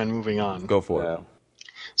time and moving on. Go for it.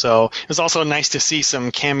 So it was also nice to see some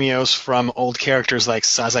cameos from old characters like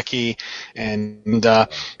Sasaki and a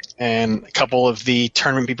couple of the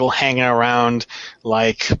tournament people hanging around,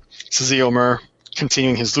 like Suzuomer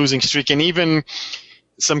continuing his losing streak, and even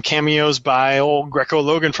some cameos by old Greco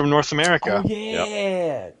Logan from North America. Oh,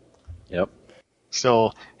 yeah. Yep.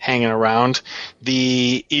 Still hanging around.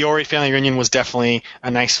 The Iori family reunion was definitely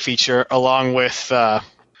a nice feature, along with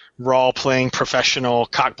Raul playing professional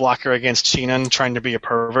cockblocker against Chinan, trying to be a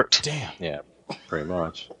pervert. Damn. Yeah, pretty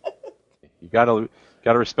much. You gotta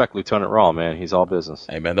respect Lieutenant Raul, man. He's all business.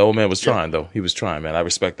 Hey, man, the old man was trying, though. He was trying, man. I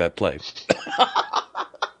respect that play.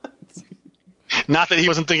 Not that he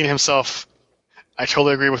wasn't thinking to himself, I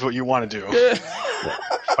totally agree with what you want to do, but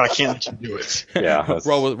I can't let you do it. Yeah.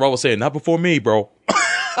 Raul was saying, not before me, bro.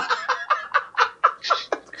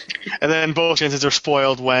 And then both chances are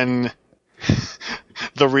spoiled when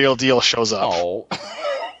the real deal shows up. Oh.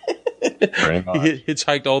 Pretty much. He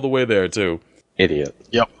hitchhiked all the way there, too. Idiot.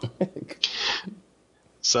 Yep.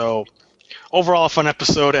 So, overall, a fun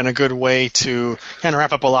episode and a good way to kind of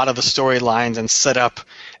wrap up a lot of the storylines and set up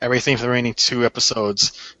everything for the remaining 2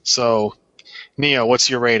 episodes. So, Neo, what's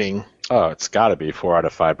your rating? Oh, it's got to be 4 out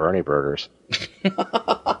of 5 Bernie burgers.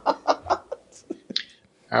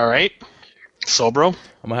 All right. Sobro?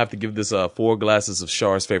 I'm going to have to give this 4 glasses of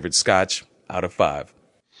Char's favorite scotch out of 5.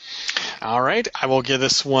 All right. I will give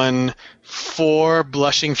this one 4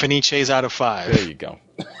 blushing Fenices out of 5. There you go.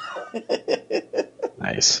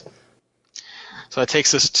 Nice. So that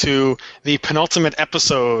takes us to the penultimate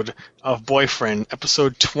episode of Boyfriend,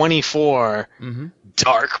 episode 24,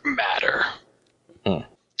 Dark Matter.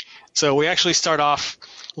 So we actually start off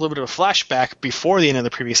a little bit of a flashback before the end of the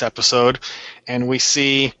previous episode, and we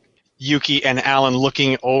see Yuki and Alan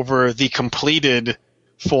looking over the completed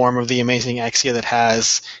form of the amazing Exia that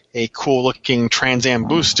has a cool-looking Trans Am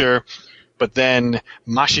booster, but then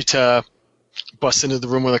Mashita busts into the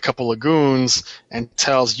room with a couple of goons and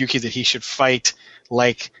tells Yuki that he should fight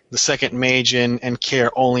like the second Meijin and care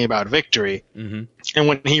only about victory. Mm-hmm. And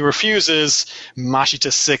when he refuses,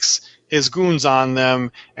 Mashita sicks his goons on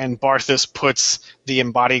them, and Barthas puts the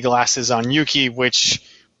embody glasses on Yuki, which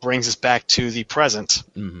brings us back to the present.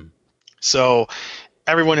 Mm-hmm. So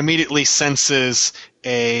everyone immediately senses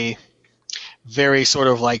a very sort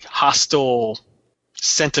of like hostile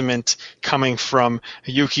sentiment coming from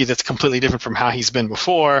Yuki that's completely different from how he's been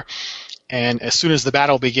before. And as soon as the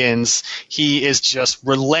battle begins, he is just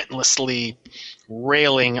relentlessly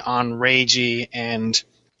railing on Reiji and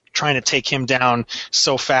trying to take him down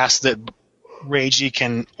so fast that Reiji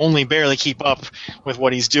can only barely keep up with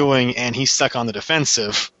what he's doing, and he's stuck on the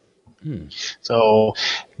defensive. So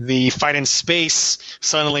the fight in space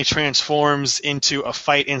suddenly transforms into a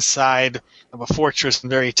fight inside of a fortress in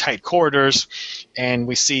very tight corridors, and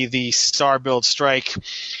we see the Star-Build Strike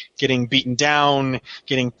getting beaten down,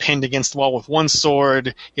 getting pinned against the wall with one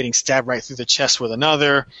sword, getting stabbed right through the chest with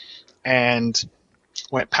another, and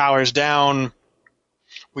when it powers down,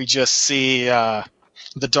 we just see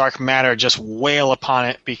the dark matter just wail upon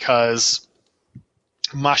it because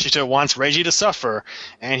Mashita wants Reiji to suffer,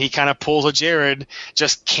 and he kind of pulls a Jared,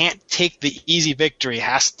 just can't take the easy victory,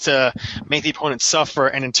 has to make the opponent suffer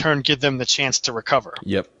and in turn give them the chance to recover.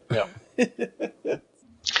 Yep.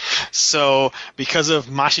 So because of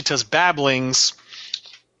Mashita's babblings,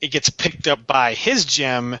 it gets picked up by his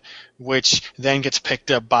gem, which then gets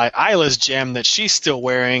picked up by Isla's gem that she's still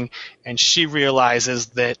wearing, and she realizes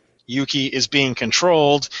that Yuki is being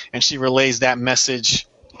controlled, and she relays that message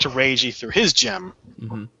to Reiji through his gem.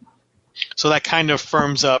 So that kind of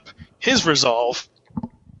firms up his resolve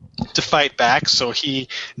to fight back, so he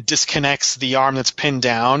disconnects the arm that's pinned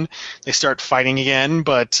down. They start fighting again,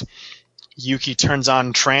 but Yuki turns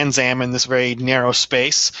on Transam in this very narrow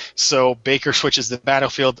space, so Baker switches the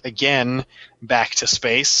battlefield again back to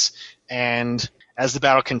space, and as the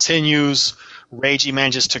battle continues, Reiji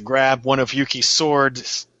manages to grab one of Yuki's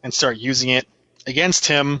swords and start using it against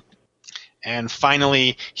him, and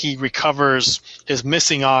finally he recovers his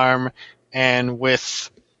missing arm, and with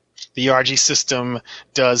the RG system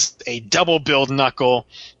does a double build knuckle,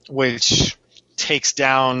 which takes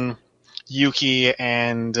down Yuki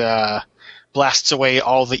and blasts away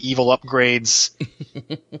all the evil upgrades,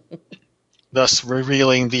 thus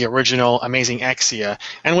revealing the original Amazing Exia.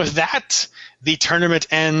 And with that, the tournament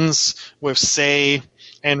ends with Sei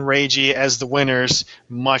and Reiji as the winners,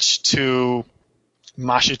 much to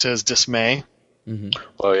Mashita's dismay.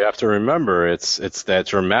 Well, you have to remember it's that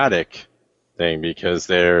dramatic thing because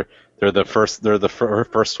they're the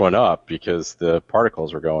first one up because the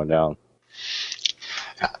particles are going down.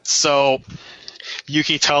 So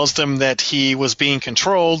Yuki tells them that he was being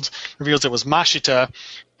controlled, reveals it was Mashita,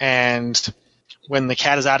 and when the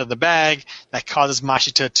cat is out of the bag, that causes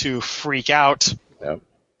Mashita to freak out. Yep.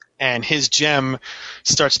 And his gem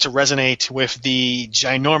starts to resonate with the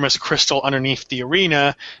ginormous crystal underneath the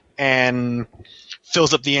arena and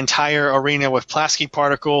fills up the entire arena with Plasky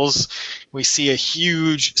particles. We see a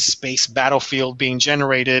huge space battlefield being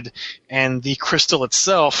generated, and the crystal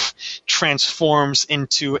itself transforms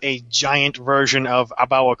into a giant version of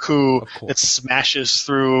Abawaku that smashes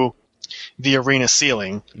through the arena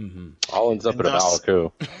ceiling. All ends up at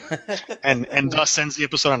Abawaku. and thus ends the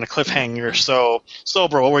episode on a cliffhanger. So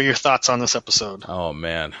bro, what were your thoughts on this episode? Oh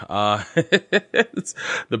man, it's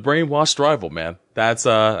the brainwashed rival, man. That's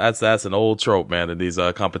an old trope, man, in these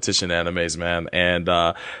competition animes, man, and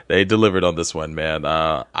they delivered on this one, man.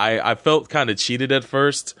 I felt kind of cheated at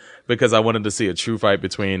first because I wanted to see a true fight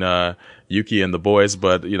between Yuki and the boys,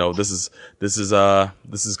 but you know this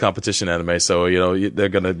is competition anime, so you know they're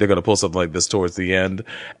gonna pull something like this towards the end,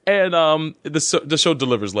 and the show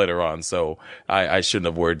delivers later on, so I shouldn't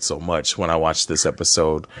have worried so much when I watched this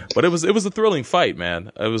episode. But it was a thrilling fight,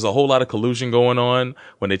 man. It was a whole lot of collusion going on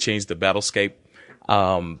when they changed the battlescape.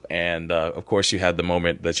 And of course you had the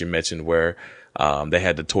moment that you mentioned where they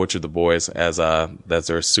had to torture the boys as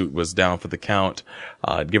their suit was down for the count,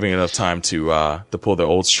 giving enough time to pull their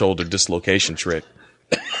old shoulder dislocation trick.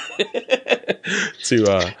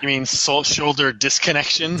 You mean shoulder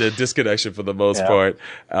disconnection? The disconnection for the most part,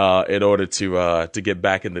 in order to get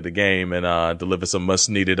back into the game and deliver some much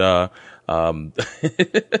needed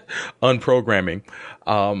unprogramming,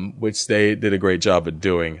 which they did a great job at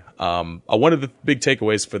doing. One of the big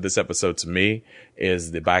takeaways for this episode to me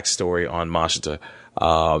is the backstory on Mashita,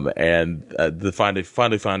 and to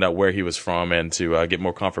finally find out where he was from and to get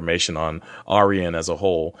more confirmation on Aryan as a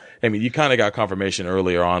whole. I mean, you kind of got confirmation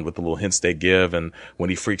earlier on with the little hints they give, and when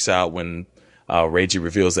he freaks out when Reiji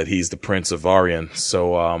reveals that he's the Prince of Aryan.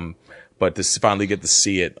 So, but to finally get to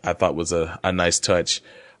see it, I thought was a nice touch.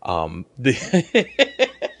 The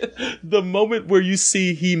moment where you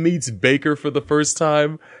see he meets Baker for the first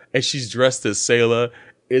time and she's dressed as Sayla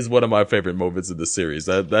is one of my favorite moments in the series.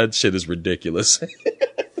 That shit is ridiculous.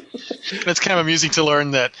 It's kind of amusing to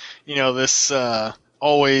learn that, you know, this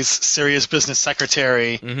always serious business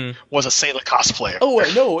secretary was a Sayla cosplayer. Oh,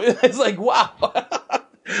 wait, no. It's like, wow.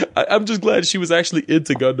 I'm just glad she was actually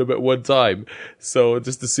into Gundam at one time. So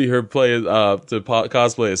just to see her play,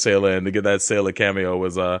 cosplay as Sailor and to get that Sailor cameo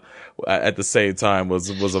was, at the same time was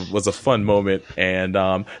a fun moment. And,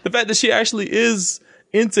 the fact that she actually is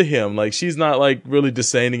into him, like she's not like really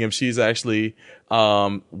disdaining him. She's actually,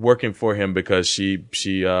 working for him because she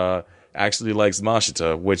actually likes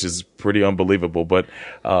Mashita, which is pretty unbelievable, but,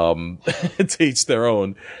 to each their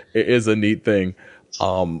own. It is a neat thing.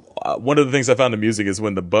 One of the things I found in music is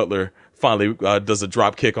when the butler finally does a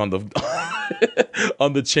drop kick on the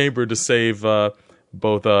on the chamber to save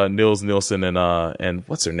both Nils Nielsen and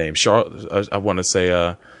what's her name? Charlotte. I want to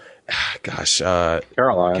say Caroline.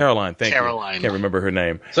 Caroline. Thank Caroline. you. Can't remember her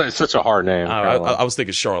name. So it's such a hard name. I was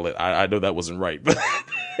thinking Charlotte. I know that wasn't right, but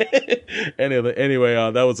anyway,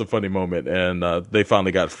 that was a funny moment, and they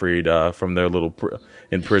finally got freed from their little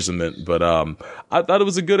imprisonment. But I thought it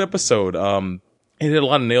was a good episode. It hit a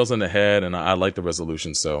lot of nails on the head, and I like the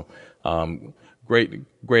resolution. So,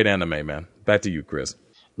 great anime, man. Back to you, Chris.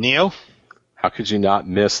 Neo? How could you not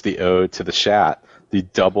miss the ode to the Shat? The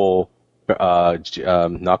double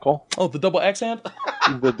knuckle? Oh, the double axe hand?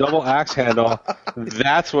 The double axe handle.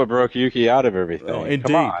 That's what broke Yuki out of everything. Oh, indeed.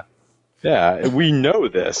 Come on. Yeah, we know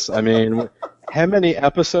this. I mean, how many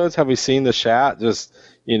episodes have we seen the Shat just,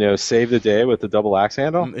 save the day with the double axe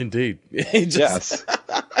handle? Indeed. Yes.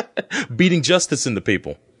 Beating justice into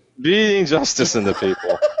people. Beating justice into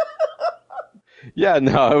people. Yeah,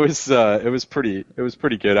 no, it was pretty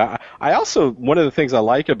good. I also, one of the things I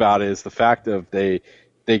like about it is the fact of they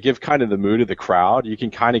give kind of the mood of the crowd. You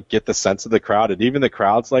can kind of get the sense of the crowd, and even the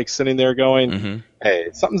crowd's like sitting there going, "Hey,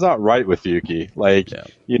 something's not right with Yuki." Like,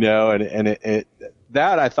 and it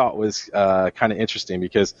that I thought was kind of interesting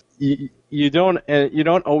because you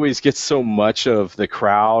don't always get so much of the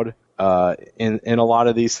crowd in a lot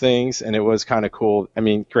of these things, and it was kind of cool. I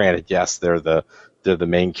mean, granted, yes, they're the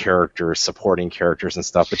main characters, supporting characters and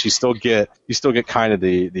stuff, but you still get kind of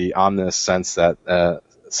the ominous sense that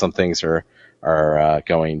some things are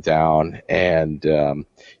going down, and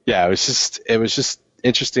it was just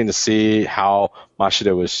interesting to see how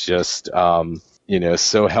Mashita was just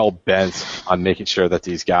so hell bent on making sure that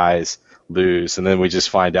these guys lose, and then we just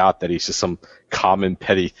find out that he's just some common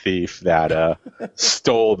petty thief that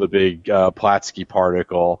stole the big Platsky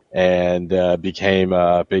particle and became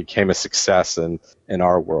a success in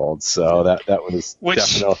our world. So that was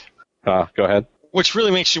definitely. Go ahead. Which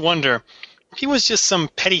really makes you wonder. He was just some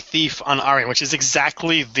petty thief on Aryan, which is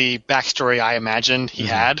exactly the backstory I imagined he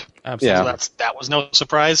had. Absolutely. So that was no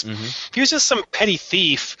surprise. If he was just some petty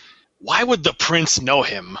thief, why would the prince know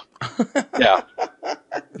him? Yeah,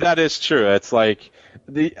 that is true. It's like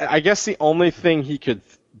I guess the only thing he could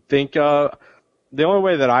think of, the only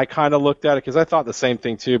way that I kind of looked at it, because I thought the same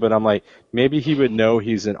thing too, but I'm like, maybe he would know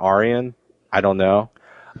he's an Aryan. I don't know.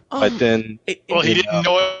 But then, he didn't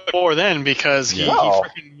know it before then because he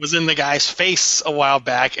freaking was in the guy's face a while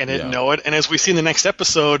back and didn't know it. And as we see in the next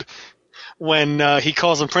episode, when he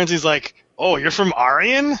calls him Prince, he's like, "Oh, you're from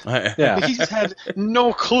Aryan?" Yeah. He just had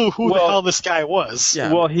no clue who the hell this guy was.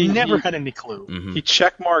 Yeah. Well, he never had any clue. He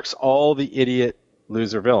checkmarks all the idiot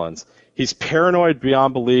loser villains. He's paranoid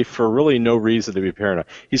beyond belief for really no reason to be paranoid.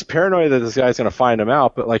 He's paranoid that this guy's going to find him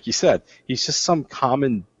out, but like you said, he's just some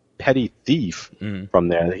common petty thief from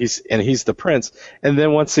there. He's the prince. And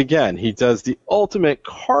then once again, he does the ultimate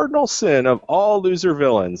cardinal sin of all loser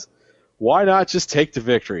villains. Why not just take the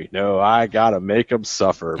victory? No, I gotta make them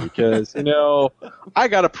suffer because, I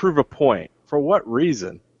gotta prove a point. For what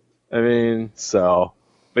reason? I mean,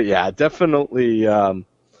 but yeah, definitely, and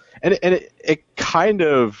it kind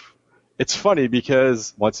of, it's funny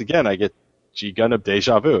because once again, I get G Gundam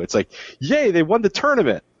deja vu. It's like, yay, they won the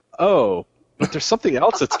tournament. Oh, but there's something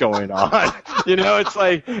else that's going on.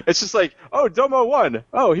 It's just like, oh, Domo won.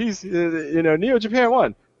 Oh, he's, Neo Japan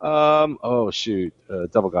won. Oh shoot,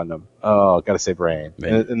 Double Gundam. Oh, gotta say Brain.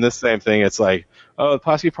 And this same thing, it's like, oh, the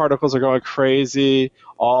Platsky particles are going crazy.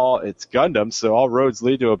 It's Gundam, so all roads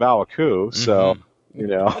lead to a Bawaku. So,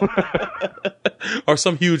 or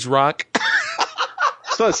some huge rock.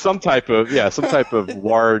 So some type of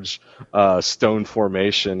large stone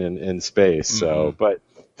formation in space. So, but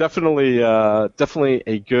definitely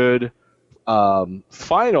a good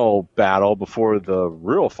final battle before the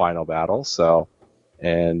real final battle. So.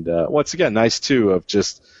 And once again, nice too of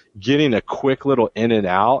just getting a quick little in and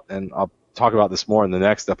out, and I'll talk about this more in the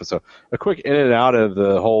next episode. A quick in and out of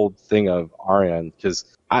the whole thing of Aryan, because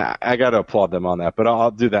I got to applaud them on that, but I'll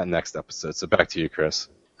do that next episode. So back to you, Chris.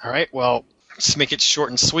 All right. Well, just to make it short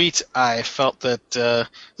and sweet, I felt that it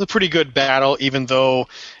was a pretty good battle, even though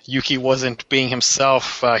Yuki wasn't being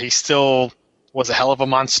himself. He still was a hell of a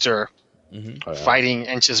monster. fighting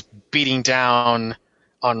and just beating down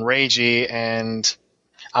on Reiji, and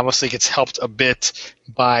obviously gets helped a bit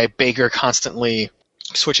by Baker constantly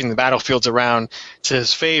switching the battlefields around to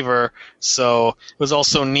his favor. So it was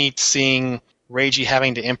also neat seeing Reiji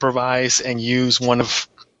having to improvise and use one of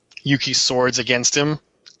Yuki's swords against him,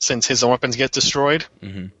 since his weapons get destroyed.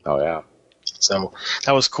 Oh, yeah. So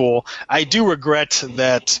that was cool. I do regret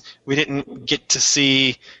that we didn't get to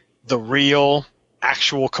see the real,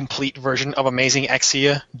 actual, complete version of Amazing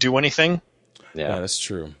Exia do anything. Yeah, that's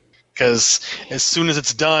true. Because as soon as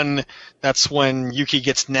it's done, that's when Yuki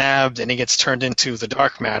gets nabbed and he gets turned into the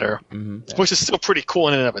dark matter, which is still pretty cool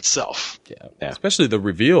in and of itself. Yeah. Especially the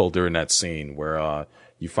reveal during that scene where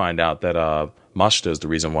you find out that Mashita is the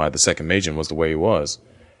reason why the second Meijin was the way he was.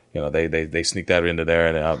 You know, they sneak that into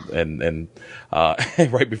there and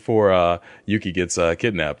right before Yuki gets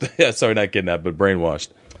kidnapped. Sorry, not kidnapped, but brainwashed.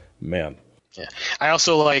 Man. Yeah. I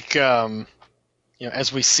also like,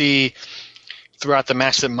 as we see throughout the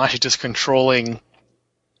match that Mashita's controlling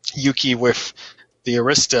Yuki with the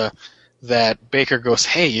Arista, that Baker goes,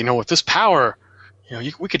 hey, with this power,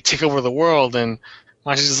 we could take over the world. And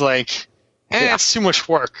Mashita's like, it's too much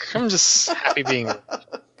work. I'm just happy being.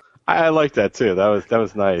 I like that too. That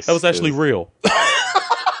was nice. That was actually real.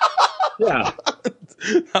 Yeah.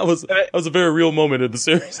 That was a very real moment in the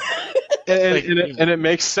series. And it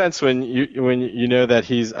makes sense when you know that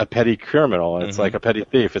he's a petty criminal and it's like a petty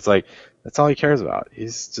thief. It's like that's all he cares about.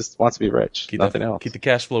 He's just wants to be rich. Nothing else. Keep the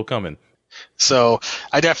cash flow coming. So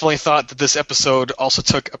I definitely thought that this episode also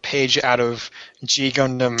took a page out of G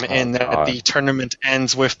Gundam in that the tournament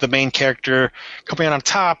ends with the main character coming out on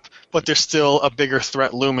top, but there's still a bigger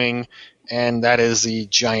threat looming, and that is the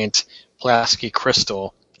giant Pulaski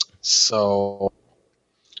crystal. So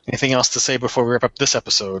anything else to say before we wrap up this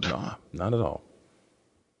episode? No, not at all.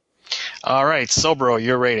 All right, Sobro,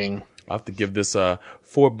 your rating. I have to give this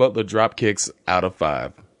 4 Butler drop kicks out of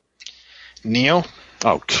 5. Neo?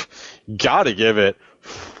 Oh, gotta give it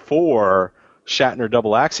 4 Shatner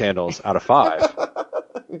double axe handles out of 5.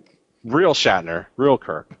 Real Shatner, real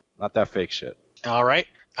Kirk, not that fake shit. All right,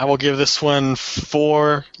 I will give this one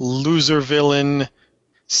 4 loser villain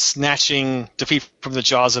snatching defeat from the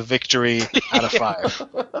jaws of victory out of 5.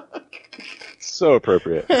 So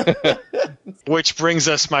appropriate. Which brings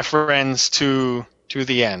us, my friends, to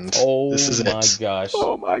the end. Oh, this is my it. gosh.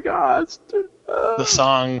 Oh my gosh. The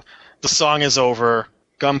song is over.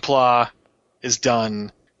 Gunpla is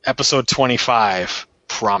done. Episode 25.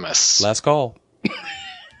 Promise. Last call.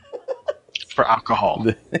 For alcohol.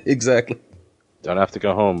 Exactly. Don't have to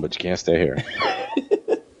go home, but you can't stay here.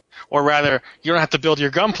 Or rather, you don't have to build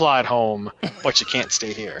your Gunpla at home, but you can't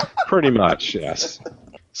stay here. Pretty much, yes.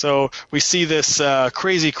 So we see this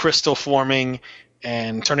crazy crystal forming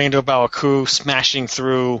and turning into a Baoku, smashing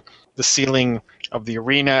through the ceiling of the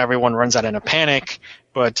arena. Everyone runs out in a panic,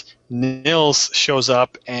 but Nils shows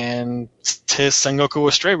up and his Sengoku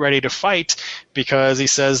was straight ready to fight because he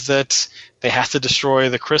says that they have to destroy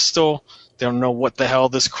the crystal. They don't know what the hell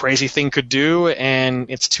this crazy thing could do, and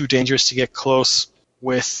it's too dangerous to get close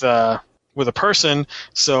with a person.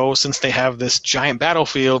 So since they have this giant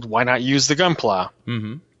battlefield, why not use the Gunpla?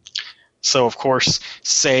 Mm-hmm. So, of course,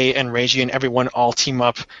 Sei and Reiji and everyone all team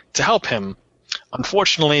up to help him.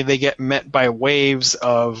 Unfortunately, they get met by waves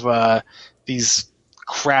of these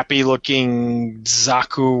crappy-looking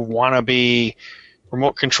Zaku wannabe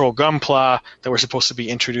remote control Gunpla that were supposed to be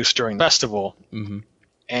introduced during the festival. Mm-hmm.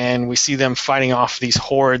 And we see them fighting off these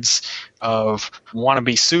hordes of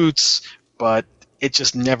wannabe suits, but it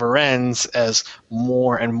just never ends as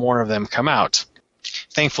more and more of them come out.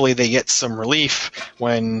 Thankfully, they get some relief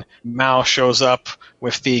when Mao shows up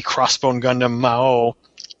with the Crossbone Gundam Mao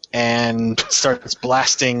and starts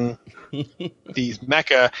blasting the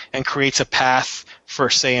mecha and creates a path for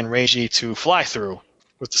Sei and Reiji to fly through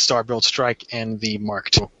with the Starbuild Strike and the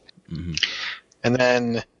Mark II. Mm-hmm. And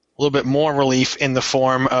then a little bit more relief in the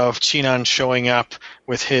form of Chinon showing up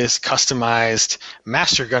with his customized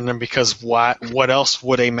Master Gundam, because what else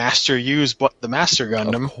would a Master use but the Master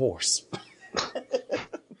Gundam? Of course.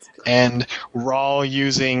 And Raul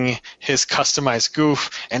using his customized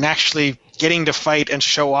goof and actually getting to fight and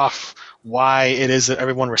show off why it is that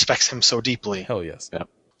everyone respects him so deeply. Hell yes. Yeah.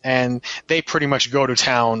 And they pretty much go to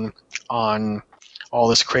town on all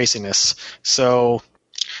this craziness. So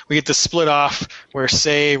we get the split off where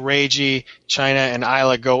Sei, Reiji, China, and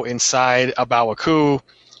Isla go inside a Baoku.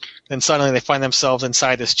 Then suddenly they find themselves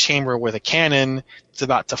inside this chamber with a cannon. It's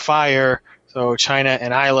about to fire. So China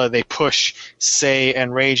and Isla, they push Sei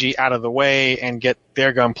and Reiji out of the way and get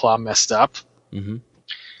their Gunpla messed up. Mm-hmm.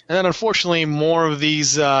 And then, unfortunately, more of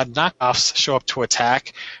these knockoffs show up to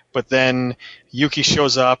attack. But then Yuki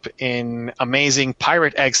shows up in amazing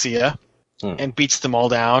pirate Exia and beats them all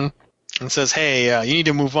down and says, hey, you need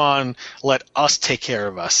to move on. Let us take care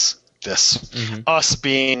of us. Us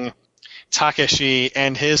being Takeshi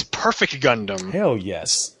and his Perfect Gundam. Hell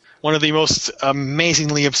yes. One of the most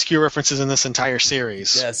amazingly obscure references in this entire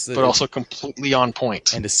series. Yes. But also completely on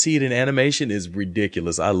point. And to see it in animation is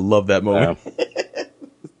ridiculous. I love that moment. Yeah.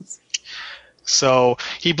 So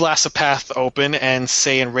he blasts a path open, and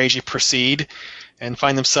Sei and Reiji proceed and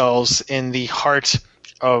find themselves in the heart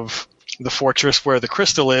of the fortress where the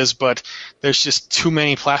crystal is, but there's just too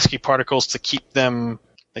many Pulaski particles to keep them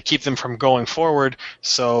from going forward.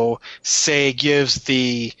 So Sei gives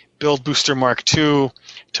the Build Booster Mark II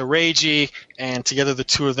to Reiji, and together the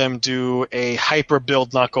two of them do a hyper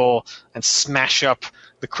build knuckle and smash up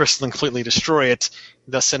the crystal and completely destroy it,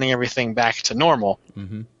 thus sending everything back to normal.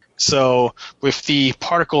 Mm-hmm. So with the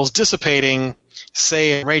particles dissipating,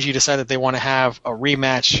 Sei and Reiji decided they want to have a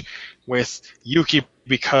rematch with Yuki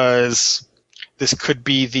because this could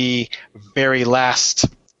be the very last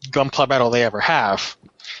Gunpla battle they ever have.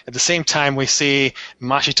 At the same time, we see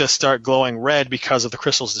Mashita start glowing red because of the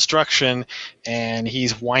crystal's destruction, and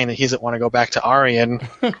he's whining. He doesn't want to go back to Aryan.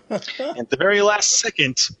 At the very last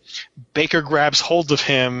second, Baker grabs hold of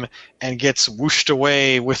him and gets whooshed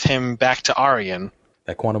away with him back to Aryan.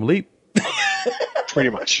 That quantum leap. Pretty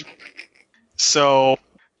much. So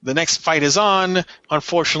the next fight is on.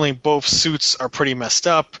 Unfortunately, both suits are pretty messed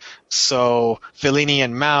up, so Fellini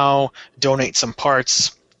and Mao donate some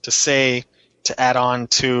parts to Sei to add on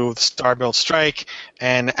to the Starbuild Strike,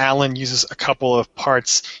 and Alan uses a couple of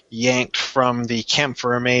parts yanked from the Camp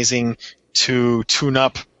for Amazing to tune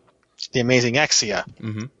up the Amazing Exia.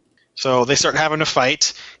 Mm-hmm. So they start having a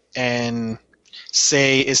fight, and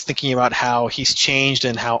Sei is thinking about how he's changed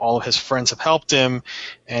and how all of his friends have helped him,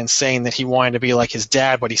 and saying that he wanted to be like his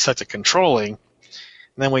dad, but he's such a controlling. And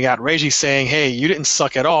then we got Reiji saying, hey, you didn't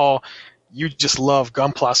suck at all. You just love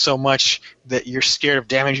Gunpla so much that you're scared of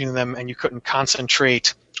damaging them and you couldn't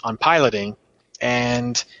concentrate on piloting.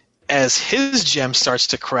 And as his gem starts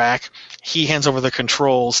to crack, he hands over the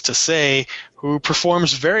controls to Sei, who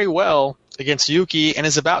performs very well against Yuki and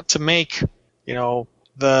is about to make,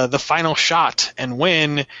 the final shot and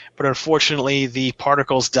win, but unfortunately the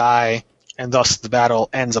particles die and thus the battle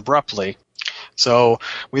ends abruptly. So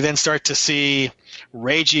we then start to see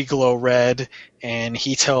Reiji glow red, and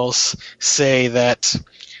he tells Sei that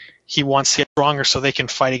he wants to get stronger so they can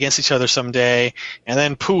fight against each other someday, and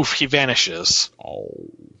then poof, he vanishes.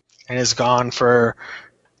 And is gone for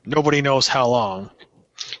nobody knows how long.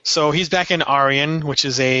 So he's back in Aryan, which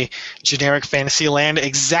is a generic fantasy land,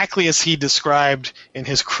 exactly as he described in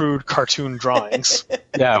his crude cartoon drawings.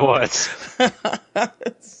 Yeah, it was.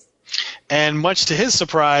 And much to his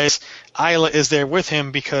surprise, Ayla is there with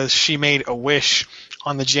him because she made a wish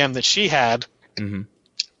on the gem that she had. Mm-hmm.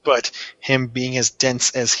 But him being as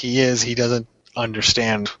dense as he is, he doesn't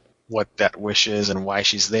understand what that wish is and why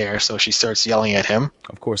she's there, so she starts yelling at him.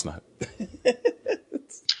 Of course not.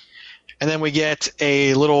 And then we get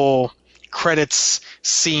a little credits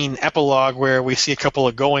scene epilogue where we see a couple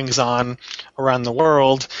of goings-on around the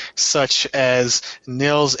world, such as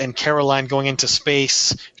Nils and Caroline going into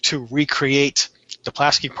space to recreate the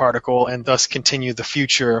Pulaski particle and thus continue the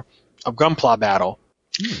future of Gunpla battle.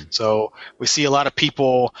 So we see a lot of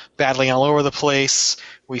people battling all over the place.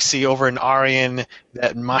 We see over in Aryan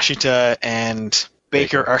that Mashita and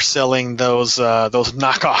Baker are selling those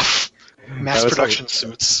knockoff mass production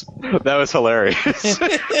suits. That was hilarious.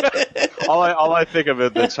 all I think of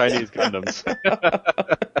is the Chinese Gundams.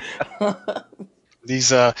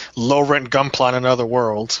 These low-rent Gunpla in another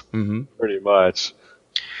world. Mm-hmm. Pretty much.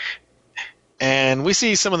 And we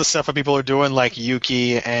see some of the stuff that people are doing, like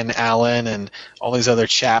Yuki and Alan and all these other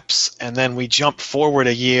chaps. And then we jump forward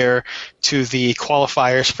a year to the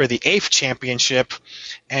qualifiers for the 8th championship,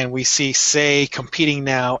 and we see Sei competing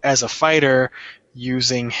now as a fighter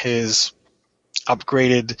using his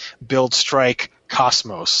upgraded Build Strike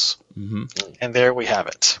Cosmos. Mm-hmm. And there we have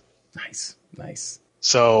it. Nice.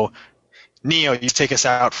 So, Neo, you take us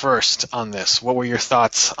out first on this. What were your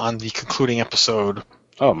thoughts on the concluding episode?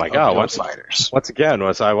 Oh my God! Once again,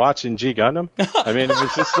 was I watching G Gundam? I mean, it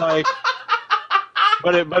was just like,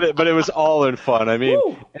 but it was all in fun. I mean,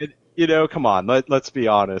 come on, let's be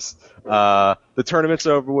honest. The tournament's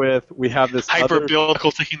over with. We have this Hyper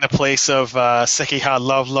Biblical taking the place of Sekiha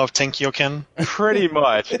Love Tenkyoken. Pretty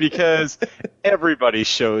much, because everybody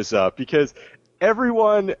shows up. Because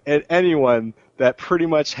everyone and anyone that pretty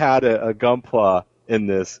much had a Gunpla in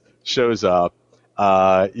this shows up.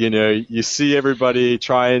 You see everybody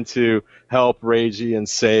trying to help Reiji and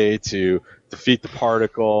Sei to defeat the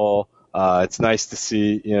particle. It's nice to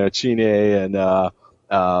see, Chine and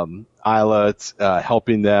Isla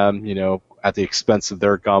helping them, at the expense of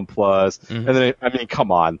their Gunplas. Mm-hmm. And then, I mean,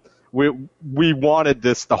 come on. We wanted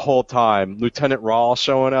this the whole time. Lieutenant Rawl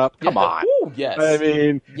showing up. Come on. Ooh, yes. I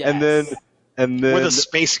mean, yes. and then with a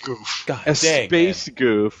space goof. God, a dang, space man.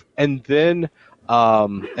 goof, and then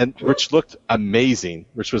which looked amazing,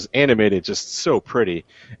 which was animated just so pretty,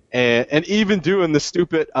 and even doing the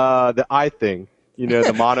stupid the eye thing,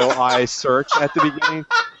 the mono eye search at the beginning,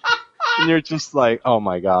 and you're just like, oh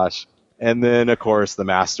my gosh. And then of course the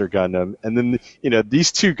Master Gundam, and then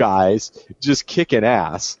these two guys just kicking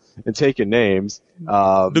ass and taking names.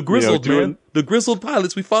 The grizzled man, the grizzled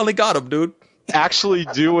pilots. We finally got them, dude. Actually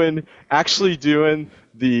doing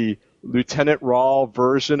the Lieutenant Rawl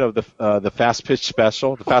version of the fast pitch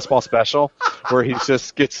special, the fastball special, where he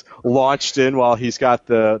just gets launched in while he's got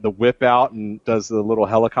the whip out and does the little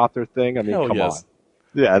helicopter thing. I mean, Hell come yes. on.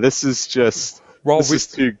 Yeah, this is just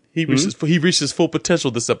Rawl. He reached his full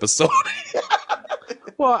potential this episode.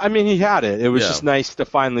 Well, I mean, he had it. It was Yeah. just nice to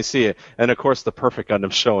finally see it, and of course, the Perfect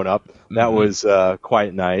Gundam showing up. That was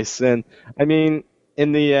quite nice, and I mean,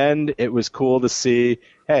 in the end, it was cool to see.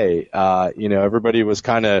 Hey, everybody was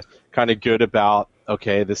kind of good about.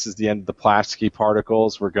 Okay, this is the end of the Plasky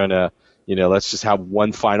particles. We're gonna, let's just have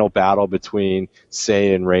one final battle between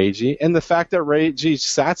Sei and Reiji, and the fact that Reiji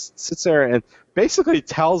sits there and basically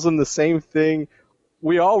tells him the same thing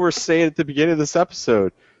we all were saying at the beginning of this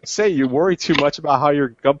episode. Sei, you worry too much about how your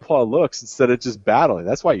Gunpla looks instead of just battling.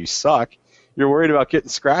 That's why you suck. You're worried about getting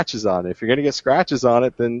scratches on it. If you're going to get scratches on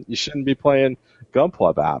it, then you shouldn't be playing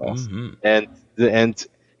Gunpla battles. Mm-hmm. And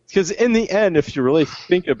because in the end, if you really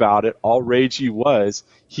think about it, all Reiji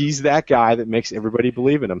he's that guy that makes everybody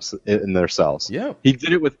believe in themselves. Yeah. He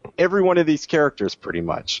did it with every one of these characters pretty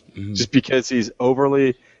much. Mm-hmm. Just because he's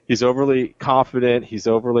overly confident, he's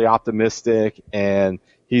overly optimistic, and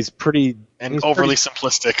he's overly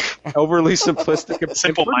simplistic. Overly simplistic and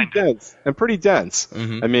Simple-minded. pretty dense.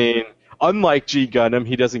 Mm-hmm. I mean, unlike G Gundam,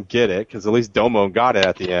 he doesn't get it, because at least Domon got it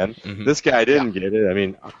at the end. Mm-hmm. This guy didn't get it. I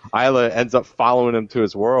mean, Isla ends up following him to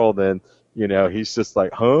his world, and he's just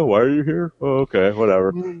like, huh, why are you here? Oh, okay, whatever.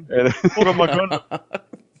 And, What am I gonna?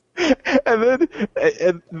 and then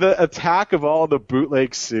the attack of all the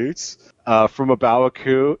bootleg suits from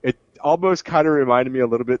Abawaku, it almost kind of reminded me a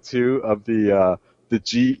little bit too of the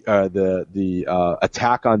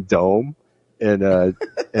attack on Dome in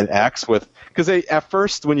X, because at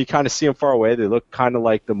first when you kind of see them far away, they look kind of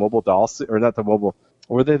like the mobile dolls, or not the mobile.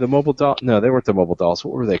 Were they the mobile doll? No, they weren't the mobile dolls.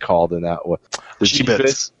 What were they called in that one? The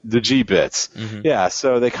G-Bits. The G-Bits. Mm-hmm. Yeah,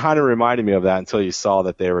 so they kind of reminded me of that until you saw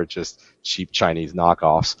that they were just cheap Chinese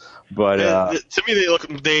knockoffs. But to me,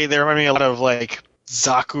 they remind me a lot of like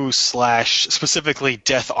Zaku / specifically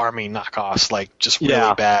Death Army knockoffs, like just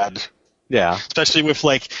really bad. Yeah. Especially with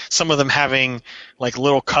like some of them having like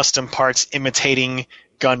little custom parts imitating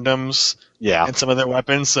Gundams. Yeah. And some of their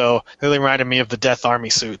weapons, so they really reminded me of the Death Army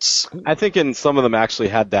suits. I think some of them actually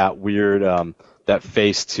had that weird that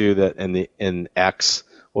face too. That in X,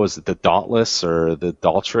 what was it, the Dauntless or the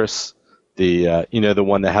Daltrus? The the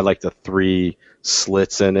one that had like the 3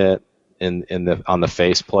 slits in it on the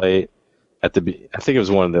faceplate. I think it was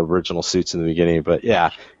one of the original suits in the beginning, but yeah,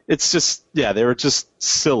 it's just they were just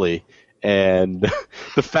silly. And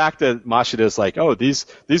the fact that Mashida is like, oh, these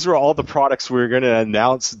are all the products we're going to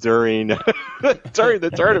announce during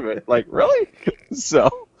the tournament. Like, really?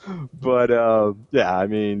 So, but yeah, I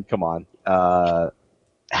mean, come on.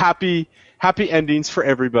 Happy endings for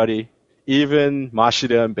everybody, even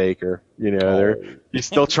Mashida and Baker. He's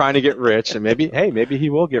still trying to get rich, and maybe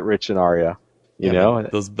he will get rich in Aria.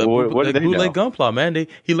 Those bootleg Gunpla, man.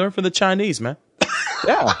 He learned from the Chinese, man.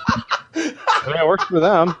 Yeah. It works for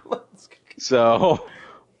them. So,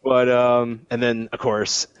 but and then of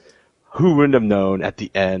course, who wouldn't have known? At the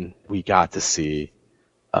end, we got to see,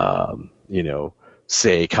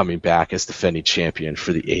 Sei coming back as defending champion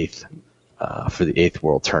for the 8th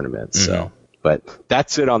World Tournament. Mm-hmm. So, but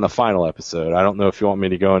that's it on the final episode. I don't know if you want me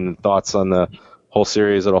to go into thoughts on the whole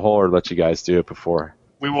series as a whole, or let you guys do it before.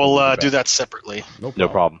 We will do that separately. No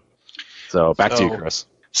problem. So back to you, Chris.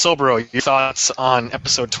 Sobro, your thoughts on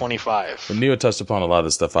episode 25? Well, Neo touched upon a lot of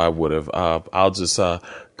the stuff I would have. I'll just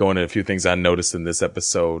go into a few things I noticed in this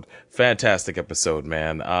episode. Fantastic episode,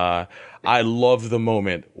 man. I loved the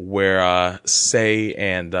moment where Sei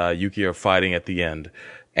and Yuki are fighting at the end.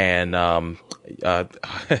 And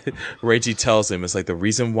Reiji tells him, it's like, the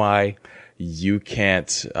reason why you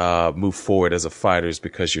can't move forward as a fighter is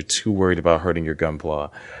because you're too worried about hurting your Gunpla.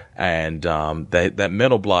 And that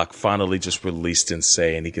mental block finally just released in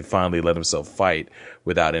Sei, and he can finally let himself fight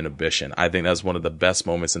without inhibition. I think that's one of the best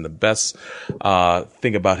moments and the best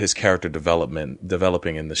thing about his character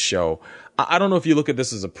developing in the show. I don't know if you look at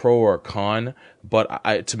this as a pro or a con,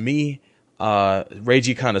 but to me,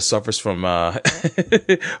 Reiji kind of suffers from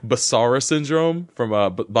Basara syndrome from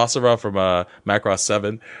Basara from Macross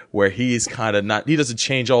 7, where he's kind of he doesn't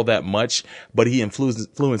change all that much, but he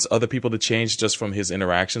influence other people to change just from his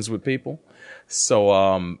interactions with people. So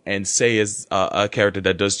and Sei is a character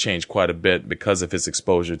that does change quite a bit because of his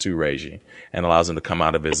exposure to Reiji, and allows him to come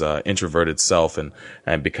out of his introverted self and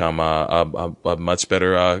become a much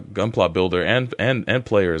better Gunpla builder and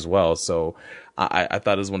player as well. So I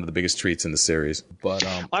thought it was one of the biggest treats in the series. But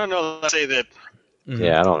I don't know. Let's say that.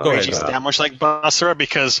 Yeah, I don't know. Reiji's that much like Basara,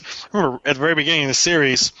 because remember at the very beginning of the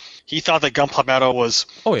series, he thought that Gunpla Battle was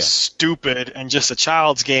stupid and just a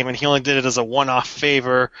child's game, and he only did it as a one-off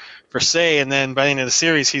favor for Sei. And then by the end of the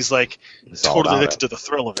series, he's like totally addicted to the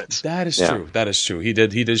thrill of it. That is true. That is true. He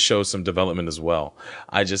did show some development as well.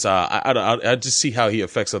 I just I just see how he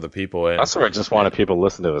affects other people. And that's where I just wanted people to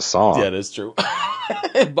listen to his song. Yeah, that's true.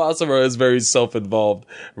 Basara is very self-involved.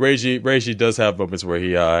 Reiji does have moments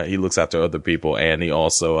where he looks after other people, and he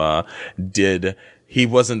also he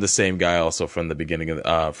wasn't the same guy also from the beginning of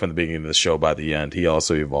the show. By the end, he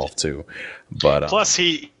also evolved too. But plus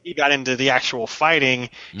he got into the actual fighting.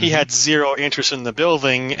 He had zero interest in the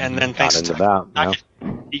building, and then thanks to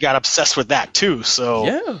he got obsessed with that too.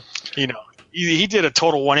 So you know, he did a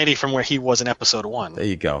total 180 from where he was in episode 1. There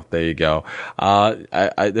you go.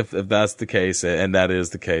 If that's the case, and that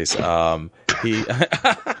is the case, that's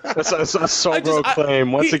a Sobro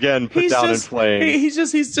claim once again put down in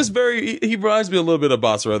flames. He's just very. He reminds me a little bit of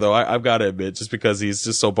Basara, though. I've got to admit, just because he's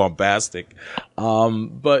just so bombastic.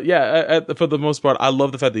 But yeah, for the most part, I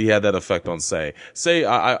love the fact that he had that effect on Sei. Sei,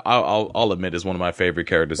 I'll admit, is one of my favorite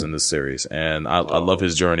characters in this series, and I love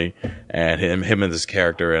his journey and him and this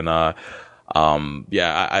character, and I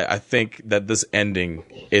think that this ending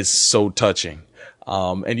is so touching.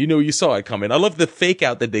 And you saw it coming. I love the fake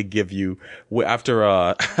out that they give you after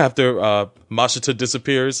Mashita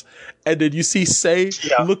disappears, and then you see Sei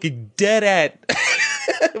looking dead at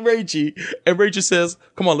Reiji, and Reiji says,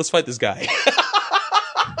 "Come on, let's fight this guy."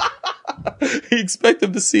 You expect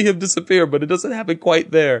him to see him disappear, but it doesn't happen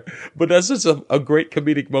quite there. But that's just a great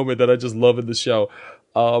comedic moment that I just love in the show.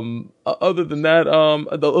 Other than that,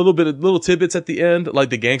 the little tidbits at the end, like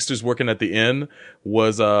the gangsters working at the inn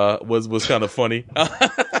was kind of funny. I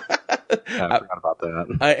forgot about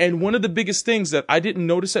that. And one of the biggest things that I didn't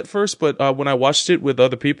notice at first, but when I watched it with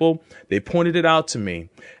other people, they pointed it out to me.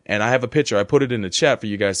 And I have a picture. I put it in the chat for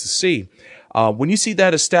you guys to see. When you see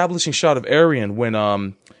that establishing shot of Arian, when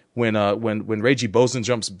Reiji Bozen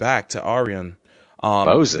jumps back to Arian,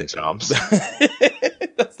 Bozen jumps.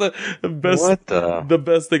 That's the best. The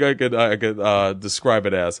best thing I could describe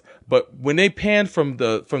it as. But when they pan from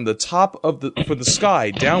the top of the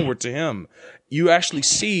sky downward to him, you actually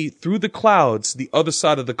see through the clouds the other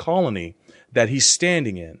side of the colony that he's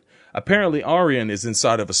standing in. Apparently, Arian is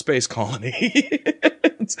inside of a space colony.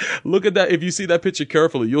 Look at that. If you see that picture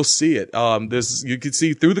carefully, you'll see it. You can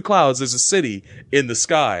see through the clouds, there's a city in the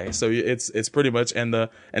sky. So it's pretty much, and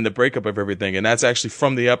the breakup of everything. And that's actually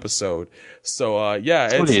from the episode. So, What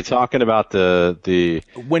are you talking about?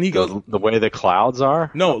 When he goes, the way the clouds are?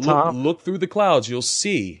 No, look through the clouds. You'll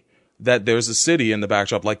see that there's a city in the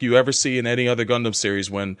backdrop, like you ever see in any other Gundam series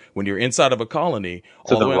when you're inside of a colony.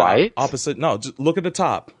 To the right? Opposite. No, just look at the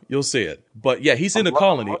top. You'll see it. But yeah, he's in a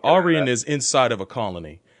colony. Arian is inside of a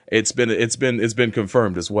colony. It's been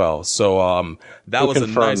confirmed as well. So, that was a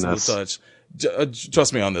nice little touch.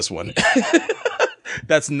 Trust me on this one.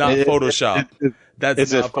 That's not Photoshop.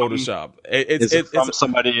 That's not Photoshop. It's from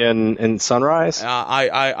somebody in Sunrise?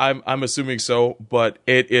 I'm assuming so, but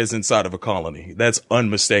it is inside of a colony. That's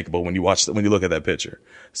unmistakable when you look at that picture.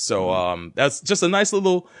 So, that's just a nice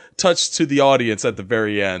little touch to the audience at the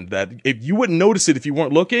very end that if you wouldn't notice it if you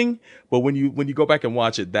weren't looking, but when you go back and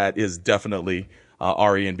watch it, that is definitely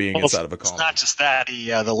Arian being inside of a colony. It's not just that,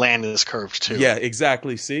 the land is curved too. Yeah,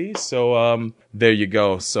 exactly. See? So, there you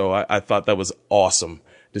go. So I thought that was awesome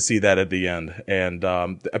to see that at the end. And,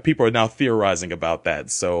 people are now theorizing about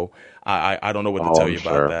that. So I don't know what to tell you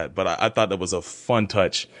about that, but I thought that was a fun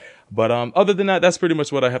touch. But, other than that, that's pretty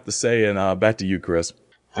much what I have to say. And, back to you, Chris.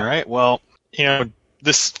 All right. Well,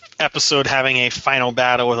 this episode having a final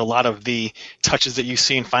battle with a lot of the touches that you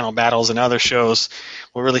see in final battles and other shows,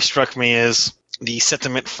 what really struck me is the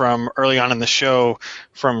sentiment from early on in the show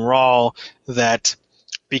from Raul that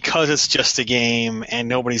because it's just a game and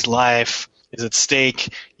nobody's life is at stake,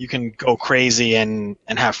 you can go crazy and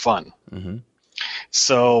have fun. Mm-hmm.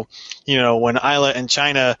 So, when Isla and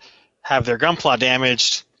China have their Gunpla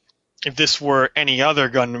damaged, if this were any other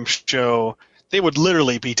Gundam show, they would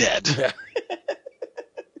literally be dead. Yeah.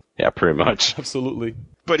 Yeah, pretty much. Absolutely.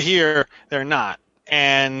 But here, they're not.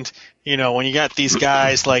 And, when you got these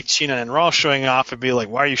guys like Chinon and Raw showing off, it'd be like,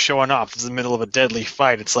 why are you showing off? It's in the middle of a deadly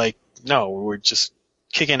fight. It's like, no, we're just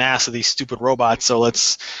kicking ass of these stupid robots, so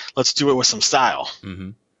let's do it with some style. Mm-hmm.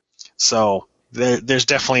 So there's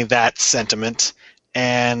definitely that sentiment.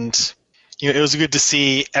 And, it was good to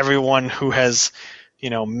see everyone who has,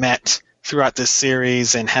 met throughout this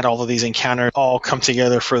series and had all of these encounters all come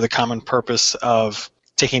together for the common purpose of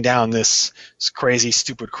taking down this crazy,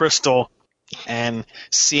 stupid crystal, and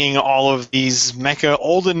seeing all of these mecha,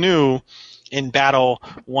 old and new, in battle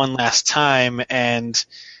one last time. And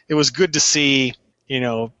it was good to see,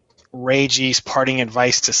 Reiji's parting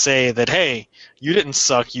advice to say that, hey, you didn't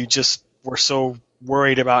suck, you just were so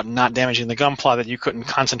worried about not damaging the Gunpla that you couldn't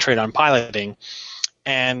concentrate on piloting.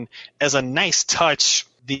 And as a nice touch,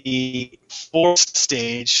 the fourth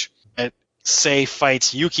stage that Sei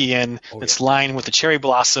fights Yuki in, that's lined with the cherry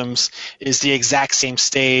blossoms, is the exact same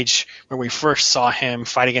stage where we first saw him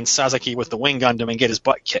fight against Sasaki with the Wing Gundam and get his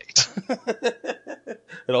butt kicked. It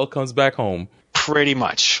all comes back home. Pretty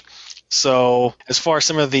much. So as far as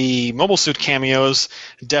some of the Mobile Suit cameos,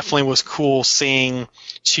 definitely was cool seeing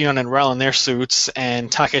Chion and Rel in their suits,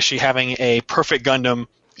 and Takeshi having a Perfect Gundam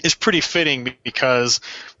is pretty fitting, because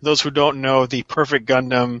those who don't know, the Perfect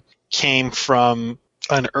Gundam came from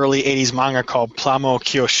an early 80s manga called Plamo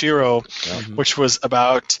Kyoshiro, which was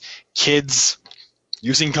about kids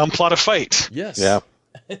using Gunpla to fight. Yes. Yeah.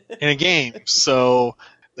 In a game. So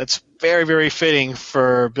that's very, very fitting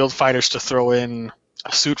for Build Fighters to throw in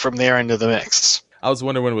a suit from there into the mix. I was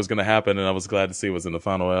wondering when it was going to happen, and I was glad to see it was in the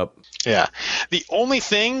final ep. Yeah. The only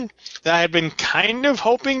thing that I had been kind of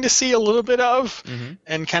hoping to see a little bit of,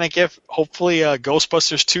 and kind of give, hopefully, a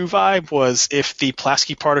Ghostbusters 2 vibe, was if the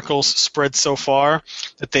Plasky particles spread so far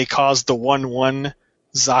that they caused the 1-1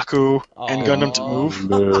 Zaku and Gundam to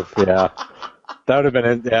move. Yeah. That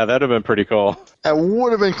would have been pretty cool. That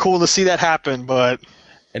would have been cool to see that happen, but...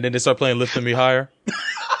 And then they start playing Lifting Me Higher?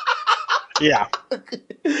 Yeah.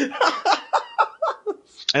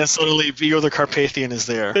 And suddenly Vio the Carpathian is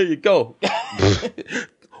there. There you go.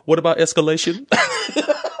 What about Escalation?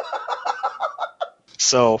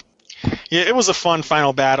 So, yeah, it was a fun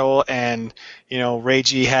final battle, and,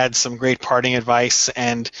 Reiji had some great parting advice,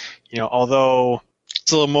 and, although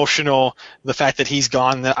it's a little emotional, the fact that he's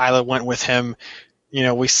gone, that Isla went with him,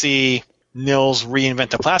 we see Nils reinvent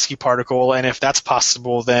the Plasky particle, and if that's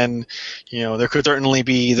possible, then, there could certainly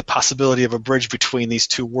be the possibility of a bridge between these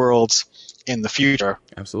two worlds in the future.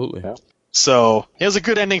 Absolutely. Yeah. So it was a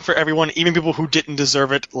good ending for everyone, even people who didn't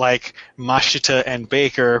deserve it, like Mashita and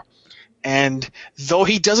Baker. And though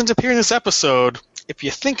he doesn't appear in this episode, if you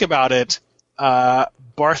think about it,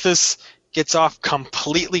 Barthas gets off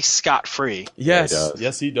completely scot-free. Yes, Yeah, he does.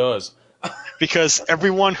 yes, he does. Because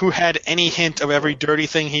everyone who had any hint of every dirty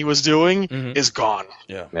thing he was doing is gone.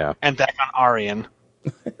 Yeah. Yeah. And that on Aryan.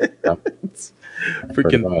 Yeah.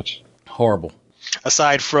 Pretty Freaking much. horrible.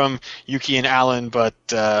 Aside from Yuki and Alan, but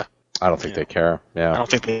I don't think they care. I Yeah. don't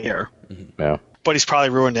think they care. Yeah. But he's probably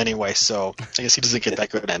ruined anyway, so I guess he doesn't get that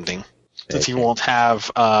good ending. Since he won't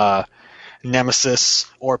have Nemesis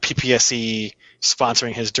or PPSE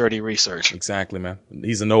sponsoring his dirty research. Exactly, man.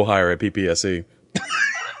 He's a no-hire at PPSE.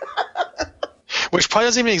 Which probably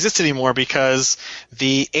doesn't even exist anymore, because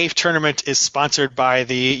the 8th tournament is sponsored by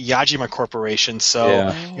the Yajima Corporation.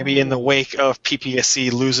 So maybe in the wake of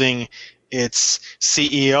PPSC losing its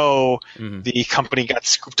CEO, the company got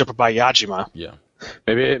scooped up by Yajima. Yeah.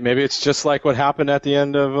 Maybe it's just like what happened at the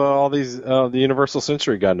end of all these the Universal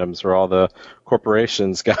Century Gundams, where all the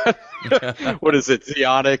corporations got what is it,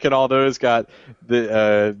 Zeonic and all those got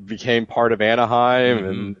became part of Anaheim,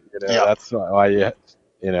 and that's why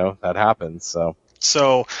that happens.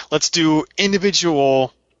 So let's do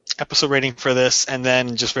individual episode rating for this, and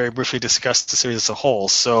then just very briefly discuss the series as a whole.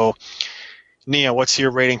 So, Nia, what's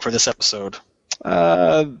your rating for this episode?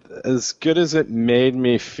 As good as it made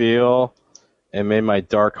me feel, and made my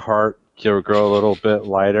dark heart grow a little bit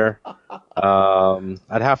lighter,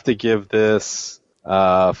 I'd have to give this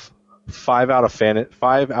 5 out of 5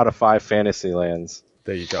 Fantasylands.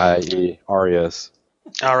 There you go. I.e. Arias.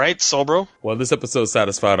 All right, Solbro. Well, this episode's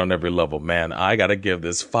satisfied on every level, man. I gotta give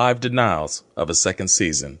this 5 denials of a second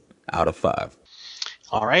season out of 5.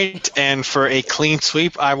 All right, and for a clean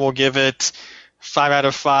sweep, I will give it 5 out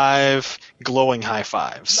of 5 glowing high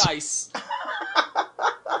fives. Nice.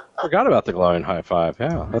 Forgot about the glowing high five.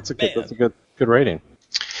 Yeah, that's a good rating.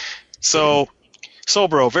 So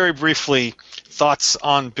Bro, very briefly, thoughts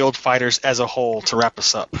on Build Fighters as a whole to wrap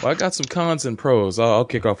us up. Well, I got some cons and pros. I'll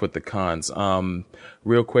kick off with the cons.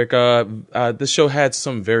 Real quick, this show had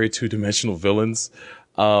some very two-dimensional villains.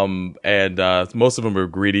 And most of them are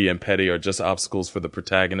greedy and petty or just obstacles for the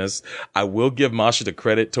protagonist. I will give Mashita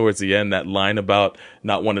credit towards the end. That line about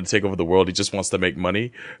not wanting to take over the world, he just wants to make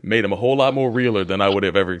money, made him a whole lot more realer than I would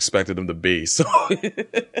have ever expected him to be. So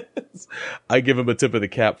I give him a tip of the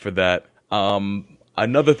cap for that.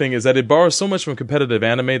 Another thing is that it borrows so much from competitive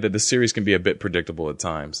anime that the series can be a bit predictable at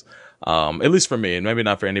times. At least for me, and maybe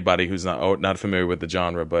not for anybody who's not familiar with the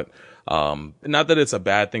genre, but not that it's a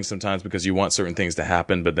bad thing sometimes, because you want certain things to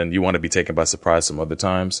happen, but then you want to be taken by surprise some other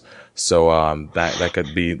times. So that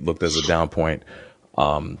could be looked as a down point.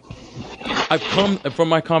 I've come from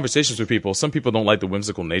my conversations with people. Some people don't like the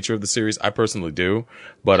whimsical nature of the series. I personally do,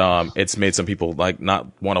 but it's made some people not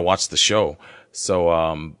want to watch the show. So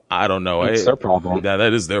I don't know. It's their problem. Yeah,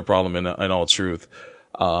 that is their problem in all truth.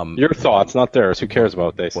 Your thoughts, not theirs. Who cares about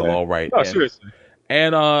what they say? Well, all right. No, seriously.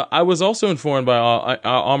 And I was also informed by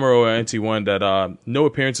Amuro NT1 that no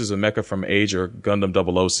appearances of Mecha from Age or Gundam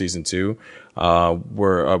 00 Season 2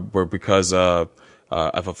 were because of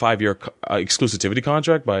a 5-year exclusivity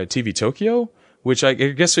contract by TV Tokyo, which I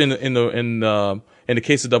guess in the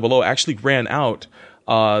case of 00 actually ran out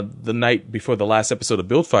the night before the last episode of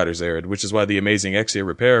Build Fighters aired, which is why the amazing Exia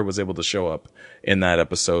Repair was able to show up in that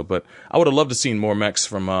episode. But I would have loved to seen more mechs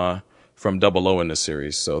from 00 in this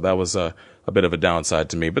series, so that was a bit of a downside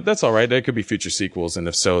to me. But that's all right. There could be future sequels, and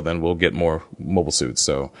if so, then we'll get more mobile suits.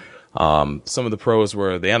 So some of the pros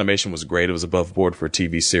were the animation was great. It was above board for a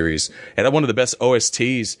TV series. It had one of the best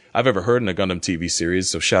OSTs I've ever heard in a Gundam TV series,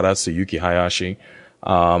 so shout outs to Yuki Hayashi.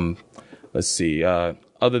 Let's see.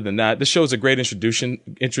 Other than that, this show is a great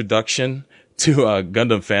introduction to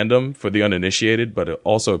Gundam fandom for the uninitiated, but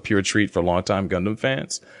also a pure treat for longtime Gundam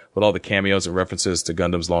fans, with all the cameos and references to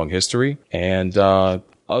Gundam's long history. And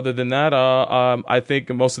other than that, I think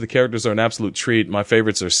most of the characters are an absolute treat. My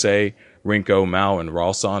favorites are Sei, Rinko, Mao, and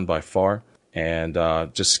Ralsan by far. And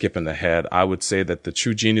just skipping ahead, I would say that the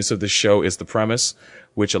true genius of this show is the premise,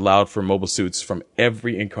 which allowed for mobile suits from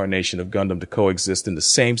every incarnation of Gundam to coexist in the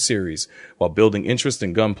same series while building interest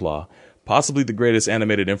in Gunpla, possibly the greatest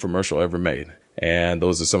animated infomercial ever made. And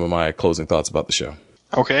those are some of my closing thoughts about the show.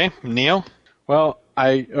 Okay, Neo? Well,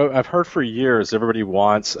 I've heard for years everybody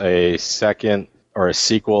wants a second or a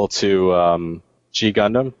sequel to G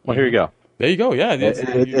Gundam. Well, here you go. There you go. Yeah,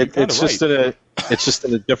 it's just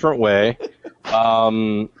in a different way.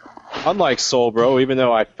 Unlike Soul Bro, even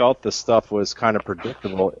though I felt the stuff was kind of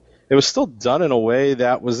predictable, it was still done in a way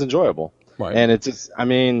that was enjoyable. Right. And it's just, I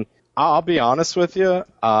mean, I'll be honest with you.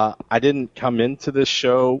 I didn't come into this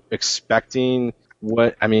show expecting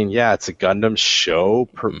it's a Gundam show,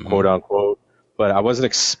 quote unquote, but I wasn't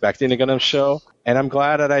expecting a Gundam show. And I'm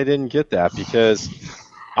glad that I didn't get that, because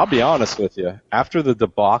I'll be honest with you. After the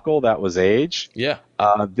debacle that was Age,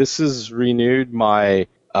 this has renewed my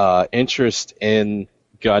interest in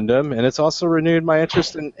Gundam, and it's also renewed my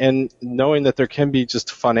interest in knowing that there can be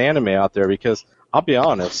just fun anime out there, because I'll be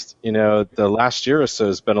honest, the last year or so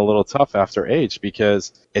has been a little tough after Age,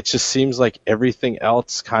 because it just seems like everything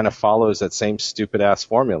else kind of follows that same stupid ass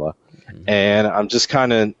formula. Mm-hmm. And I'm just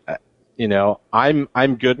kind of,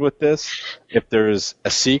 I'm good with this. If there's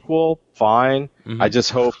a sequel, fine. Mm-hmm. I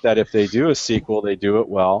just hope that if they do a sequel, they do it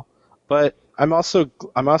well. But I'm also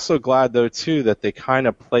glad though too that they kind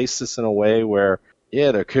of place this in a way where,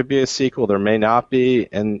 yeah, there could be a sequel, there may not be,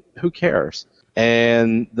 and who cares?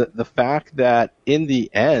 And the fact that in the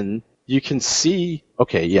end you can see,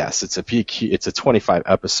 okay, yes, it's a 25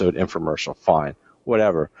 episode infomercial, fine,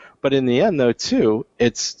 whatever. But in the end though too,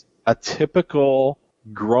 it's a typical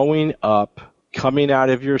growing up, coming out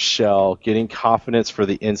of your shell, getting confidence for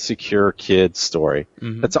the insecure kid story.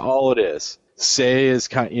 Mm-hmm. That's all it is. Sei is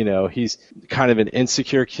he's kind of an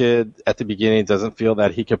insecure kid at the beginning, doesn't feel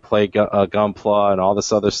that he could play Gunpla and all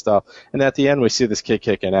this other stuff. And at the end, we see this kid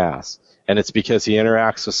kicking ass. And it's because he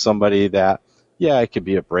interacts with somebody that, yeah, it can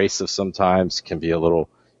be abrasive sometimes, can be a little,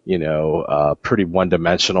 pretty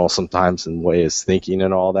one-dimensional sometimes in ways thinking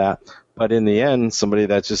and all that. But in the end, somebody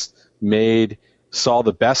that just saw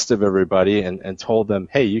the best of everybody and told them,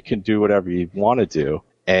 hey, you can do whatever you want to do.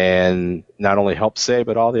 And not only help Sei,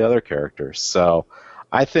 but all the other characters. So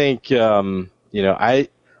I think, I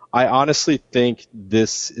honestly think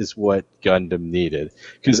this is what Gundam needed.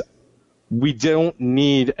 Because we don't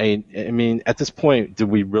need at this point, do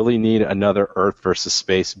we really need another Earth versus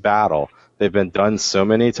space battle? They've been done so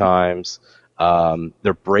many times.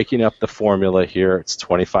 They're breaking up the formula here. It's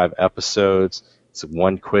 25 episodes. It's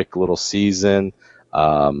one quick little season.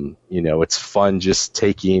 It's fun just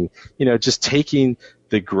taking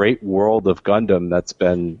the great world of Gundam that's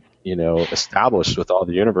been, established with all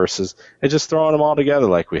the universes and just throwing them all together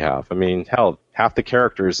like we have. I mean, hell, half the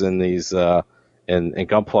characters in these, in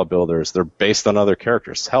Gunpla Builders, they're based on other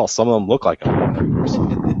characters. Hell, some of them look like other characters.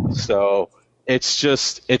 So it's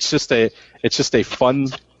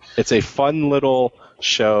a fun little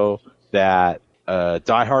show that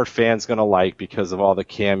diehard fan's gonna like because of all the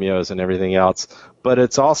cameos and everything else. But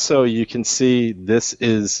it's also, you can see this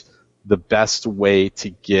is the best way to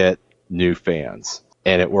get new fans,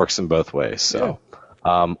 and it works in both ways. So,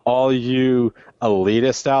 all you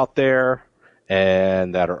elitists out there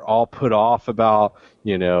and that are all put off about,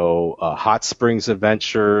 Hot Springs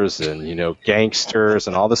Adventures and, gangsters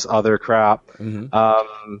and all this other crap, I'm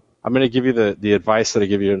going to give you the advice that I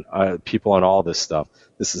give you people on all this stuff.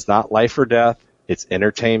 This is not life or death. It's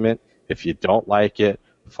entertainment. If you don't like it,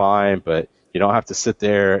 fine, but you don't have to sit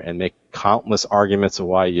there and make countless arguments of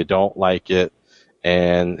why you don't like it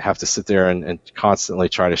and have to sit there and constantly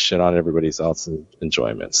try to shit on everybody else's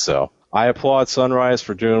enjoyment. So I applaud Sunrise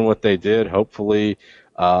for doing what they did. Hopefully,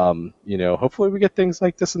 hopefully we get things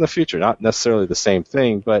like this in the future. Not necessarily the same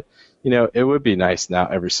thing, but, it would be nice now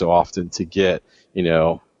every so often to get,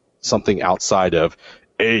 something outside of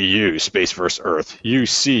AU, Space vs. Earth,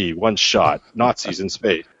 UC, One Shot, Nazis in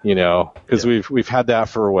Space, because we've had that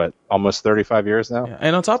for almost 35 years now. Yeah.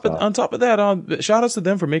 And on top of that, shout outs to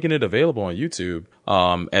them for making it available on YouTube,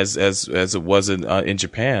 as it was in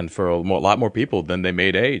Japan for a lot more people than they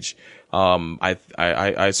made Age.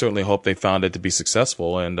 I certainly hope they found it to be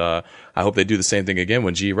successful, and I hope they do the same thing again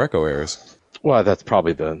when GE Reco airs. Well, that's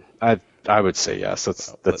probably I would say yes.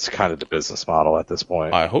 That's kind of the business model at this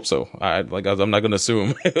point. I hope so. I'm not going to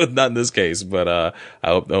assume, not in this case, but I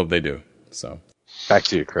hope they do. So, back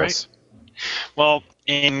to you, Chris. Right. Well,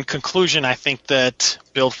 in conclusion, I think that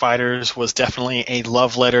Build Fighters was definitely a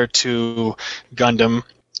love letter to Gundam.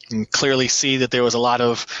 You can clearly see that there was a lot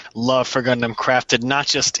of love for Gundam crafted, not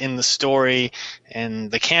just in the story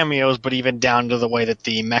and the cameos, but even down to the way that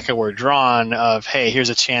the mecha were drawn. Of, hey, here's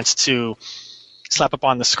a chance to slap up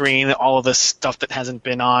on the screen all of this stuff that hasn't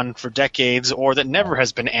been on for decades or that never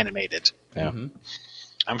has been animated. Yeah. Mm-hmm.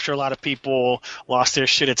 I'm sure a lot of people lost their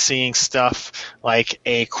shit at seeing stuff like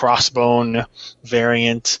a Crossbone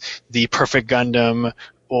variant, the Perfect Gundam,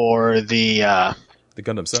 or the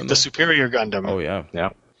Gundam Sentinel, the Superior Gundam. Oh yeah, yeah,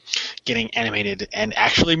 getting animated and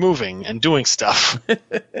actually moving and doing stuff.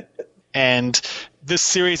 And this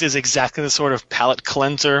series is exactly the sort of palate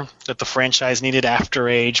cleanser that the franchise needed after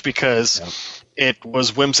Age, because it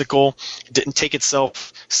was whimsical, didn't take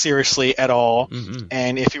itself seriously at all,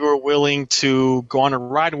 and if you were willing to go on a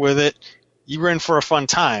ride with it, you were in for a fun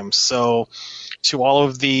time. So to all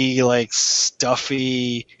of the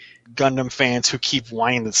stuffy Gundam fans who keep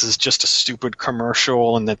whining this is just a stupid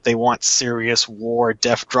commercial and that they want serious war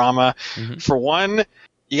death drama, for one,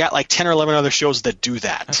 you got 10 or 11 other shows that do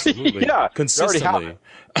that. Absolutely. Yeah, consistently.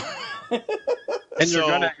 And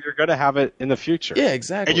you're gonna have it in the future. Yeah,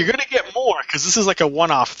 exactly. And you're gonna get more, because this is a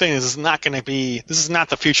one-off thing. This is not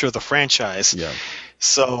the future of the franchise. Yeah.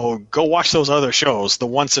 So go watch those other shows, the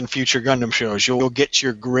once and future Gundam shows. You'll get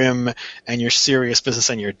your grim and your serious business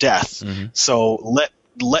and your death. So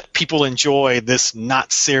let people enjoy this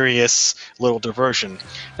not serious little diversion.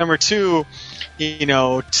 Number two,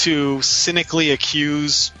 to cynically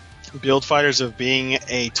accuse Build Fighters of being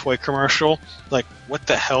a toy commercial, what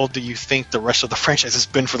the hell do you think the rest of the franchise has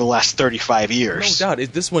been for the last 35 years? No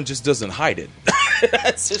doubt. This one just doesn't hide it.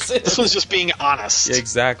 That's just it. This one's just being honest. Yeah,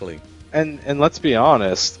 exactly. And let's be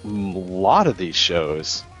honest, a lot of these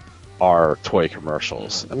shows are toy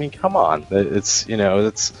commercials. I mean, come on. It's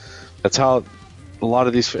that's how a lot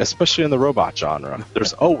of these, especially in the robot genre,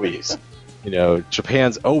 there's always,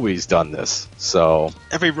 Japan's always done this. So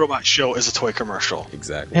every robot show is a toy commercial.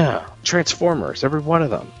 Exactly. Yeah, Transformers, every one of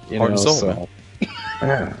them. Heart and soul, man.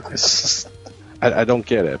 Yeah, it's just, I don't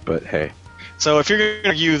get it, but hey. So if you're going to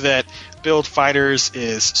argue that Build Fighters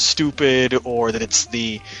is stupid, or that it's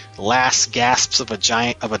the last gasps of a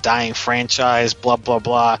dying franchise, blah blah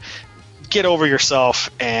blah, get over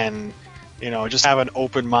yourself and just have an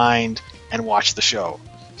open mind and watch the show.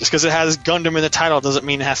 Just because it has Gundam in the title doesn't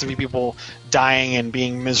mean it has to be people dying and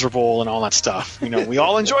being miserable and all that stuff. We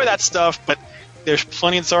all enjoy that stuff, but there's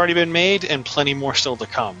plenty that's already been made and plenty more still to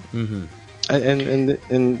come. Mm-hmm.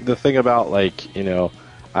 And the thing about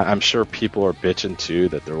I'm sure people are bitching too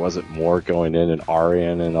that there wasn't more going in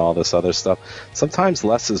Aryan and all this other stuff. Sometimes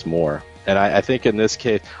less is more. And I think in this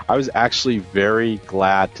case, I was actually very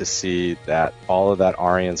glad to see that all of that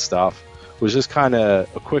Aryan stuff was just kind of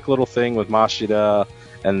a quick little thing with Mashida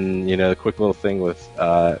and, a quick little thing with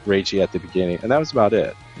Reiji at the beginning. And that was about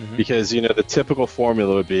it. Mm-hmm. Because, the typical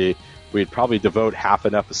formula would be we'd probably devote half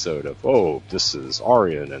an episode of, oh, this is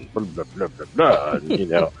Aryan and blah, blah, blah, blah, blah,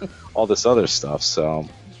 and, all this other stuff. So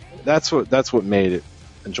that's what made it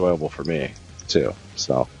enjoyable for me, too.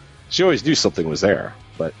 So she always knew something was there,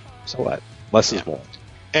 but so what? Less is more.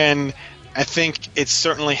 And I think it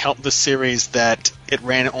certainly helped the series that it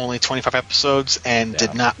ran only 25 episodes and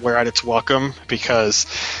did not wear out its welcome, because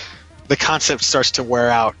the concept starts to wear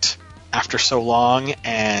out after so long,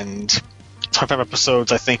 and 25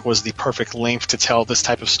 episodes I think was the perfect length to tell this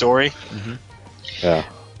type of story. Mm-hmm. Yeah.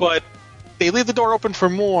 But they leave the door open for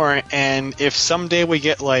more, and if someday we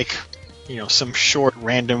get some short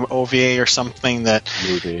random OVA or something that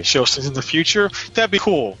shows things in the future, that'd be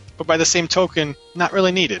cool. But by the same token, not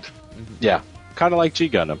really needed. Yeah, kind of like G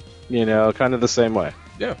Gundam, kind of the same way.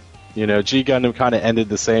 Yeah. G Gundam kind of ended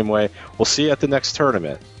the same way. We'll see you at the next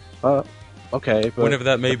tournament. Okay. But whenever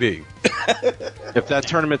that may be. If that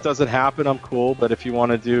tournament doesn't happen, I'm cool. But if you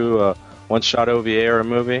want to do a one-shot OVA or a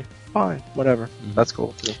movie, fine, whatever. Mm-hmm. That's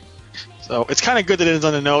cool, too. So it's kind of good that it ends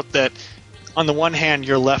on the note that, on the one hand,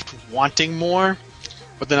 you're left wanting more,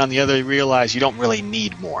 but then on the other, you realize you don't really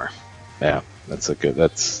need more. Yeah,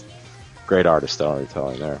 that's great artist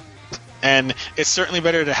storytelling there. And it's certainly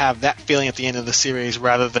better to have that feeling at the end of the series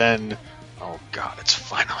rather than, oh god, it's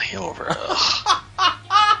finally over.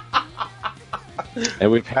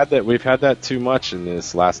 And we've had that too much in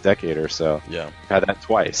this last decade or so. Yeah, we've had that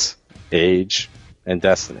twice: Age and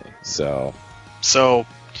Destiny. So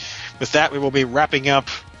with that, we will be wrapping up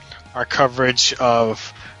our coverage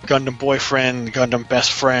of Gundam Boyfriend, Gundam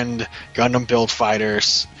Best Friend, Gundam Build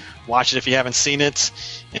Fighters. Watch it if you haven't seen it,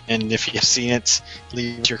 and if you've seen it,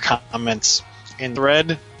 leave your comments in the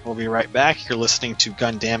thread. We'll be right back. You're listening to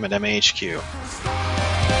Gundam at MAHQ.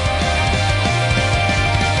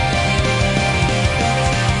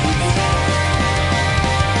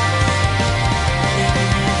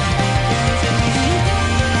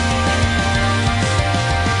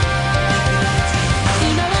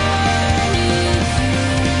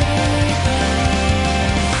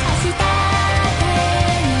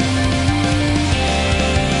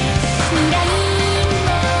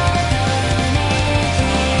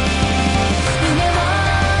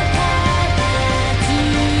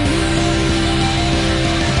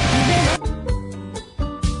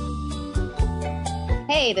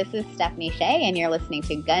 Hey, this is Stephanie Shea, and you're listening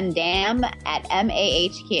to Gundam at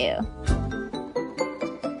MAHQ.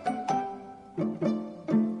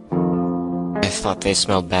 I thought they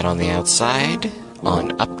smelled bad on the outside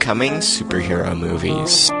on upcoming superhero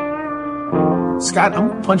movies. Scott, I'm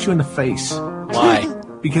going to punch you in the face. Why?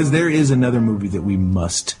 Because there is another movie that we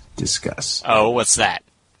must discuss. Oh, what's that?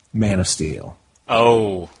 Man of Steel.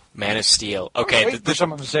 Oh, Man of Steel. Okay. Wait for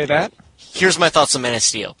someone to say that. Here's my thoughts on Man of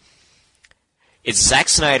Steel. It's Zack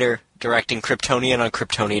Snyder directing Kryptonian on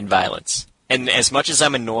Kryptonian violence. And as much as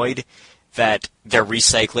I'm annoyed that they're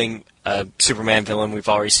recycling a Superman villain we've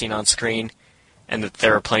already seen on screen, and that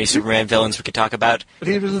there are plenty of Superman villains we could talk about. But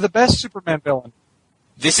he was the best Superman villain.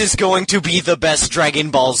 This is going to be the best Dragon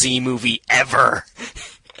Ball Z movie ever.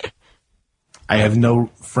 I have no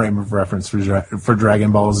frame of reference for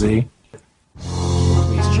Dragon Ball Z.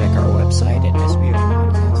 Please check our website at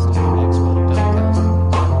sbfpodcast.blogspot.com.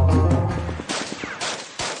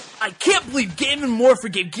 I can't believe Game & More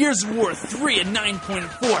gave Gears of War 3 a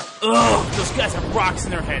 9.4. Ugh, those guys have rocks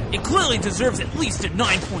in their head. It clearly deserves at least a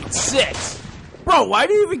 9.6. Bro, why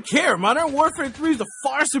do you even care? Modern Warfare 3 is a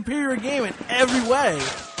far superior game in every way.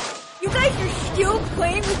 You guys are still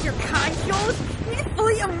playing with your consoles? You need to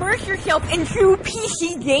fully immerse yourself in true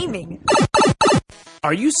PC gaming.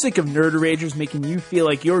 Are you sick of nerd ragers making you feel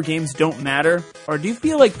like your games don't matter? Or do you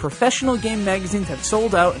feel like professional game magazines have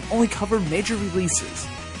sold out and only cover major releases?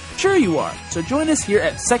 Sure you are, so join us here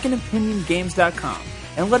at SecondOpinionGames.com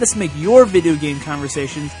and let us make your video game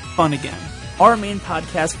conversations fun again. Our main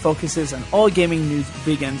podcast focuses on all gaming news,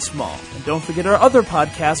 big and small. And don't forget our other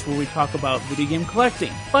podcasts where we talk about video game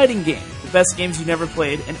collecting, fighting games, the best games you never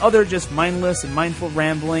played, and other just mindless and mindful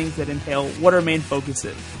ramblings that entail what our main focus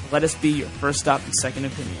is. Let us be your first stop in Second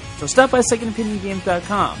Opinion. So stop by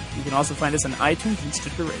SecondOpinionGames.com. You can also find us on iTunes and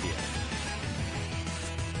Stitcher Radio.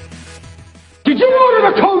 Did you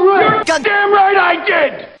order the code red? Goddamn right I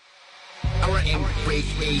did! Our aim break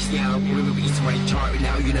ways now. We're the reason why chart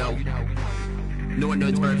now, you know. No one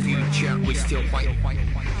knows our future, we still fight.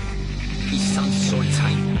 He sounds so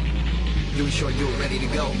tight. You sure you're ready to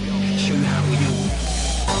go? Show me how we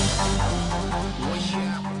do.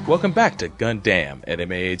 Welcome back to Gundam at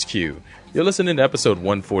MAHQ. You're listening to episode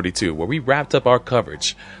 142, where we wrapped up our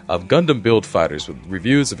coverage of Gundam Build Fighters with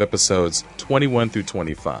reviews of episodes 21 through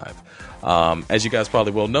 25. As you guys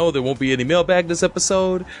probably will know, there won't be any mailbag this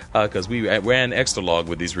episode because we ran extra log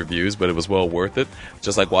with these reviews, but it was well worth it,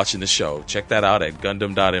 just like watching the show. Check that out at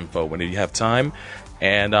Gundam.info when you have time.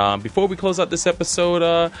 And before we close out this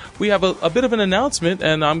episode, we have a bit of an announcement,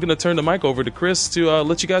 and I'm going to turn the mic over to Chris to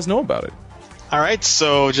let you guys know about it. All right,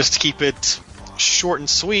 so just to keep it short and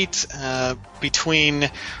sweet, between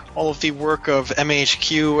all of the work of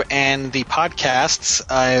MAHQ and the podcasts,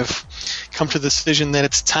 I've come to the decision that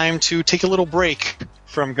it's time to take a little break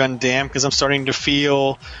from Gundam because I'm starting to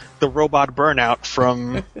feel the robot burnout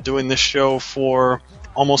from doing this show for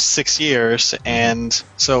almost 6 years. And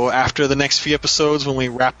so after the next few episodes, when we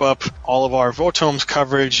wrap up all of our Votoms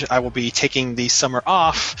coverage, I will be taking the summer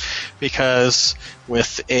off because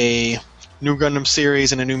with a new Gundam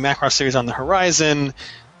series and a new Macross series on the horizon,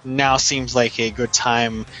 now seems like a good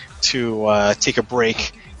time to take a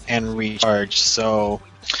break and recharge. So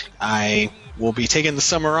I will be taking the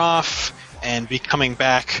summer off and be coming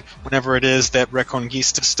back whenever it is that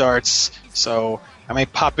Reconquista starts. So I may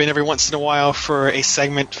pop in every once in a while for a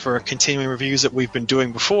segment for continuing reviews that we've been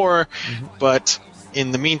doing before, but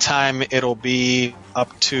in the meantime, it'll be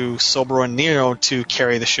up to Sobro and Nero to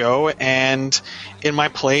carry the show, and in my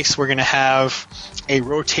place, we're going to have a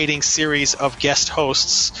rotating series of guest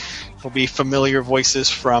hosts. There'll be familiar voices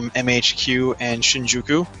from MHQ and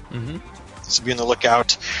Shinjuku. So be on the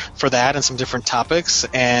lookout for that and some different topics.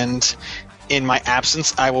 And in my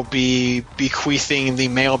absence, I will be bequeathing the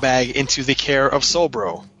mailbag into the care of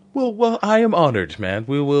Sobro. Well, I am honored, man.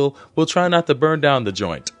 We'll try not to burn down the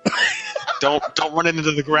joint. Don't run it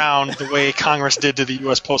into the ground the way Congress did to the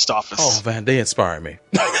U.S. Post Office. Oh, man, they inspire me.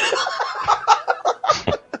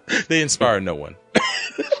 They inspire no one.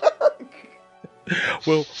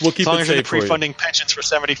 We'll keep as long it as you're safe for you. pre-funding pensions for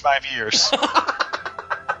 75 years.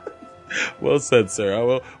 Well said,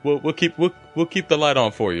 sir. We'll keep the light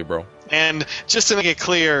on for you, bro. And just to make it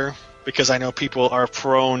clear, because I know people are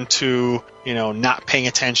prone to, not paying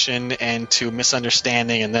attention and to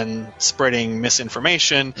misunderstanding and then spreading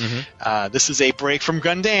misinformation. This is a break from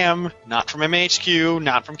Gundam, not from MHQ,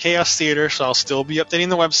 not from Chaos Theater, so I'll still be updating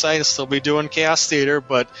the website, I'll still be doing Chaos Theater,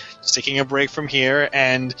 but just taking a break from here,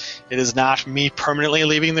 and it is not me permanently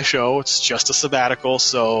leaving the show, it's just a sabbatical,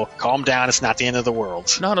 so calm down, it's not the end of the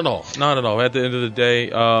world. Not at all. Not at all. At the end of the day,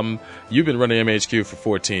 you've been running MHQ for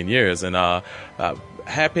 14 years, and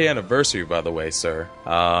happy anniversary, by the way, sir.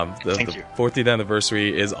 Thank you. 14th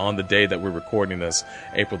anniversary is on the day that we're recording this,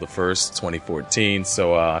 April the 1st, 2014.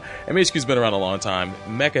 So MHQ's been around a long time.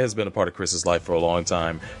 Mecha has been a part of Chris's life for a long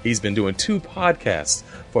time. He's been doing 2 podcasts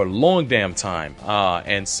for a long damn time.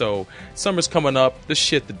 And so summer's coming up. There's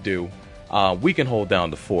shit to do. We can hold down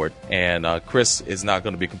the fort. And Chris is not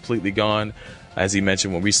going to be completely gone. As he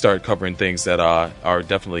mentioned, when we start covering things that are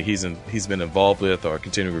definitely he's been involved with or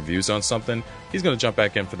continuing reviews on something, he's going to jump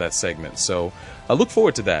back in for that segment. So I look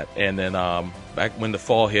forward to that. And then back when the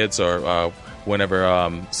fall hits or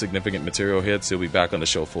whenever significant material hits, he'll be back on the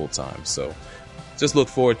show full time. So just look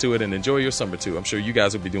forward to it and enjoy your summer too. I'm sure you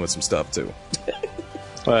guys will be doing some stuff too.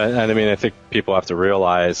 Well, and I mean, I think people have to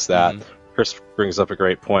realize that Chris brings up a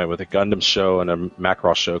great point with a Gundam show and a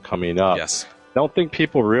Macross show coming up. Yes. I don't think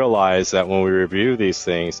people realize that when we review these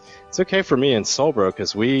things, it's okay for me and Solbro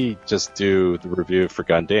because we just do the review for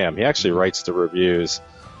Gundam. He actually writes the reviews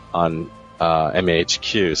on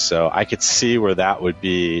MHQ, so I could see where that would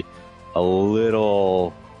be a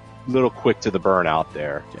little quick to the burnout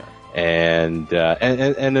there. Yeah. And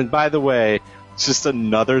then, by the way, just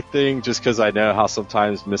another thing, just because I know how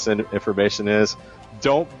sometimes misinformation is,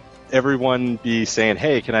 don't everyone be saying,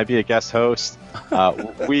 hey, can I be a guest host?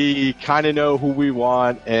 We kind of know who we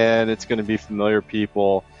want, and it's going to be familiar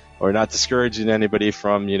people. We're not discouraging anybody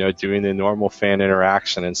from, doing the normal fan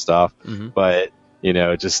interaction and stuff. But,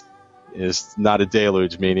 just it's not a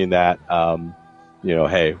deluge, meaning that,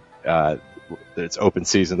 hey, it's open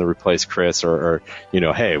season to replace Chris or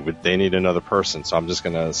hey, they need another person, so I'm just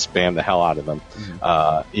going to spam the hell out of them.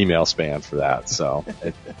 Email spam for that. So,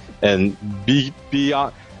 and be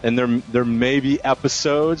on. And there may be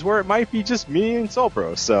episodes where it might be just me and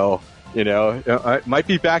Solbro. So, it might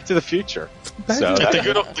be Back to the Future. So, the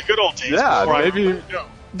good old days. Yeah, maybe.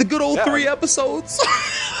 The good old 3 episodes.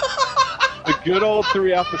 The good old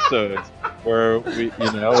 3 episodes where we've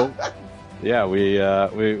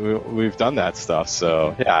done that stuff.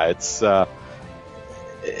 So, yeah, it's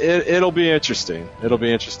it'll be interesting. It'll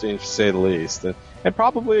be interesting to say the least, and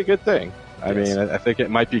probably a good thing. I mean, I think it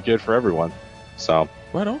might be good for everyone. So.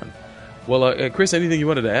 Right on. Well, Chris, anything you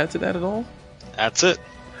wanted to add to that at all? That's it.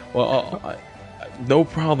 Well, no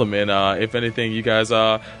problem. And if anything, you guys,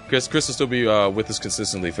 Chris will still be with us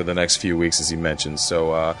consistently for the next few weeks, as he mentioned.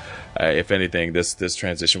 So, if anything, this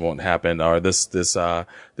transition won't happen, or this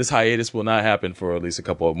hiatus will not happen for at least a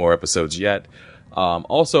couple of more episodes yet.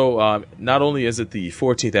 Also, not only is it the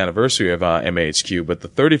 14th anniversary of MAHQ, but the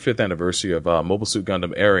 35th anniversary of Mobile Suit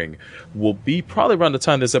Gundam airing will be probably around the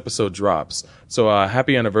time this episode drops. So,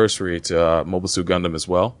 happy anniversary to Mobile Suit Gundam as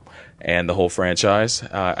well, and the whole franchise.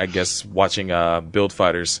 I guess watching Build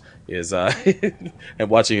Fighters is and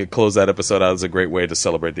watching it close that episode out is a great way to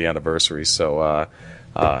celebrate the anniversary. So,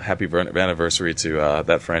 happy anniversary to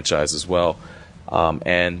that franchise as well.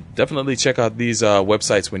 And definitely check out these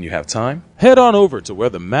websites when you have time. Head on over to where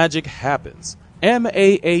the magic happens,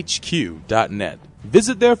 mahq.net.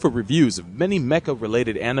 Visit there for reviews of many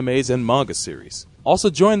mecha-related animes and manga series. Also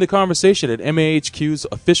join the conversation at MAHQ's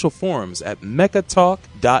official forums at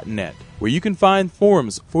mechatalk.net, where you can find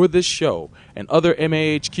forums for this show and other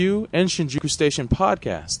MAHQ and Shinjuku Station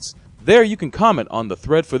podcasts. There you can comment on the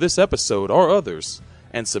thread for this episode or others,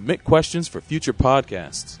 and submit questions for future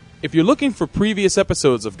podcasts. If you're looking for previous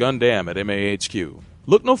episodes of Gundam at MAHQ,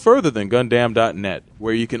 look no further than Gundam.net,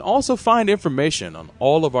 where you can also find information on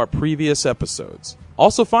all of our previous episodes.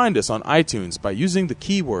 Also find us on iTunes by using the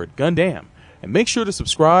keyword Gundam, and make sure to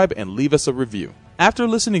subscribe and leave us a review. After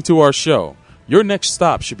listening to our show, your next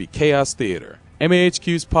stop should be Chaos Theater,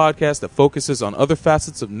 MAHQ's podcast that focuses on other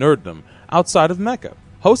facets of nerddom outside of mecha.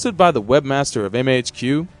 Hosted by the webmaster of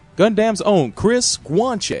MAHQ, Gundam's own Chris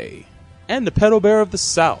Guanche, and the pedal bear of the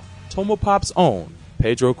South, Tomopop's own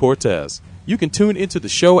Pedro Cortez. You can tune into the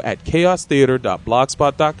show at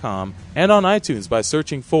chaostheater.blogspot.com and on iTunes by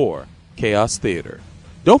searching for Chaos Theater.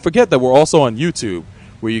 Don't forget that we're also on YouTube,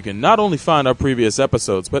 where you can not only find our previous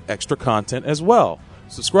episodes, but extra content as well.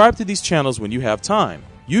 Subscribe to these channels when you have time.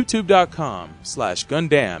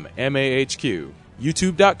 YouTube.com/GundamMAHQ,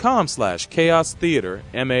 YouTube.com/Chaos Theater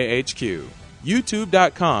MAHQ,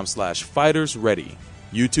 YouTube.com/FightersReady,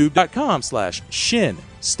 YouTube.com/Shin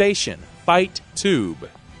Station Fight Tube,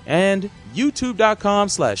 and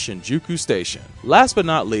YouTube.com/Shinjuku Station. Last but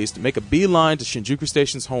not least, make a beeline to Shinjuku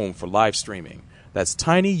Station's home for live streaming. That's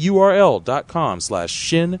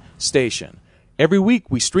tinyurl.com/Shin Station. Every week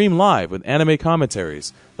we stream live with anime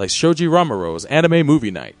commentaries like Shoji Ramaro's Anime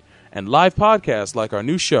Movie Night, and live podcasts like our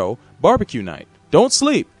new show, Barbecue Night. Don't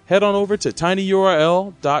sleep. Head on over to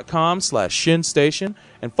tinyurl.com/Shin Station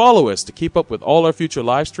and follow us to keep up with all our future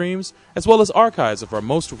live streams, as well as archives of our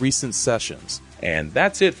most recent sessions. And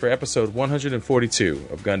that's it for episode 142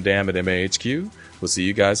 of Gundam at MAHQ. We'll see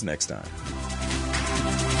you guys next time.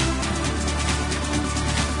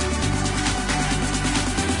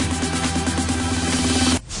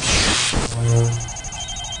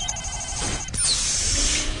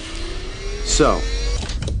 So,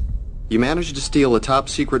 you managed to steal a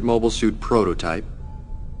top-secret mobile suit prototype,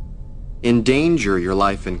 endanger your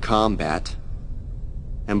life in combat,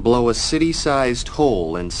 and blow a city-sized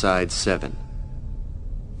hole inside 7.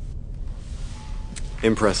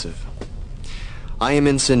 Impressive. I am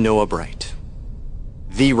Ensign Noah Bright,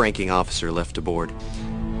 the ranking officer left aboard.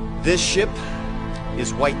 This ship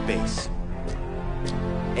is White Base,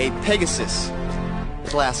 a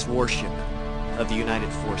Pegasus-class warship of the United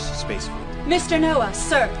Force Space Fleet. Mr. Noah,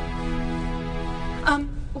 sir.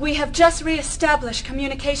 We have just re-established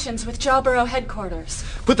communications with Jawborough headquarters.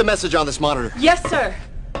 Put the message on this monitor. Yes, sir.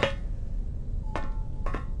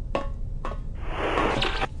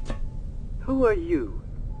 Who are you?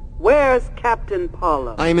 Where's Captain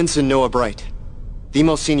Paulo? I am Ensign Noah Bright, the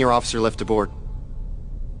most senior officer left aboard.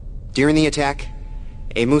 During the attack,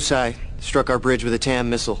 a Musai struck our bridge with a TAM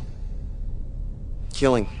missile,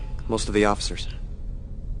 killing most of the officers.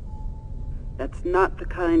 That's not the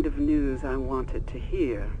kind of news I wanted to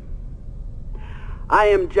hear. I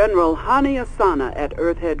am General Hani Asana at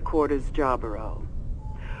Earth Headquarters Jawborough.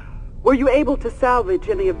 Were you able to salvage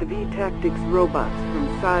any of the V-Tactics robots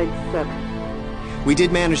from Side 7? We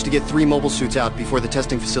did manage to get 3 mobile suits out before the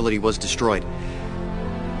testing facility was destroyed.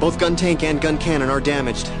 Both gun tank and gun cannon are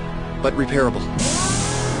damaged, but repairable.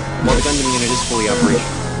 While the Gundam unit is fully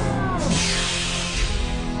operational.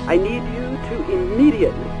 I need you to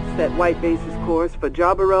immediately set White Base's course for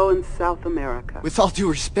Jawborough in South America. With all due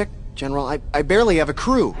respect, General, I barely have a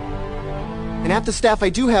crew. And half the staff I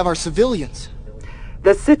do have are civilians.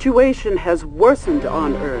 The situation has worsened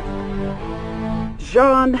on Earth.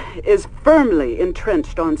 Jean is firmly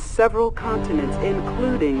entrenched on several continents,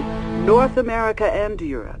 including North America and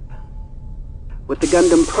Europe. With the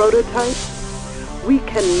Gundam prototype, we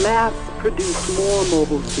can mass produce more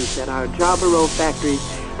mobile suits at our Jawborough factories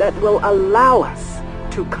that will allow us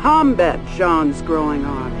to combat Jean's growing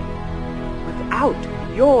army. Without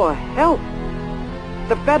your help,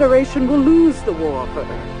 the Federation will lose the war for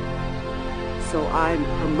Earth. So I'm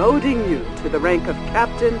promoting you to the rank of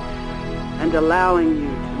captain and allowing you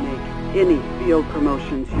to make any field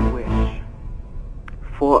promotions you wish.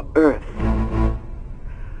 For Earth,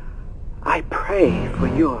 I pray for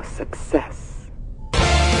your success.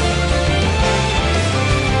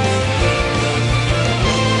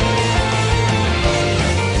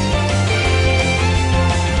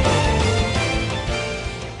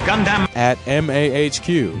 Gundam at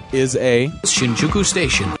MAHQ is a Shinjuku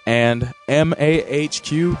Station and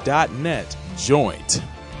MAHQ.net joint.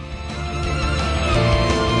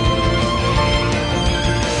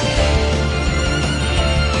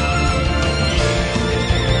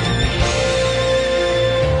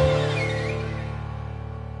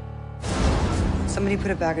 Somebody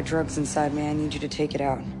put a bag of drugs inside me. I need you to take it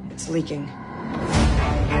out. It's leaking.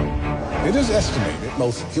 It is estimated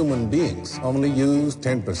most human beings only use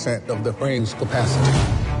 10% of the brain's capacity.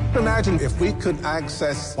 Imagine if we could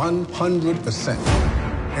access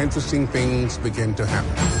 100%. Interesting things begin to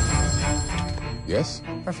happen. Yes?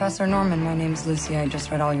 Professor Norman, my name's Lucy. I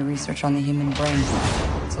just read all your research on the human brain.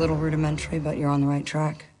 It's a little rudimentary, but you're on the right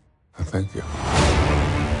track. Thank you.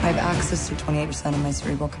 I have access to 28% of my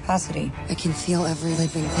cerebral capacity. I can feel every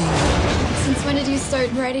living thing. Since when did you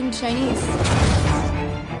start writing Chinese?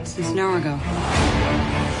 Since an hour ago.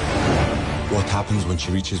 What happens when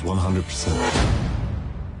she reaches 100%?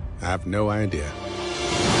 I have no idea.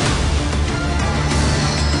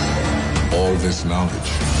 All this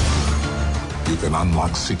knowledge, you can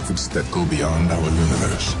unlock secrets that go beyond our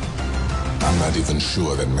universe. I'm not even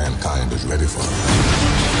sure that mankind is ready for it.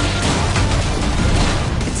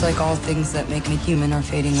 It's like all things that make me human are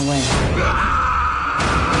fading away.